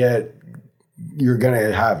gonna get. You're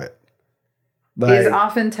gonna have it. Like, is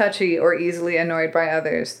often touchy or easily annoyed by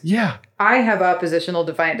others. Yeah. I have oppositional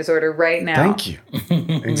defiant disorder right now. Thank you.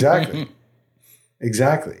 Exactly.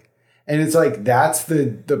 Exactly. And it's like, that's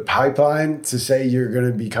the pipeline to say you're going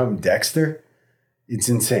to become Dexter. It's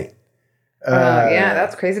insane. Yeah,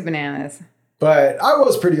 that's crazy bananas. But I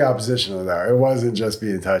was pretty oppositional though. It wasn't just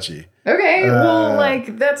being touchy. Okay. Well,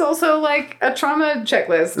 like, that's also like a trauma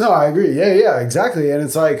checklist. No, I agree. Yeah, exactly. And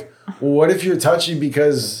it's like, well, what if you're touchy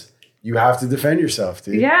because you have to defend yourself,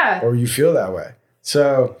 dude? Yeah. Or you feel that way.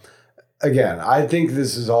 So again, I think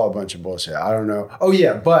this is all a bunch of bullshit. I don't know. Oh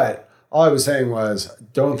yeah, but all I was saying was,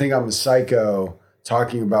 don't think I'm a psycho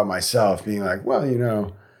talking about myself, being like, well, you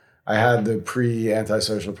know, I had the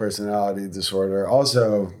pre-antisocial personality disorder.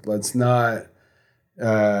 Also, let's not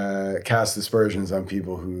cast aspersions on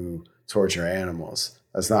people who torture animals.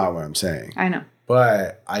 That's not what I'm saying. I know.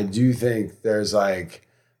 But I do think there's like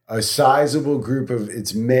a sizable group of,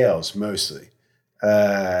 it's males mostly,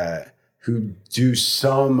 who do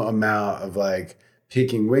some amount of like,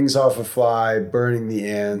 picking wings off a fly, burning the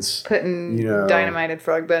ants, putting dynamited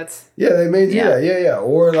frog butts. Yeah, they may do that. Yeah.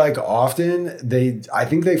 Or like often I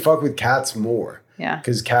think they fuck with cats more. Yeah.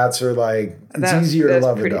 Because cats are like, it's easier to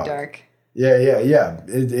love a dog. That's pretty dark. Yeah.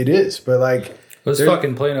 It is. But like. Those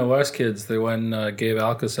fucking Plano West kids, they went and gave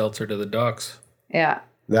Alka-Seltzer to the ducks. Yeah.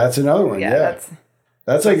 That's another one. Yeah.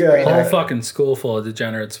 That's like a whole fucking school full of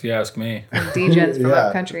degenerates, if you ask me. Degens from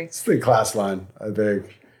that country. It's the class line, I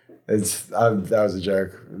think. That was a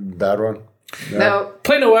joke. Bad one? No.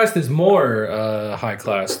 Plano West is more high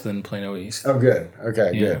class than Plano East. Oh, good.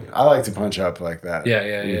 Okay, good. I like to punch up like that.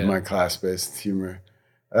 Yeah. My class-based humor.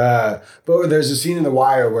 But there's a scene in The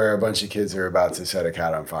Wire where a bunch of kids are about to set a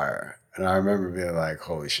cat on fire. And I remember being like,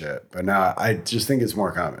 holy shit. But now I just think it's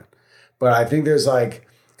more common. But I think there's like,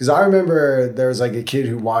 because I remember there was like a kid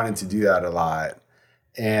who wanted to do that a lot.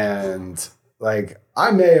 And like,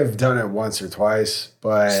 I may have done it once or twice,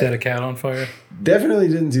 but set a cat on fire. Definitely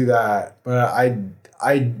didn't do that. But I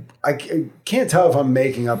can't tell if I'm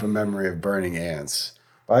making up a memory of burning ants.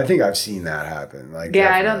 But I think I've seen that happen. Like, yeah,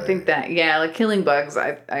 definitely. I don't think that. Yeah, like killing bugs.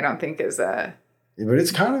 I don't think is a. Yeah, but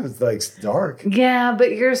it's kind of like dark. Yeah,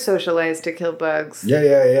 but you're socialized to kill bugs.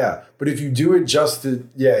 Yeah. But if you do it just to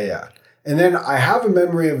yeah. And then I have a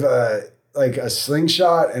memory of like a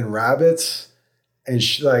slingshot and rabbits. And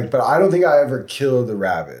but I don't think I ever killed a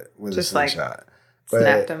rabbit with a slingshot. Like,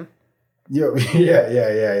 snapped him.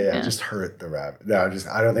 Yeah. Just hurt the rabbit. No,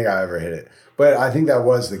 I don't think I ever hit it. But I think that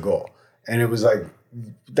was the goal. And it was like,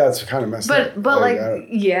 that's kind of messed up. But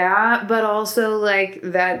but also like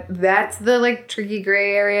that's the like tricky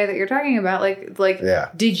gray area that you're talking about.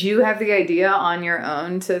 Did you have the idea on your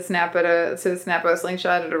own to snap a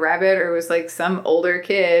slingshot at a rabbit, or was like some older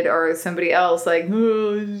kid or somebody else like,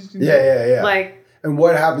 yeah. Like, and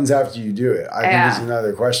what happens after you do it? I think is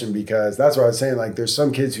another question, because that's what I was saying. Like, there's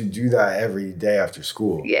some kids who do that every day after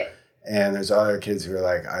school. Yeah. And there's other kids who are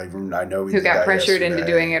like, I know who got pressured into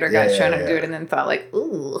doing it or got shown how to do it and then thought like,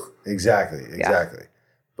 ooh. Exactly.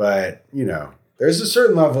 But, there's a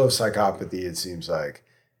certain level of psychopathy, it seems like.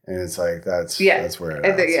 And it's like, that's where it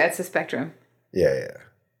is. Yeah, it's a spectrum. Yeah.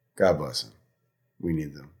 God bless them. We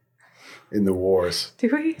need them in the wars. Do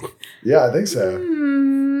we? Yeah, I think so.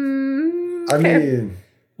 I mean,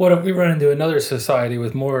 what if we run into another society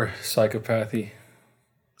with more psychopathy?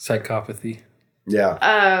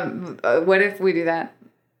 Yeah. What if we do that?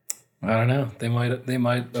 I don't know. They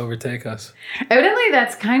might overtake us. Evidently,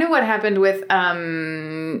 that's kind of what happened with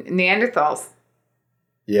Neanderthals.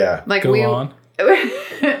 Yeah. Like Go on.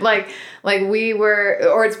 like we were,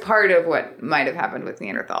 or it's part of what might have happened with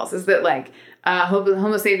Neanderthals, is that like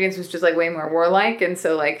Homo sapiens was just like way more warlike, and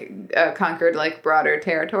so like conquered like broader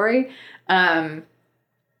territory. But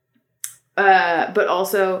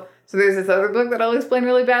also, so there's this other book that I'll explain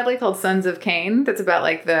really badly called Sons of Cain. That's about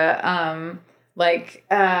like the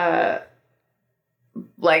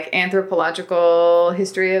anthropological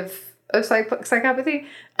history of psychopathy.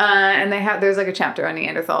 And there's like a chapter on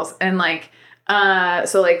Neanderthals, and like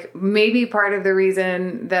so like maybe part of the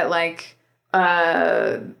reason that like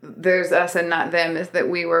there's us and not them is that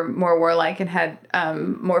we were more warlike and had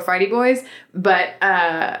more fighty boys, but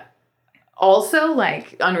Also,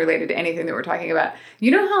 like, unrelated to anything that we're talking about, you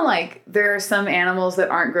know how, like, there are some animals that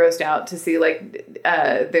aren't grossed out to see, like,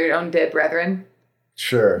 their own dead brethren?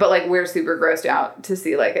 Sure. But, like, we're super grossed out to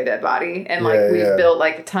see, like, a dead body. And, like, we've built,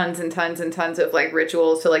 like, tons and tons and tons of, like,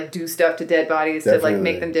 rituals to, like, do stuff to dead bodies to, like,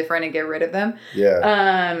 make them different and get rid of them.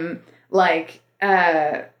 Yeah.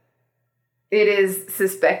 It is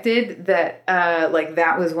suspected that, like,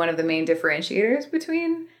 that was one of the main differentiators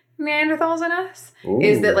between Neanderthals and us. Ooh.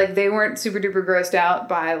 Is that, like, they weren't super duper grossed out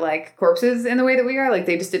by, like, corpses in the way that we are. Like,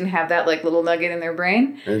 they just didn't have that, like, little nugget in their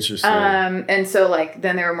brain. Interesting. And so, like,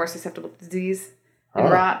 then they were more susceptible to disease and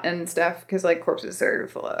rot and stuff because, like, corpses are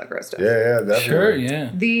full of gross stuff. Yeah, definitely. Sure,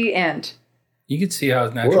 yeah. The end. You could see how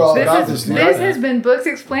it's natural. This has been Books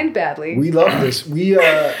Explained Badly. We love this.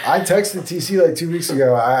 I texted TC like 2 weeks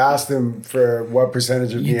ago. I asked him for what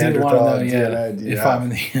percentage of Neanderthal DNA do you have. I'm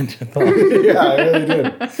a Neanderthal. Yeah, I really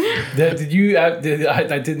did. Did you? I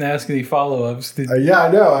didn't ask any follow-ups. Yeah, I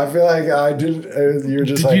know. I feel like I did. You're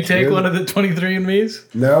just. Did you take one of the 23andMe's?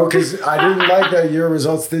 No, because I didn't like that your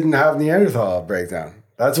results didn't have Neanderthal breakdown.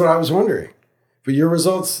 That's what I was wondering. But your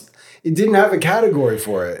results. It didn't have a category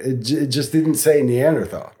for it. It just didn't say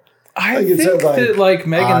Neanderthal. I think that like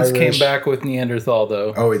Megan's Irish. Came back with Neanderthal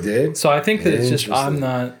though. Oh, it did? So I think that it's just I'm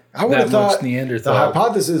not that much Neanderthal. The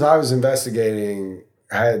hypothesis I was investigating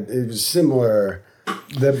it was similar.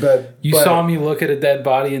 You saw me look at a dead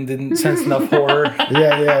body and didn't sense enough horror.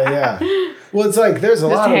 Yeah. Well, it's like there's a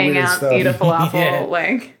lot of weird stuff. Eat a falafel,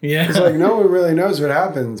 like it's like no one really knows what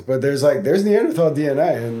happens, but there's Neanderthal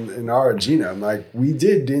DNA in our genome. Like we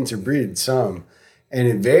did interbreed some, and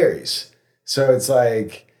it varies. So it's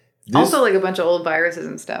like also like a bunch of old viruses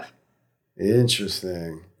and stuff.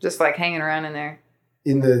 Interesting. Just like hanging around in there.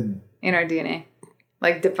 In our DNA,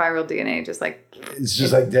 like viral DNA, just like it's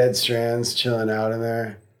just like dead strands chilling out in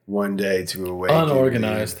there. One day to awaken.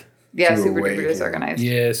 Unorganized. Yeah, super duper disorganized.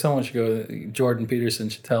 Yeah, someone should go. Jordan Peterson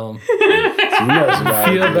should tell him. He knows about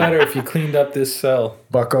it. Feel better if you cleaned up this cell.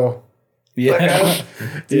 Bucko. Yeah.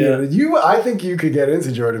 Dude, I think you could get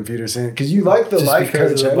into Jordan Peterson because you like the just life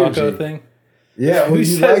coach of the energy. Bucko thing. Yeah, who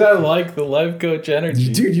says I like the life coach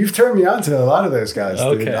energy? Dude, you've turned me on to a lot of those guys.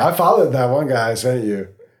 Okay. Dude. I followed that one guy I sent you.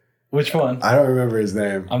 Which one? I don't remember his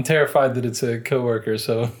name. I'm terrified that it's a coworker,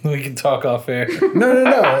 so we can talk off air.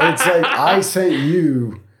 No. It's like I sent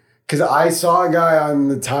you. Because I saw a guy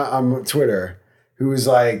on Twitter who was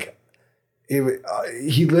like, he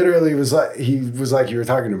literally was like, you were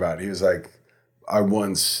talking about. He was like, I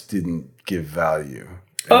once didn't give value.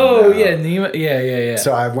 Oh, yeah. Nima. Yeah.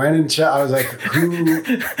 So I went and checked. I was like,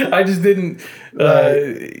 who? I just didn't.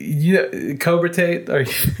 Cobra Tate?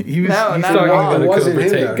 He's starting to go to Cobra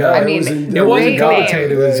Tate. It wasn't Cobra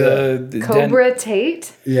Tate. It was Cobra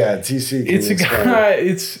Tate? Yeah, TC. It's a guy.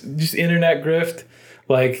 It's just internet grift.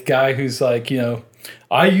 Like, guy who's like,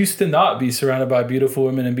 I used to not be surrounded by beautiful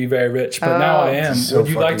women and be very rich, but now I am. Would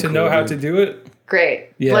you like to know how to do it? Great.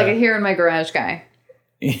 Yeah. Like a Here in My Garage guy.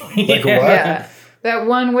 Like what? Yeah. That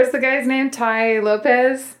one, what's the guy's name? Tai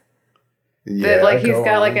Lopez? Yeah, that, he's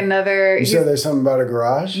got like another... You said there's something about a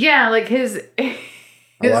garage? Yeah, like his...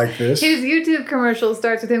 I like this. His YouTube commercial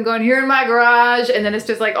starts with him going, here in my garage, and then it's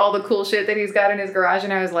just like all the cool shit that he's got in his garage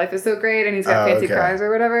and how his life is so great and he's got fancy cars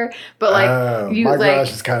or whatever. But my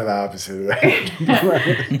garage is kind of the opposite of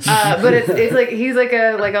that. But it's like he's like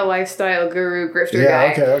a lifestyle guru grifter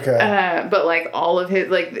guy. Okay. But like all of his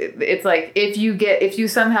it's like if you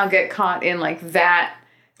somehow get caught in like that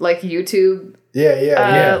like YouTube.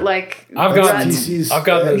 Yeah. Like I've got those.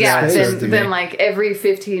 Yeah, then like every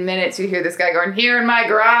 15 minutes you hear this guy going here in my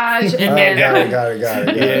garage. And got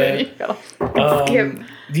it. Yeah.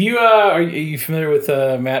 Do you are you familiar with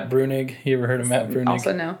Matt Bruenig? You ever heard of Matt Bruenig?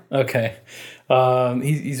 Also no. Okay.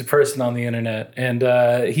 He's a person on the internet, and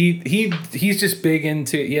he's just big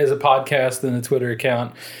into. He has a podcast and a Twitter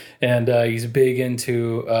account, and he's big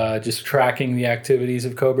into just tracking the activities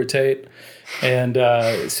of Cobra Tate. And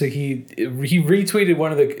so he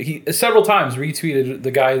retweeted several times retweeted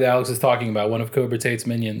the guy that Alex is talking about, one of Cobra Tate's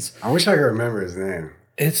minions. I wish I could remember his name.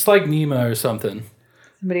 It's like Nima or something.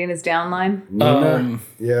 Somebody in his downline?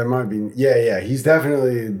 Yeah, it might be. Yeah. He's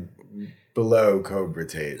definitely below Cobra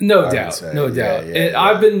Tate. No doubt. Yeah.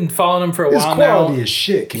 I've been following him for a while now. His quality is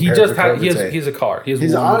shit. He has a car.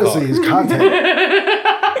 His content.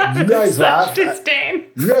 You guys laugh.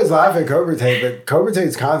 You guys laugh at Cobra Tate, but Cobra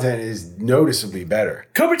Tate's content is noticeably better.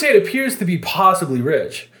 Cobra Tate appears to be possibly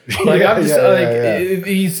rich. Like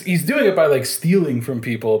he's doing it by like stealing from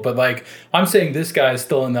people, but like I'm saying this guy is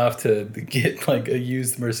still enough to get like a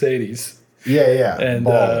used Mercedes. Yeah. And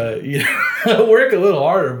work a little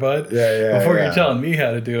harder, bud. Before you're telling me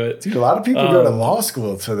how to do it. Dude, a lot of people go to law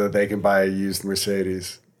school so that they can buy a used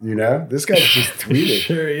Mercedes. You know, this guy just tweeted.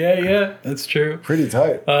 Sure, yeah, that's true. Pretty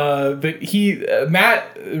tight. But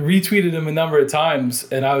Matt retweeted him a number of times,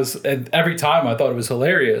 and every time I thought it was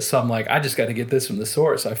hilarious. So I'm like, I just got to get this from the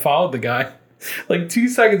source. I followed the guy. Like 2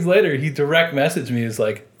 seconds later, he direct messaged me. He's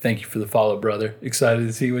like, "Thank you for the follow, brother. Excited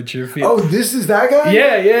to see what you're feeling." Oh, this is that guy?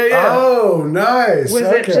 Yeah. Oh, nice. Was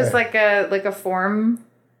it just like a form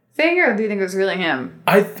thing, or do you think it was really him?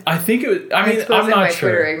 I think it was. I mean, I'm not my sure.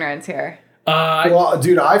 Twitter ignorance here. Well,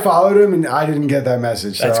 dude, I followed him and I didn't get that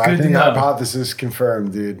message. So That's good I think to know. hypothesis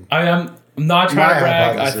confirmed, dude. I'm not trying to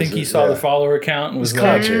brag. I think he saw the follower count and was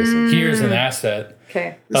like, "Here's an asset."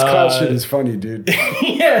 Okay. This cloud shit is funny, dude.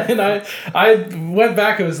 Yeah, and I went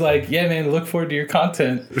back and was like, "Yeah, man, look forward to your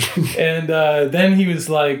content." And then he was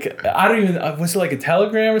like, "I don't even was it like a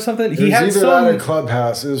Telegram or something?" He had either that or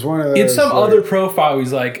Clubhouse. It was one of those. In some other profile,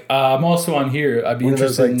 he's like, "I'm also on here. I'd be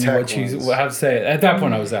interested in what you have to say." At that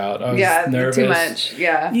point, I was out. I was nervous. Too much.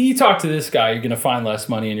 Yeah. You talk to this guy, you're gonna find less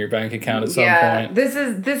money in your bank account at some point. This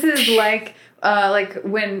is like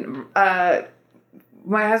when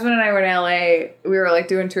my husband and I were in LA, we were like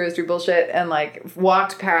doing touristy bullshit and like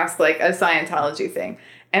walked past like a Scientology thing.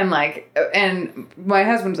 And my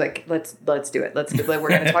husband was like, let's do it. We're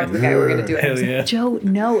going to talk to the guy. We're going to do it. I was like, Joe,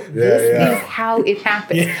 no, this is how it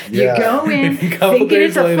happens. You go in thinking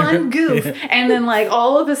it's a fun goof. And then like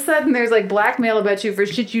all of a sudden there's like blackmail about you for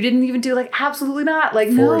shit you didn't even do. Like, absolutely not. Like,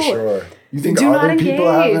 no. For sure. You think other people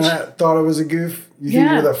haven't thought it was a goof? You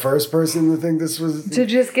think you're the first person to think this was to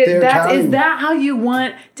just get that? Is that how you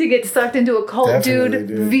want to get sucked into a cult, dude,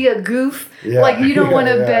 via goof? Yeah. Like you don't want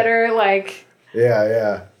to better like.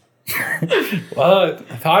 Yeah. Well,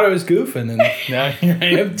 I thought I was goofing, and now here I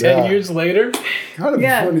am 10 years later. Kind of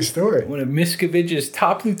a funny story. One of Miscavige's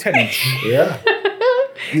top lieutenants. Yeah.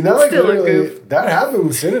 You know, like literally, that happened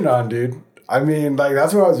with Synanon, dude. I mean, like,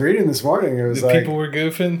 that's what I was reading this morning. It was like... people were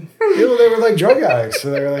goofing? They were like drug addicts.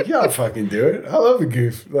 So they were like, yeah, I'll fucking do it. I love a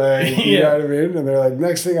goof. Like, you know what I mean? And they're like,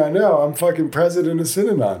 next thing I know, I'm fucking president of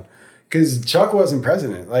Synanon. Because Chuck wasn't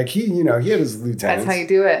president. Like, he had his lieutenants. That's how you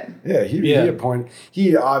do it. Yeah, he appointed...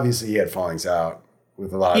 He had fallings out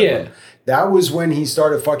with a lot of them. That was when he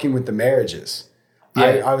started fucking with the marriages.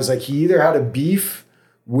 Yeah. I was like, he either had a beef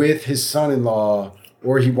with his son-in-law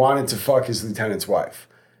or he wanted to fuck his lieutenant's wife.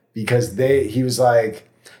 Because he was like,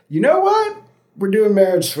 you know what? We're doing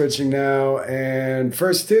marriage switching now, and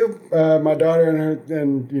first two, my daughter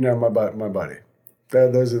and my buddy.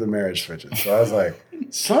 Those are the marriage switches. So I was like,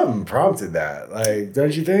 something prompted that. Like,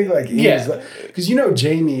 don't you think? Like, because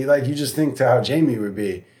Jamie, like you just think to how Jamie would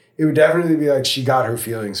be. It would definitely be like she got her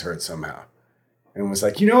feelings hurt somehow, and was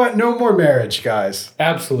like, you know what? No more marriage, guys.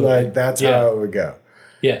 Absolutely. Like that's how it would go.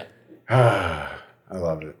 Yeah. I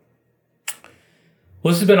love it.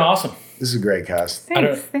 Well, this has been awesome. This is a great cast.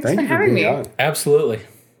 Thanks for having me. On. Absolutely.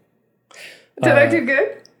 Did I do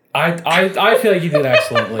good? I feel like you did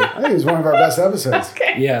excellently. I think it was one of our best episodes.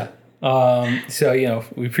 Okay. Yeah. So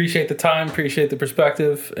we appreciate the time, appreciate the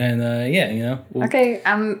perspective, and okay,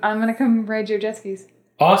 I'm gonna come ride your jet skis.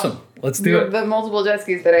 Awesome. Let's do it. The multiple jet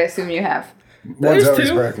skis that I assume you have.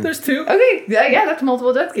 There's two. Okay, yeah, that's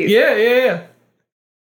multiple jet skis. Yeah.